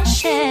my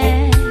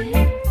share.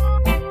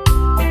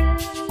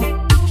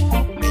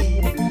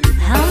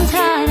 I'm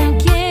tired of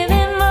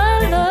giving my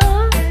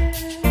love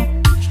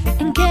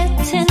and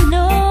getting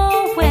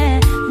nowhere,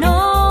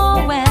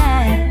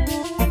 nowhere.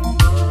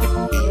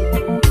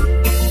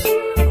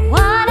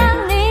 What I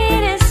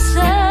need is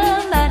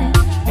somebody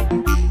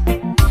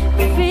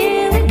who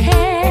really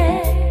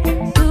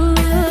cares.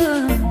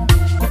 Ooh,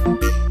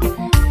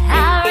 I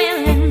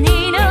really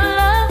need a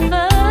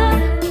lover,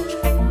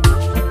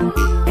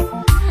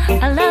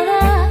 a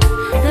lover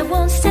that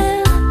wants to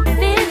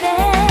be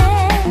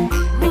there.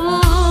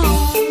 Ooh,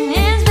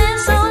 it's been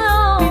so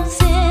long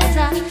since I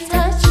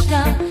touched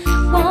a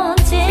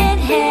wanted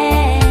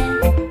hand.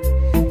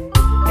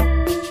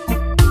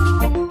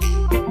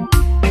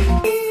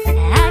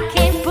 I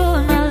can't put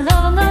my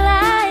love on the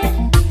line.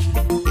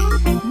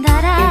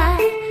 That I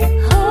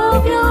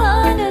hope you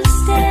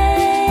understand.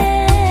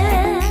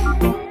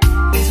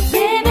 So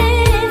baby,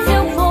 if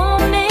you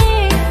want me,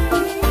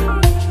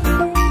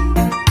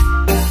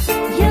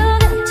 you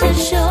got to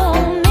show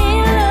me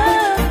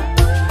love.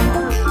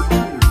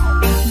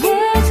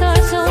 Words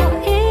are so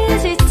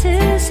easy to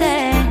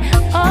say.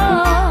 Oh,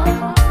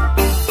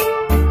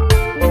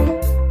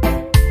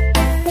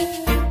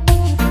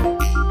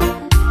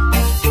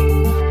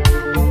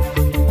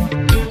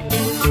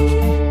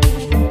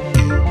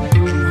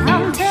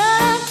 I'm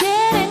tired of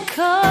getting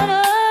caught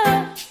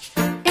up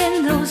in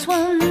those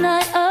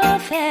one-night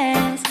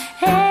affairs.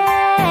 Hey,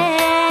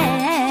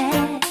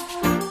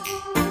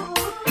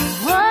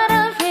 what I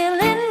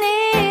really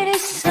need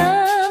is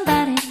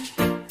somebody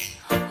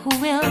who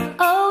will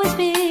always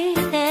be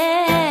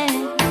there.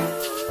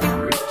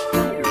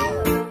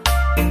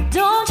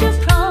 Don't you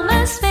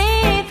promise me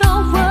the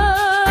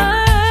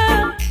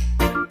world,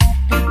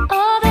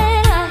 all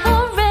that I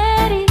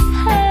already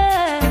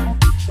heard.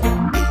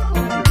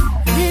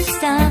 This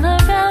time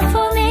around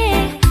for me,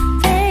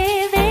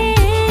 baby,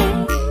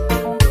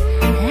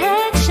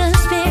 action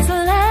speaks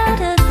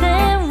louder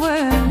than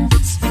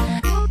words.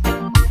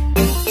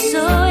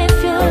 So if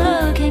you're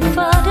looking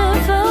for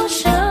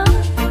devotion,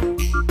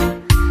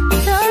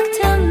 talk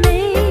to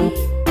me.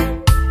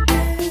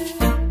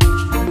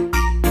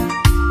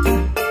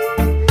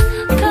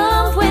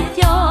 Come with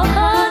your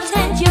heart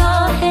and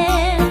your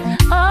hand.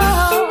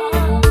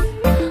 Oh,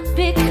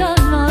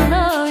 because my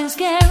love is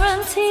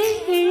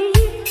guaranteed.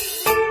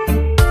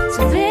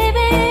 So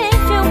baby,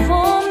 if you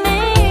want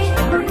me,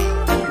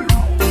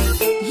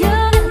 you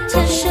got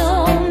to show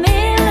me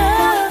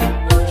love.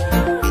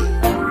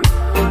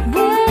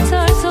 Words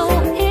are so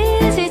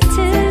easy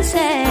to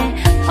say.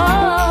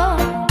 Oh,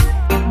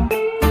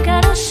 you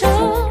gotta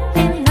show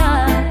me love.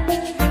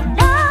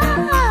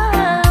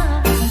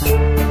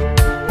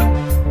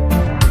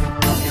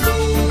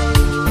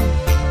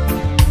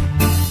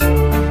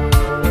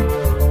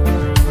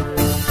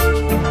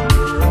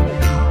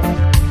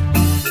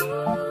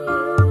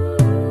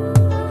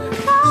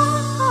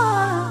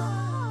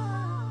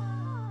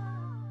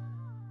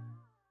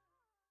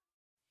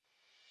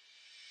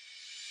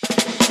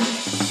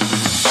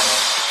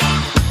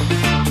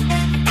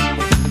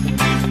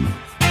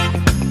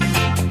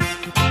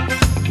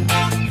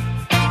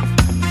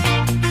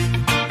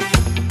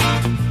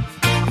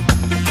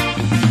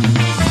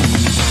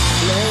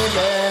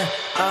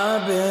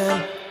 Lately,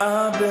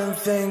 I've been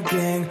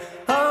thinking,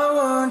 I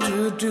want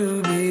you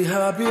to be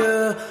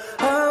happier.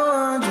 I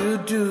want you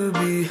to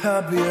be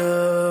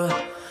happier.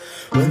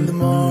 When the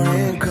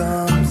morning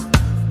comes,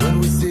 when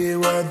we see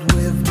what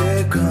we've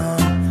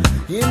become.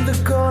 In the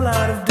cold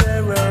light of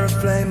day, we're a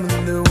flame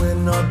in the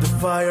wind of the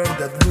fire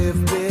that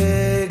we've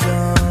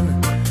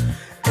begun.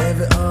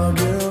 Every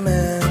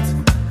argument,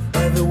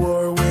 every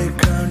word we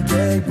can't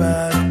take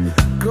back.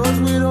 Cause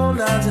with all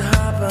that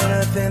happen,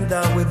 I think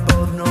that we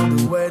both know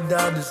the way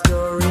that the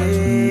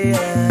story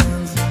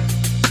ends.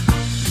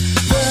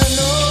 But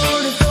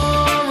only for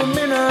a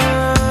minute,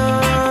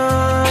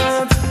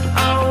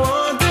 I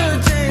want to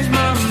change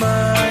my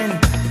mind.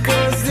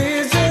 Cause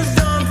this just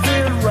don't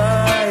feel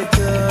right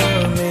to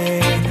me.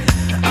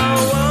 I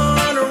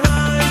wanna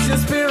rise your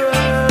spirits.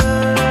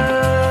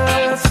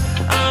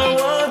 I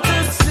want to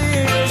see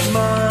you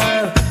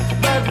smile.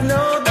 But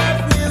no, that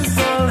means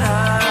I'll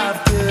have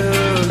to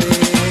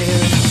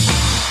leave.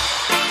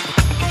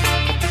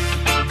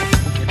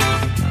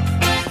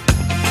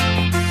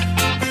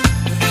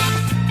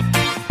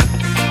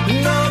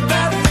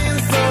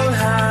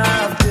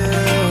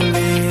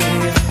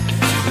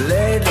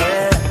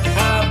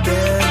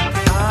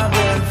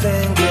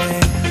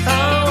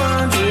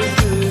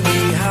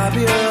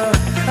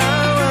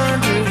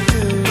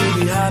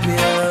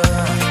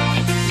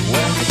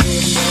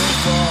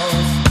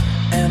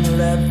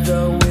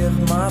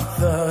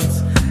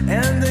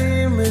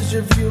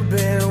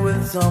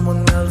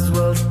 someone else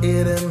was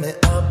eating me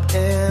up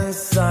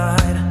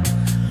inside.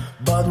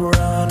 But we're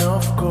on,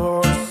 of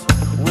course,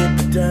 we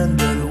pretend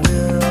that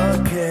we're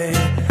okay.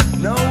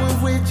 Now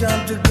if we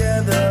jump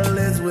together, at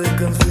least we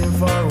can swim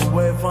far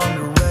away from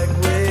the wreck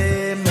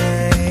we made.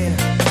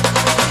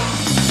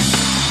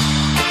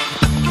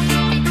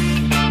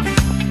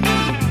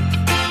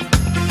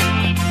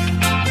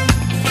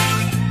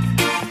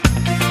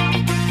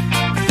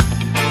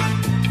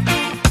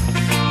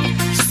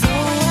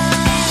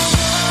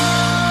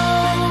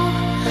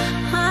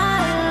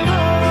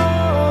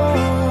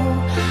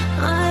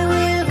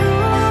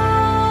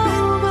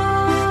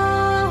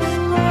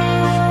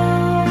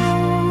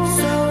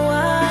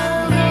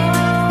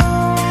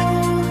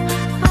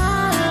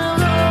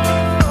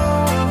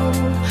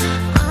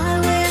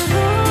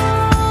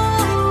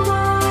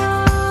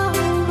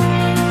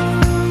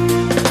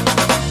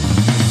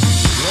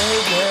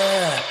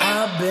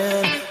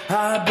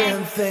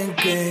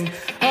 Thinking,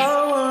 I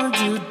want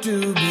you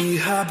to be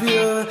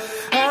happier.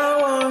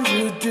 I want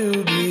you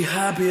to be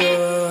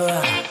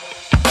happier.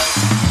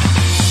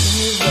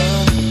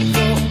 Even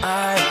though I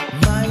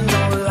might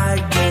not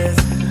like this,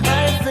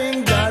 I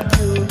think that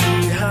you'll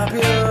be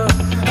happier.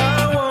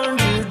 I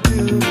want you to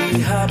be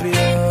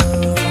happier.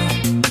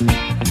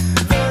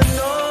 Then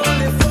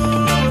only for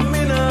a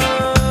minute,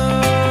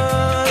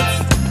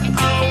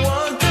 I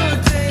want to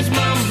change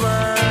my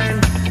mind,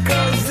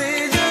 'cause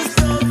it just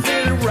don't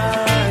feel right.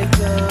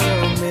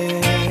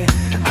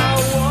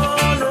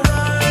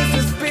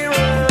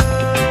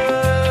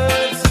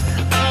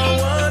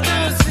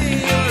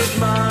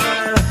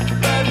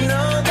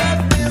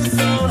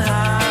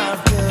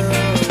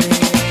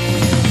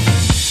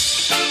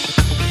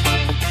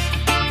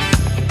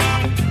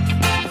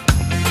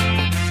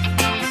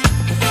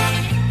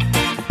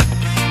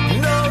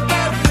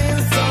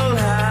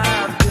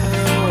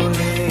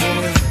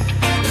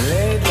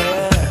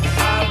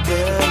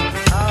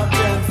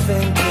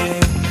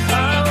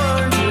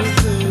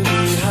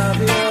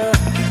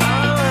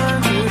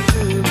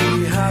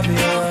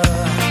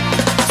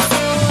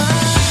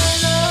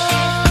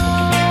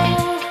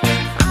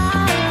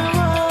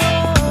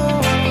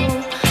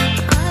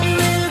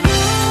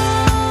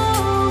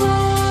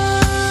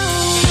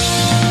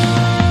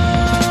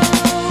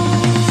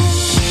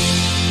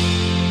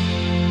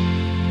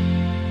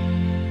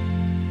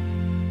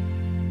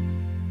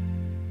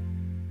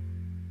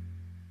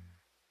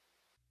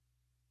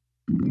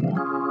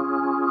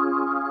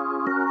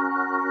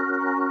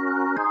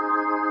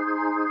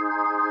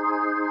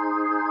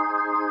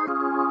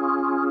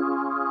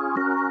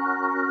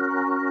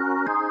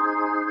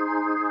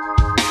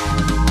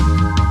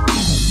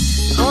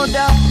 Hold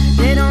up,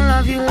 they don't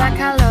love you like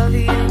I love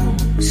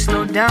you.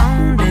 Slow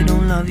down, they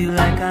don't love you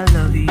like I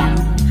love you.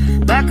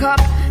 Back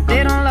up,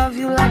 they don't love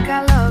you like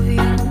I love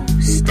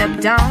you. Step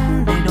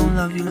down, they don't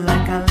love you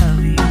like I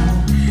love you.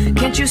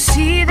 Can't you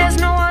see there's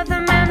no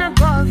other man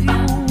above you?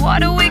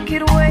 What a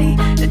wicked way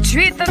to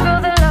treat the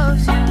girl that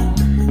loves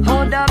you.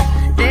 Hold up,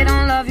 they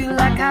don't love you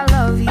like I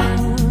love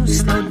you.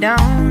 Slow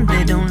down,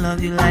 they don't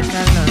love you like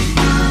I love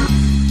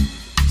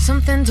you.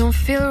 Something don't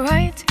feel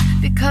right,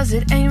 because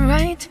it ain't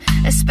right,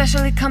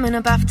 especially coming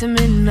up after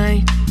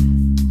midnight.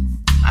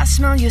 I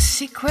smell your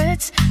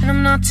secrets, and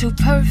I'm not too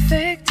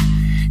perfect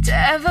to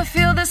ever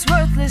feel this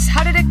worthless.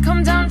 How did it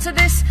come down to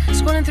this?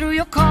 Scrolling through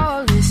your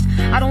call list.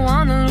 I don't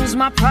wanna lose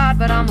my pride,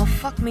 but I'ma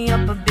fuck me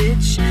up a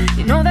bitch.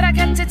 You know that I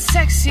kept it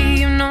sexy,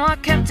 you know I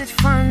kept it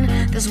fun.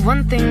 There's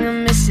one thing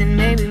I'm missing,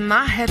 maybe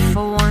my head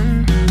for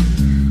one.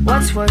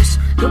 What's worse,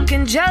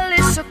 looking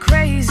jealous or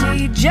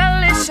crazy,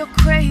 jealous or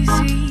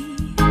crazy?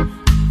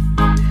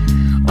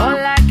 Or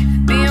like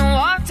being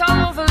walked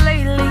all over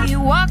lately,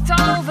 walked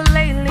all over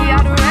lately.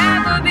 I'd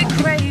rather be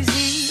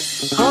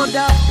crazy. Hold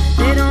up,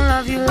 they don't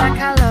love you like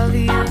I love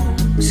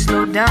you.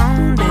 Slow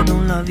down, they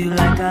don't love you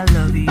like I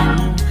love you.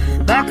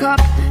 Back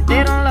up,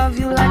 they don't love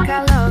you like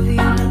I love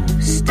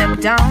you. Step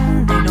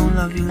down, they don't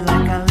love you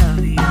like I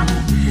love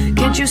you.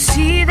 Can't you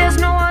see there's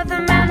no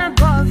other man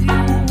above you?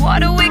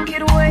 What a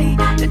wicked way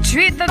to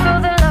treat the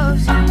girl that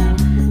loves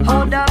you.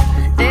 Hold up,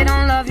 they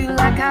don't love you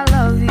like I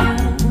love you.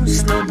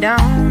 Slow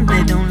down,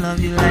 they don't love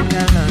you like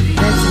I love you.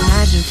 Let's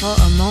imagine for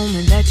a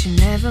moment that you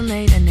never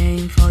made a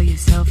name for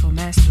yourself or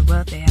master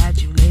wealth. They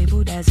had you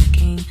labeled as a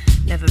king.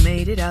 Never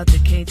made it out the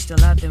cage,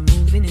 still out there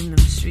moving in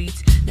them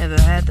streets. Never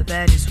had the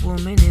baddest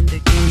woman in the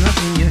game up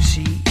in your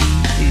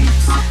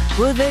sheets.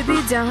 Will they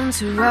be down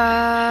to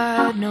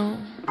ride? No.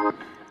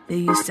 They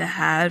used to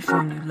hide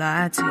from you,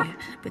 lie to you,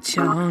 but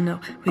y'all know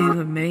we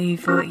were made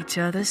for each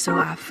other, so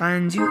I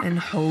find you and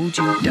hold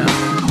you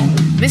down.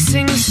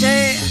 Missing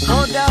say,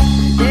 hold up,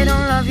 they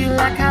don't love you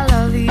like I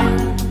love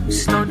you.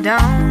 Slow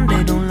down,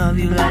 they don't love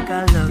you like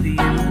I love you.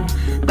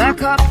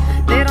 Back up,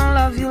 they don't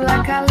love you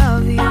like I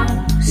love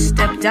you.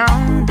 Step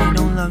down, they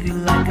don't love you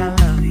like I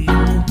love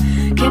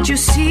you. Can't you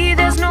see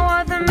there's no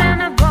other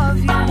man above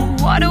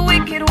you? What a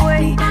wicked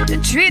way to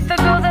treat the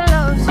girl that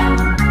loves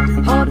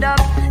you. Hold up,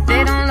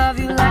 they don't love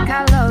you like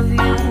I love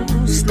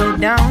you. Slow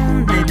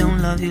down, they don't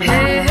love you like I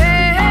love you. Hey,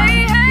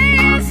 hey,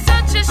 hey, it's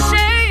such a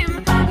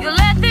shame you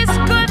let this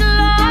good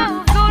love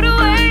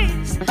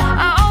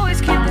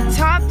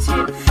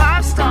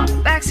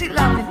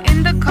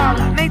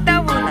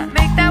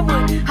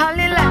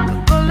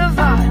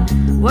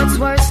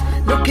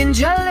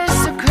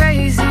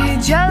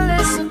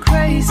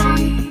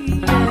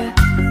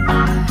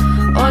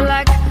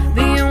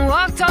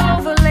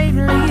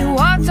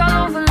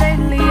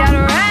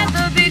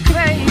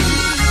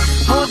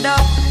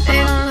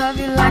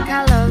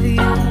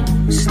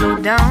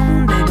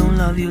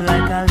you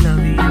like I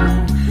love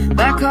you.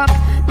 Back up,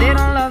 they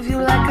don't love you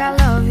like I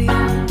love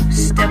you.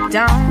 Step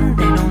down,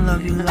 they don't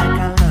love you like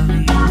I love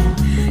you.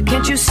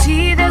 Can't you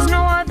see there's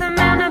no other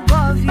man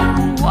above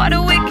you? What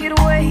a wicked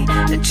way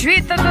to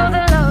treat the girl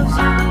that loves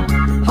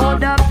you.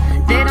 Hold up,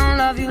 they don't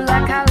love you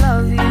like I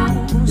love you.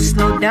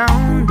 Slow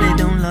down, they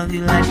don't love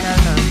you like I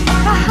love you.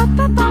 I hop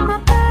up on my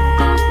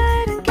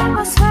bed and get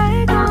my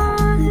swag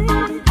on.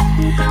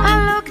 I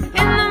look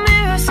in the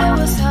mirror, say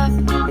what's up.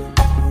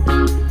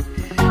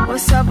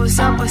 What's up, what's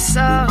up, what's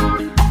up?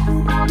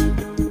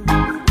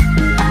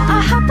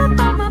 I hop up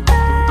on my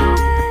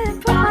bed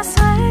and put my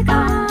swag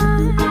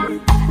on.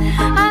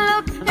 I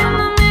look in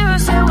the mirror,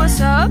 say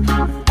what's up.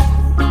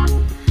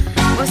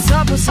 What's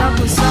up, what's up,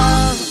 what's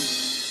up?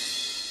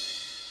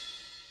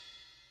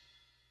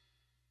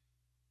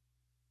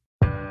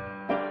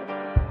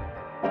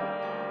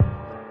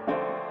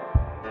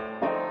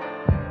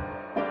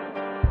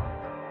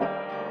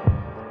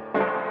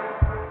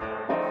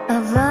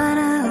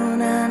 Havana, ooh,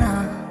 na, na.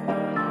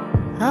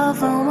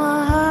 Off on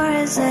my heart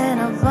is in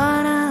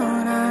Havana,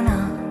 ooh, na, na.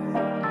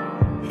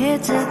 He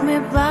took me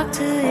back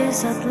to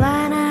his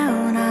Atlanta,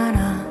 ooh, na,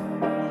 na.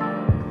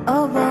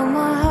 Oh, but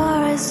my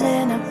heart is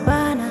in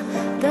Havana.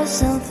 There's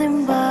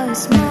something about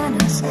his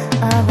manners,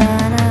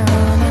 Havana,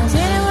 ooh, na.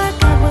 Didn't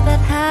work out with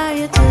that, how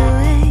you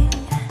doing?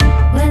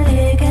 When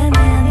he came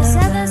in, he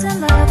said there's a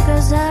love,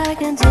 cause I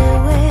can do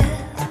it.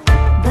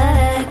 But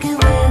I can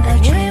with a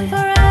dream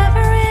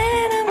forever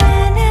in a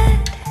minute.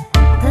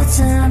 The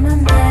time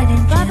I'm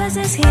riding, Papa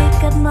says he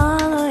got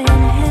Marlo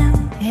in him.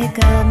 He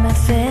got me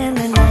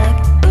feeling like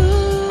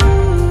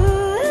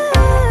ooh,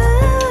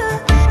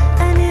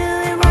 I knew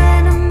him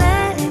when I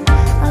met him.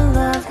 I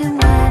loved him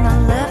when I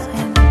left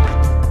him.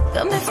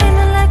 Got me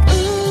feeling like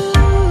ooh,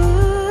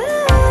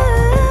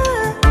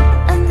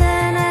 and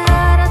then I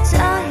had to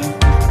tell him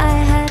I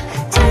had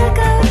to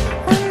go.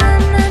 Oh, na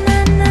na na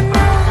na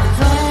na.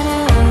 Havana,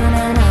 ooh,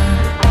 na na.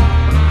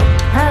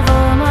 Have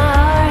all my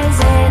heart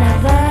in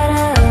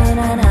Havana, ooh,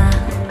 na na.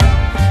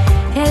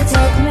 He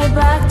took me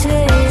back to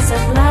his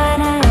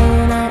Atlanta,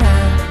 ooh, na na.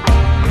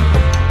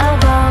 Of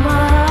all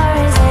my heart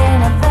is in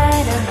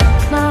Havana,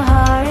 my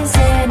heart is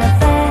in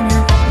Havana,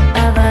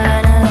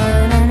 Havana,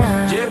 ooh, na na.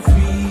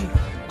 Jeffrey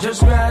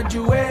just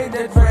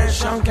graduated fresh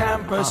on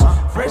campus,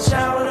 fresh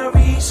out of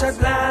East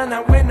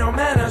Atlanta with no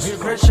manners,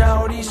 fresh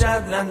out East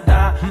Atlanta.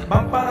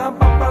 Bumper,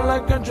 bumper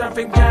like a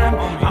traffic jam.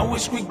 I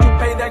wish we could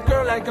pay that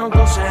girl like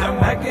Uncle Sam.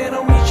 Back it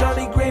on me,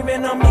 shorty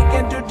craving on me,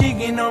 get to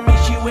digging on me.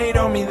 She wait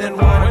on me, then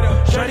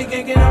what? Shorty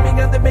kicking on me,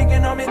 got the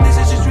bacon on me. This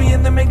is history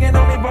in the making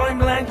on me. Point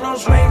blank,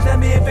 close range. That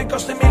be if it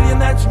cost $1 million,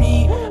 that's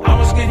me. I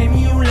was getting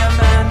you, la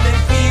man, they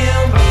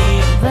feel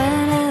me.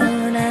 Havana,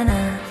 ooh, na na.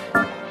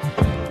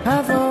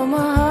 Of all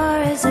my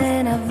heart is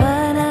in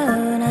Havana,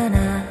 ooh, na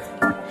na.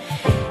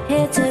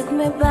 He took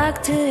me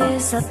back to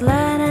his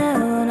Atlanta,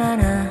 ooh, na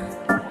na.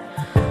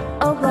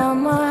 Oh, but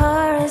my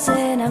heart is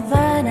in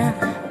Havana,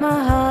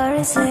 my heart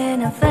is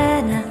in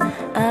Havana,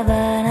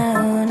 Havana,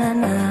 ooh, na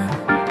na.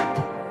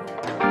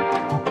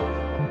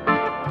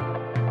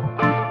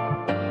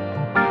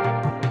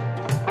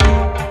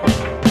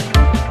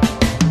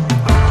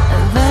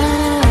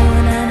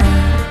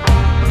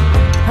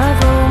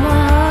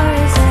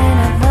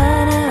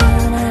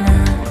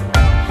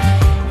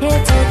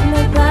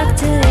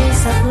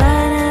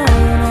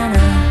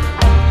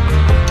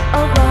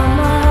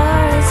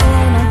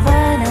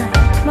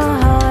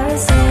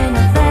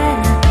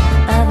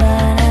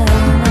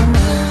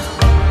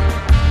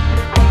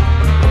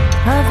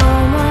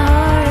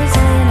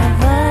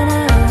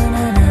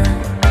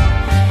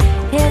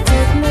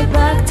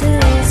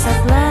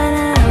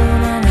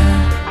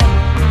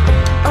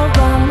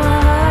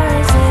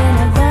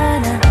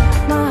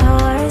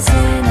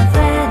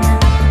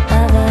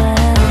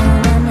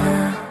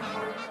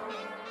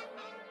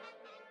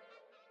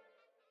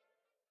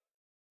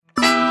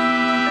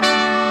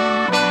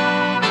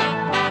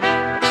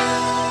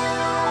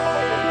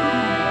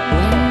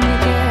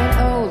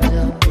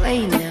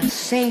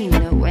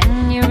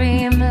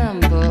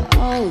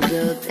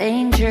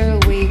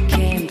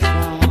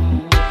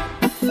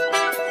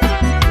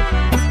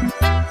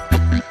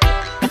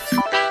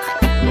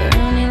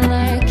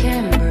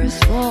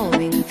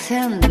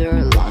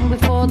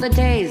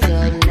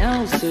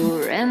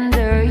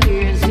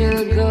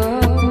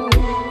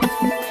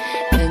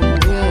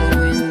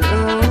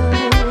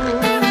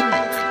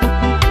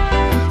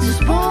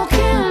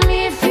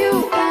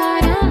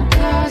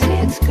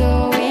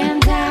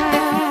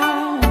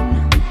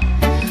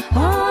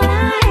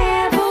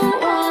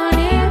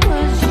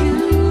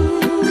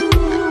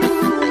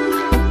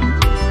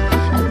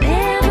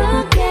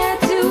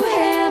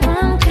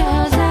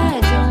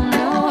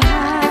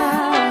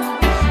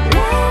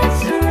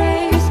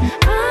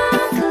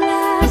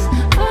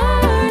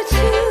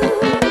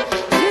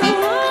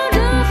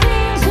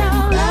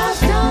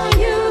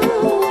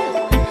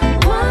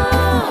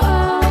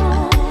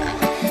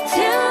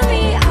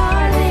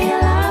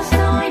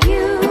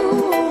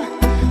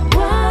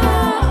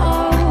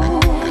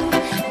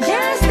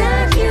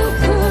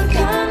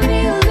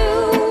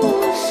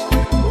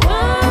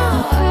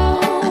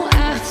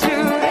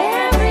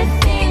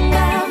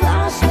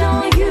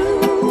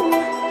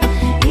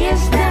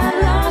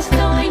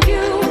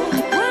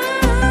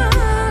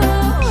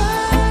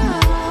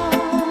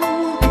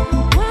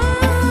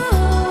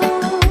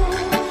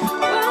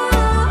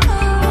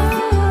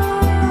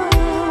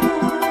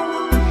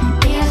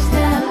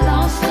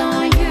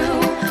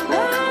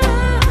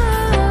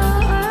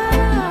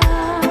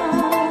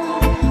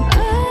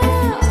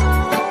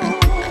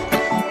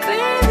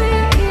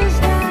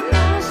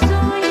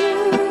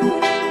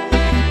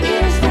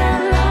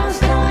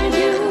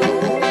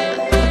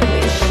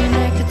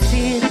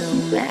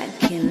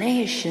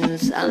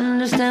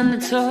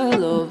 understand the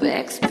toil of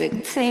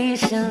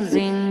expectations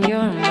in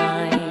your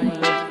mind.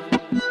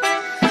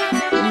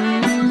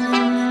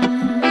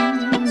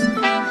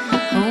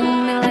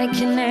 Hold me like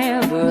you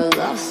never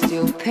lost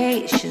your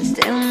patience.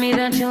 Tell me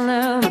that you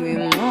love me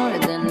more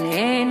than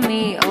hate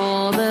me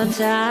all the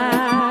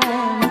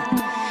time,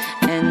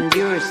 and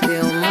you're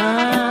still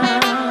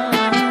mine.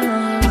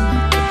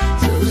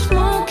 So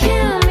smoke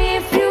kill me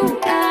if you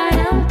got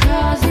 'em,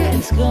 'cause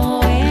it's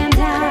going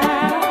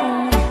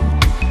down.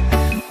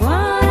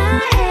 What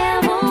I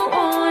ever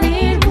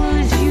wanted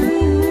was you.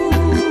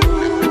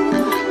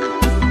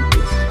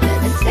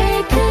 Let's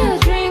take a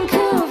drink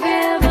of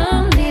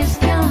heaven, this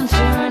can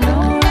turn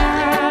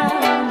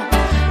around.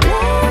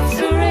 Let's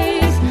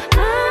raise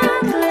our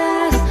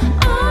glass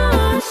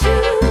on to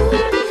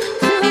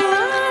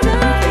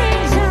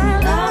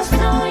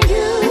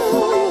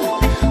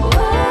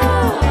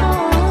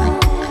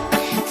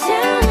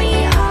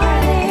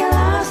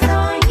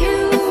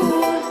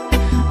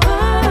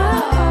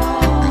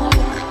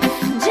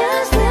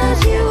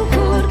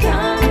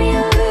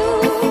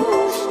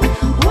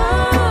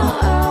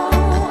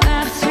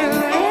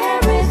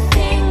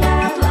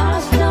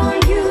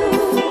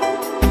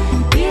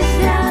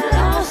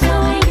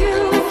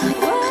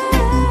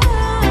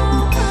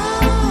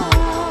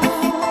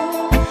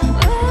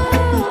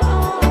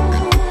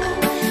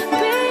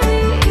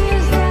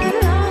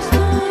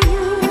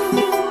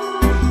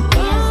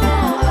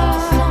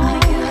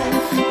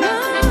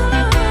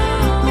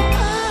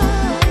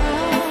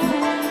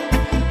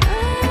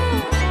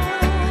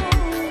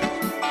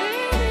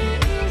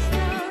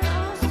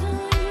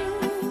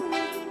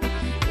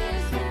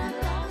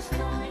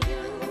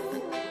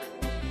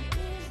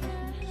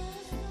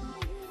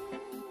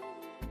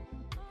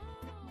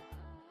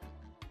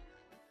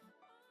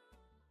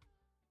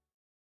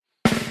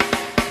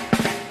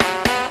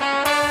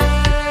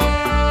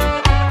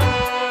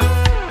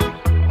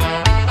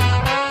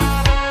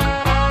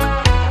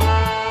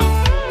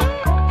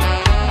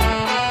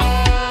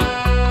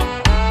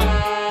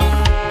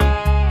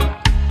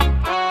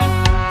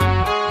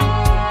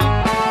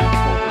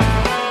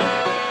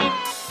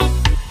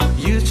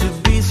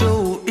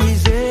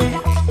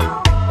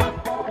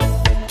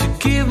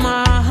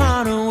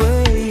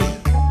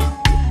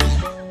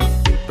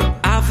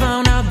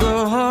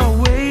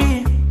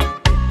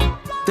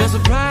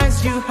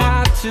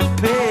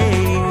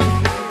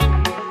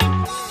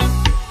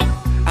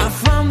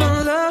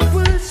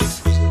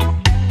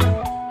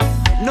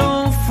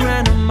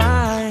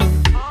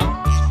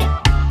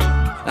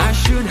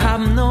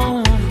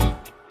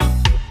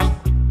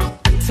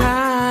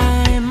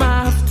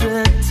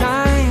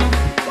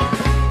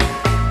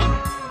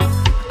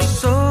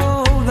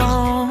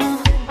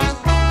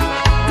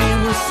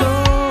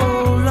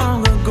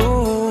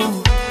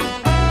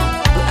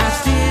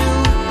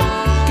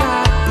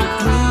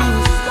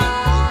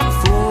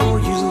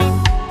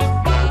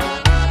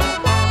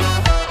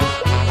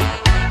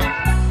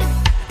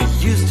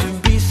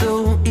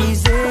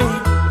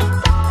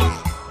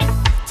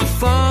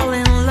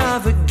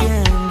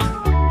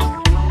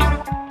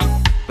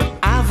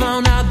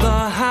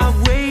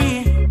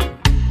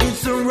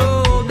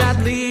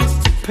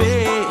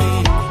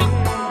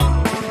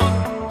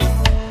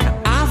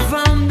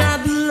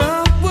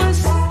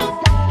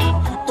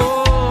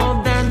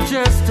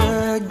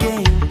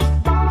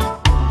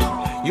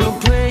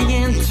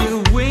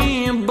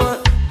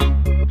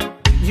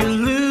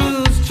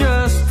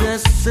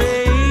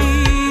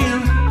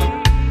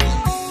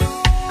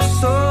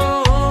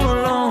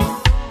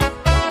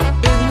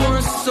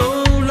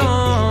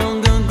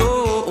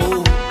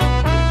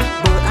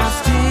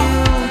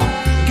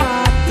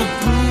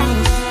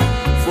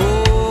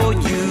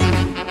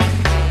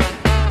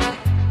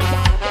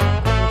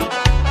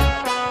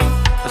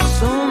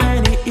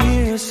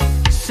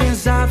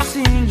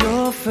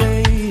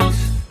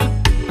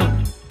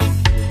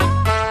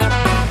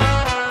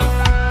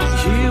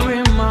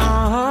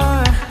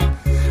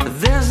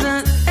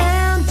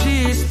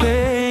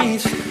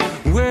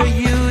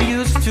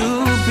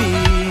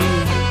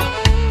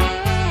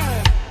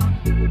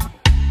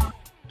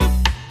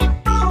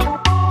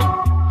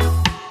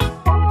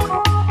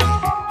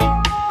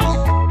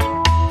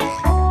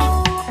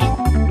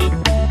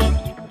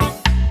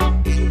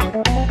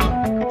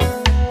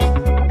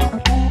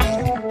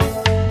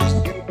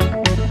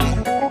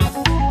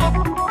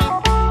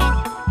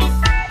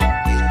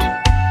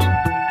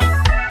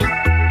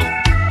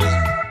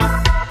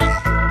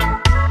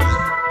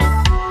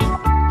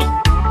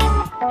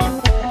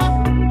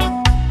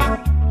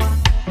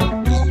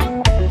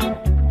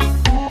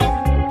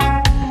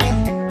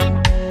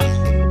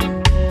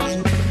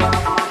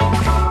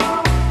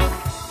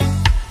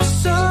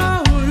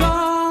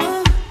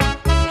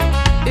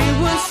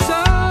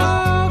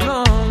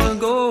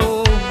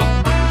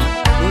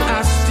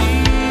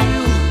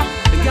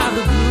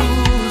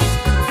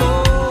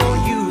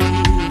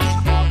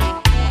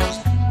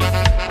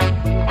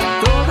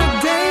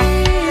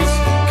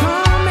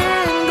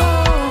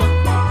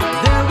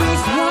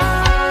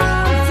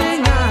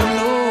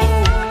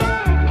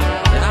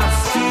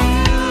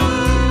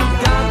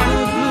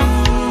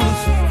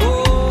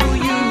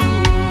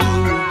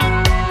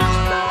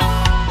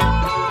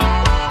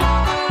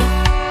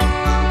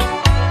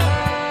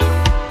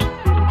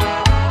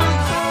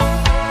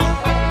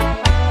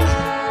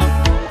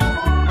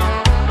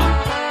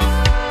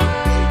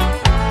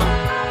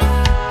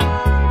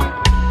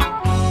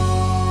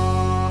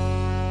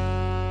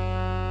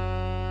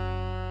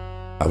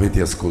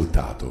Avete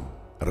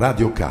ascoltato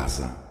Radio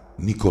Casa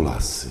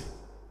Nicolassi.